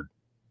awkward.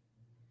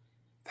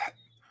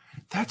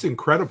 That's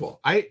incredible.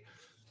 I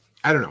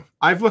don't know.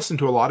 I've listened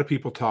to a lot of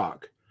people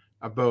talk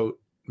about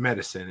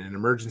medicine and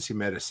emergency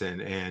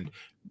medicine and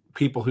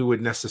people who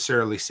would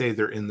necessarily say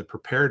they're in the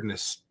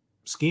preparedness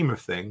scheme of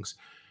things,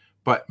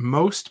 but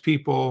most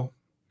people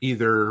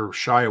either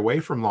shy away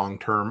from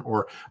long-term,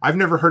 or I've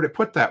never heard it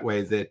put that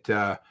way,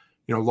 that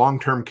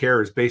long-term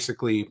care is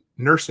basically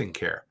nursing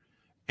care.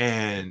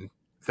 And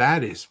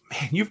that is,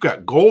 man, you've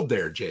got gold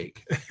there,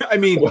 Jake. I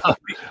mean, well,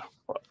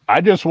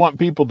 I just want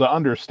people to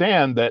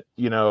understand that,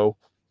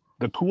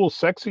 the cool,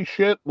 sexy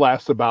shit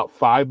lasts about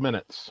 5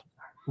 minutes.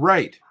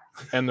 Right.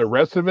 And the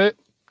rest of it,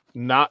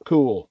 not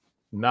cool,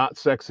 not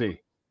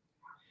sexy.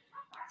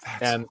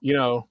 And,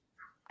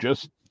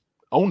 just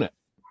own it.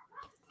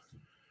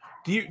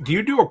 Do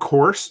you do a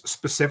course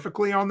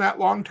specifically on that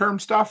long-term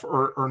stuff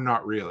or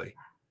not really?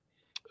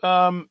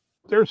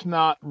 There's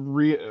not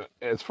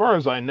as far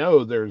as I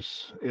know,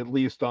 there's, at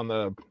least on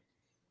the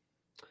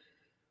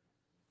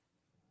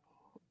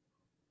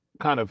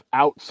kind of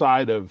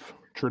outside of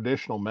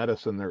traditional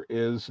medicine, there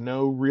is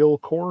no real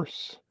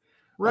course.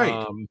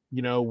 Right.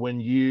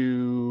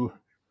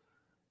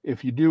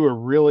 If you do a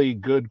really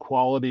good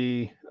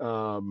quality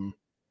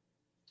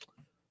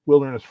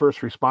wilderness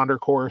first responder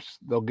course,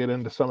 they'll get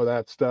into some of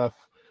that stuff.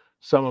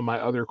 Some of my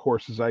other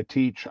courses I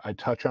teach, I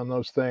touch on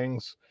those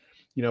things.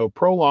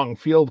 Prolonged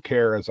field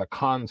care as a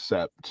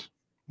concept,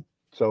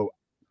 so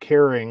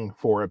caring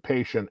for a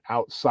patient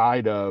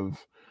outside of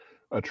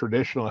a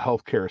traditional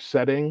healthcare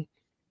setting,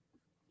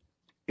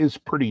 is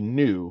pretty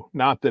new.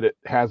 Not that it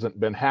hasn't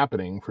been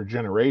happening for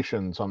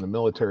generations on the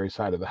military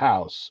side of the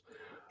house.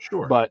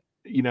 Sure. But,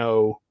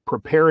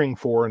 preparing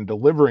for and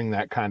delivering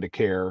that kind of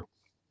care,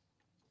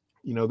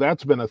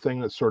 that's been a thing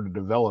that's sort of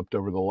developed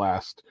over the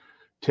last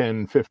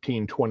 10,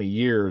 15, 20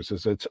 years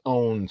as its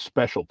own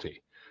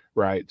specialty,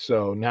 right?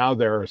 So now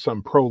there are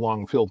some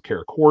prolonged field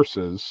care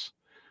courses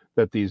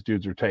that these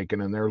dudes are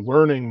taking, and they're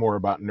learning more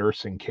about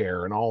nursing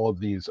care and all of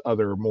these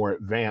other more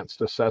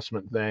advanced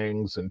assessment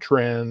things and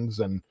trends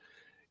and,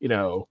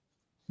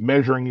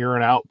 measuring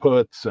urine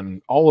outputs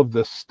and all of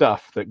this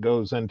stuff that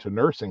goes into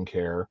nursing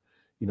care.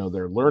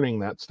 They're learning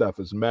that stuff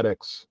as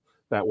medics.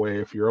 That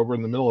way, if you're over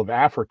in the middle of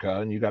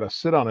Africa and you got to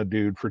sit on a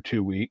dude for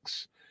 2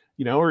 weeks,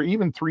 or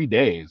even 3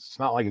 days, it's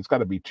not like it's got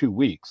to be 2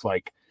 weeks.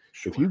 Like,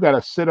 sure, if you got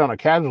to sit on a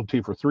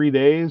casualty for 3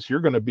 days,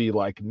 you're going to be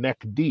like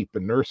neck deep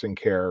in nursing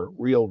care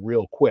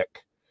real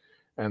quick.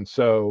 And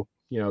so,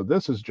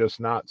 this is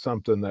just not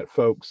something that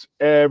folks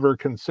ever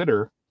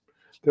consider.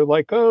 They're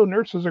like, oh,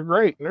 nurses are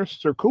great.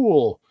 Nurses are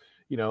cool.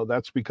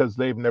 That's because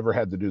they've never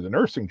had to do the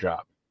nursing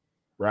job,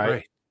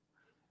 right?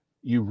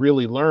 You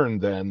really learn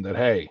then that,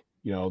 hey,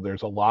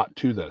 there's a lot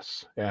to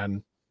this.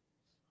 And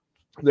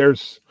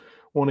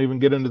won't even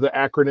get into the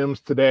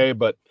acronyms today,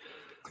 but,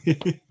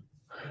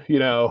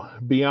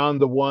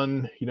 beyond the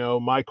one,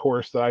 my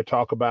course that I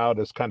talk about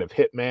is kind of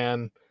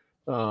Hitman.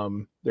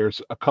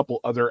 There's a couple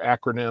other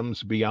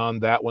acronyms beyond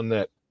that one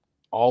that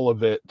all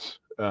of it,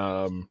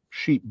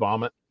 sheep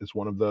vomit is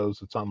one of those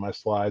that's on my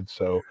slide.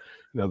 So,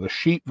 the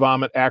sheep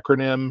vomit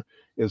acronym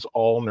is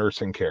all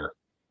nursing care.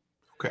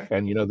 Okay.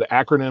 And, the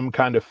acronym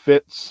kind of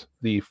fits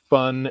the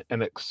fun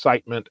and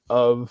excitement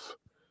of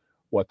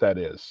what that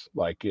is.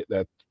 Like,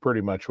 that's pretty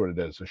much what it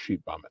is, a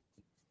sheep vomit.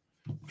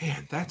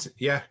 Man,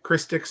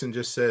 Chris Dixon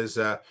just says,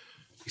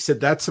 he said,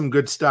 that's some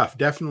good stuff.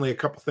 Definitely a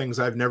couple things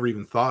I've never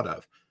even thought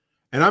of.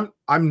 And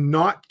I'm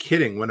not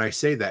kidding when I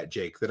say that,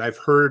 Jake, that I've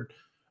heard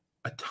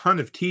a ton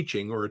of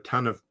teaching or a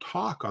ton of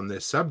talk on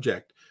this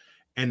subject.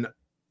 And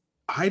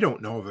I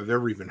don't know if I've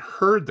ever even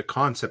heard the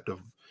concept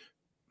of,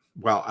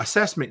 well,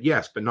 assessment,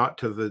 yes, but not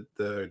to the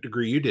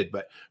degree you did,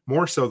 but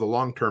more so the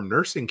long-term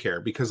nursing care.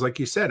 Because like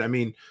you said, I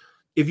mean,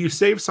 if you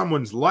save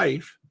someone's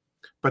life,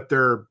 but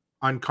they're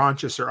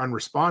unconscious or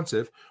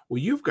unresponsive, well,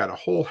 you've got a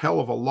whole hell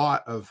of a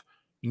lot of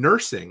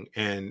nursing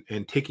and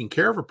taking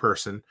care of a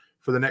person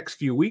for the next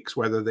few weeks,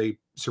 whether they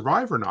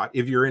survive or not,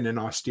 if you're in an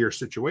austere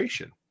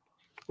situation.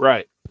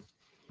 Right.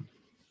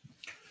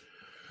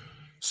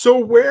 So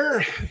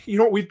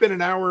we've been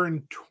an hour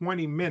and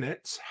 20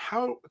 minutes.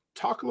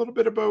 Talk a little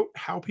bit about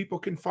how people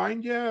can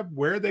find you,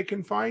 where they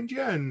can find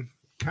you, and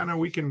kind of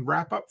we can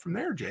wrap up from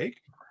there,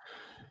 Jake.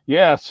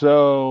 Yeah.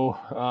 So,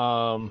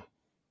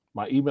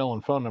 my email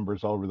and phone number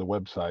is all over the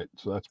website.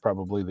 So that's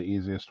probably the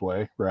easiest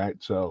way, right?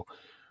 So,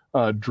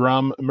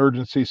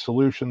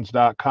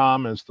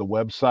 drummemergencysolutions.com is the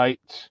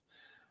website.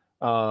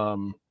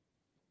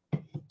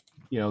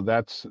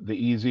 That's the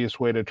easiest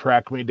way to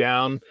track me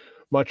down,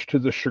 much to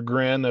the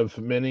chagrin of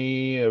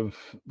many of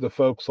the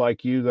folks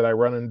like you that I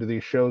run into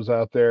these shows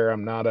out there.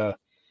 I'm not a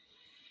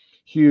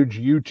huge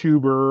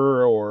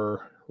YouTuber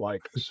or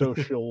like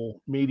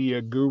social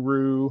media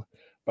guru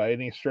by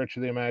any stretch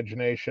of the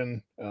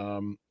imagination.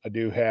 I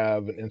do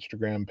have an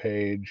Instagram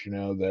page,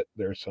 that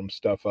there's some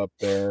stuff up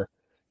there.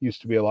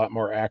 used to be a lot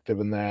more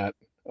active in that.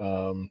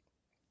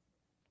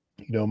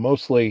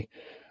 Mostly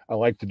I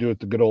like to do it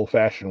the good old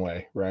fashioned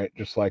way, right?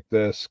 Just like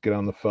this, get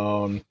on the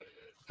phone,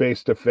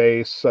 face to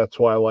face. That's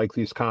why I like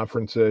these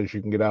conferences.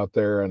 You can get out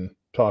there and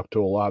talk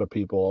to a lot of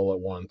people all at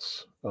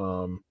once.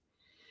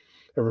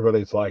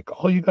 Everybody's like,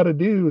 all you got to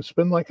do is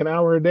spend like an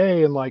hour a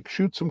day and like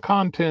shoot some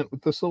content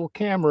with this little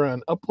camera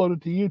and upload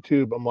it to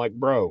YouTube. I'm like,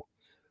 bro,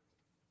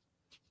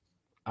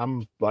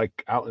 I'm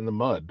like out in the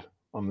mud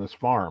on this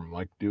farm,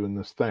 like doing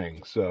this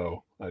thing.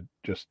 So I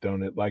just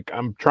don't like,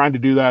 I'm trying to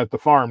do that at the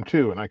farm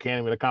too, and I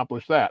can't even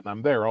accomplish that. And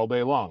I'm there all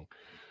day long.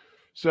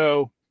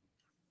 So,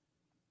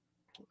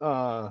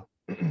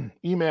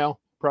 email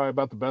probably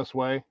about the best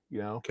way,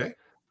 Okay.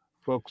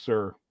 folks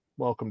are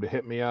welcome to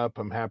hit me up.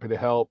 I'm happy to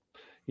help.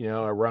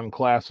 I run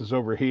classes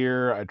over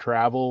here. I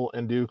travel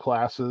and do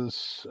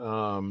classes.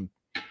 How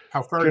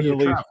far do you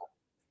Generally,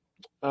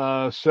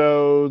 travel?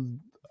 so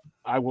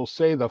I will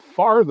say the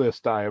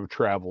farthest I have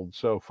traveled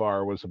so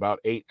far was about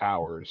 8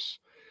 hours.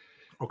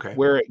 Okay.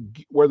 Where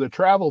the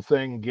travel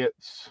thing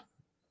gets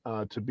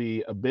to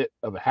be a bit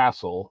of a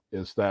hassle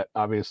is that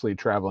obviously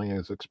traveling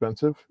is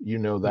expensive. You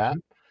know that.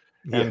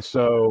 And Yes.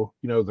 so,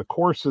 the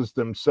courses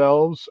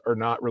themselves are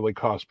not really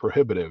cost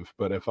prohibitive.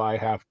 But if I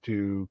have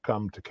to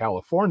come to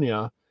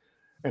California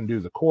and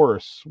do the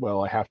course,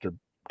 well, I have to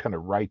kind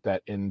of write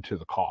that into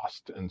the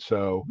cost. And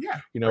so, Yeah.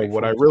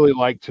 what I really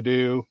like to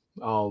do,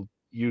 I'll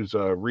use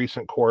a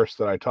recent course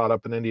that I taught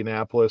up in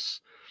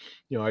Indianapolis.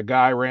 A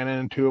guy ran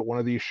into at one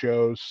of these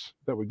shows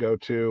that we go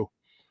to.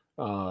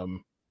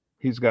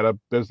 He's got a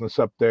business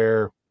up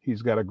there.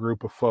 He's got a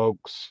group of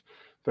folks.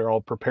 They're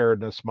all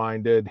preparedness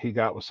minded. He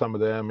got with some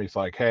of them. He's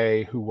like,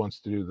 hey, who wants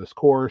to do this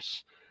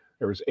course?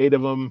 There was 8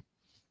 of them.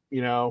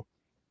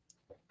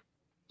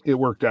 It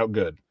worked out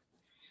good.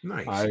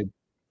 Nice. I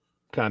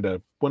kind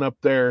of went up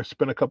there,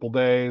 spent a couple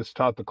days,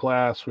 taught the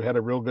class. We had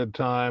a real good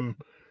time.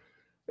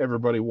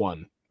 Everybody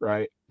won,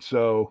 right?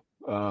 So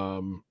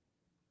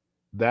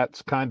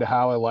that's kind of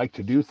how I like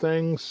to do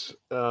things.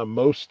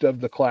 Most of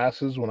the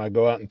classes when I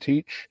go out and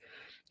teach,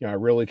 I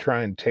really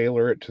try and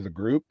tailor it to the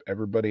group.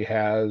 Everybody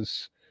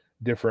has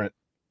different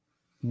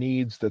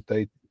needs that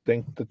they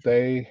think that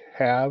they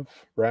have,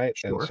 right?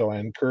 Sure. And so I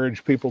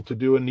encourage people to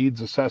do a needs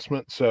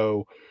assessment.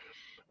 So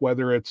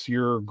whether it's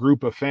your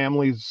group of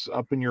families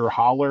up in your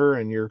holler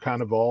and you're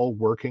kind of all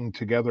working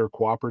together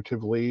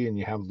cooperatively and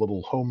you have a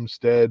little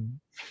homestead,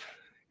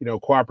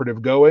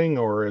 cooperative going,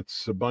 or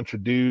it's a bunch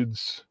of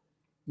dudes,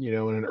 in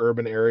an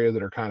urban area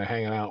that are kind of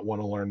hanging out, want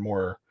to learn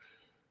more,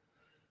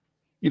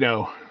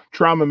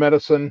 trauma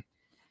medicine.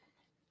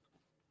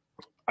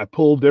 I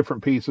pull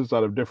different pieces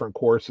out of different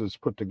courses,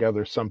 put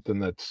together something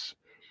that's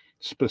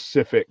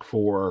specific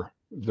for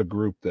the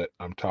group that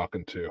I'm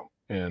talking to,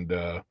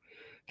 and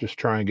just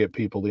try and get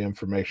people the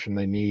information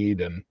they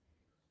need and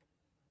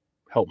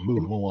help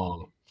move them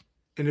along.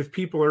 And if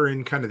people are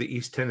in kind of the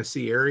East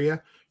Tennessee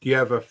area, do you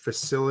have a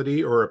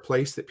facility or a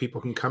place that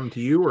people can come to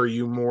you, or are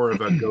you more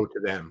of a go to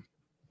them?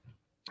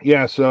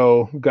 Yeah,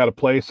 so we've got a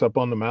place up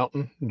on the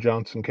mountain in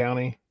Johnson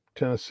County,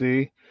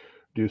 Tennessee.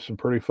 Do some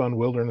pretty fun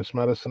wilderness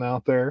medicine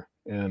out there.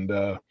 And,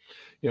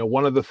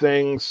 one of the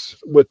things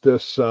with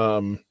this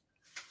farm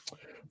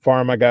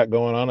I got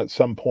going on, at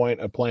some point,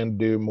 I plan to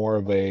do more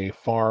of a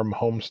farm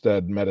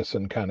homestead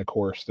medicine kind of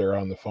course there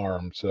on the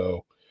farm.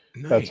 So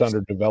that's Nice. under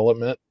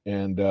development.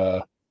 And,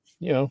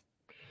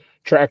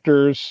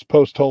 tractors,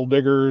 post hole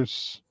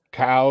diggers,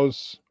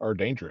 cows are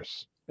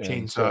dangerous. And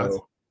Chainsaws.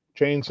 so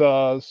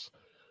chainsaws.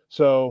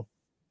 So,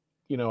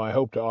 I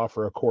hope to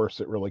offer a course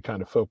that really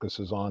kind of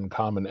focuses on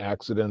common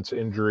accidents,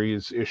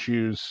 injuries,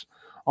 issues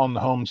on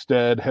the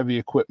homestead, heavy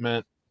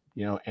equipment,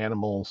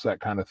 animals, that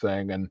kind of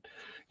thing. And,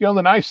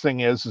 the nice thing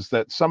is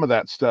that some of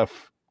that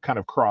stuff kind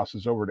of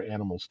crosses over to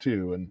animals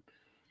too. And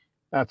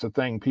that's a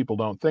thing people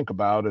don't think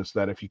about, is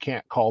that if you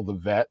can't call the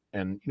vet,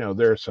 and,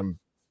 there are some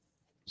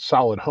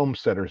solid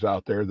homesteaders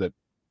out there that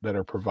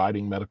are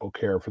providing medical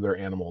care for their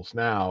animals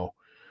now.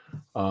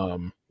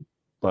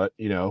 But,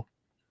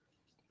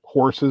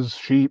 horses,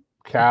 sheep,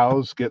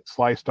 cows get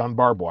sliced on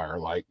barbed wire.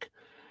 Like,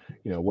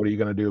 what are you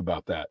going to do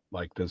about that?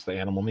 Like, does the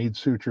animal need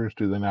sutures?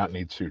 Do they not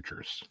need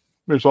sutures?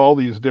 There's all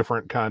these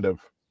different kind of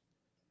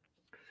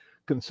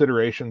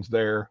considerations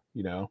there.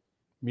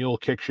 Mule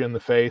kicks you in the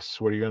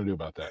face. What are you going to do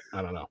about that?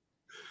 I don't know.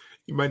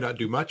 You might not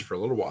do much for a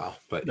little while,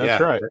 but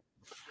That's yeah. right.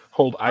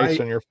 Hold ice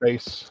on your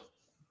face.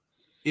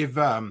 If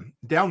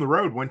down the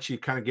road, once you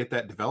kind of get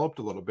that developed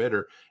a little bit,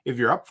 or if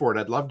you're up for it,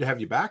 I'd love to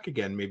have you back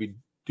again, maybe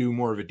do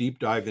more of a deep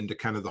dive into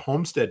kind of the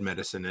homestead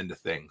medicine end of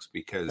things,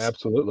 because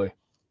Absolutely.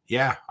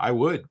 yeah, I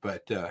would.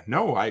 But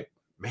no,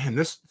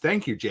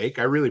 thank you, Jake.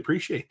 I really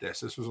appreciate this.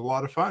 This was a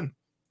lot of fun.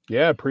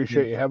 Yeah,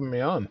 appreciate you having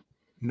me on.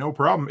 No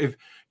problem. If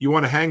you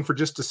want to hang for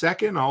just a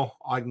second,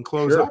 I can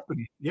close up,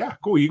 and yeah,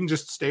 cool. You can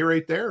just stay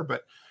right there,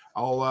 but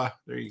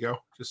there you go.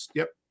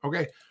 Yep.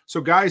 Okay.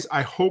 So guys,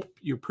 I hope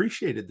you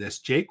appreciated this.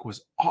 Jake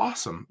was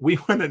awesome. We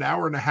went an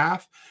hour and a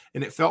half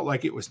and it felt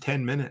like it was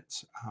 10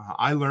 minutes.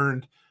 I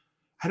learned,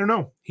 I don't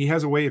know. He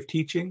has a way of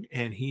teaching,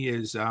 and he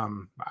is,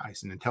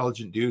 he's an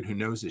intelligent dude who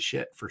knows his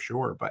shit for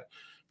sure. But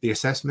the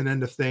assessment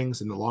end of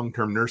things and the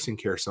long-term nursing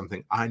care is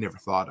something I never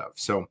thought of.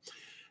 So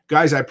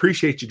guys, I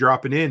appreciate you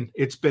dropping in.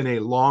 It's been a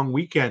long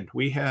weekend.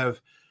 We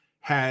have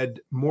had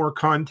more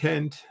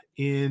content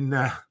in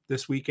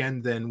this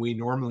weekend than we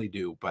normally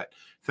do, but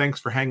thanks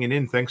for hanging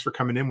in. Thanks for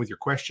coming in with your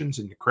questions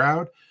and your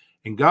crowd.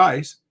 And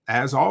guys,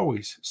 as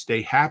always,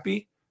 stay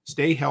happy,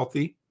 stay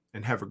healthy,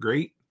 and have a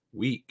great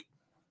week.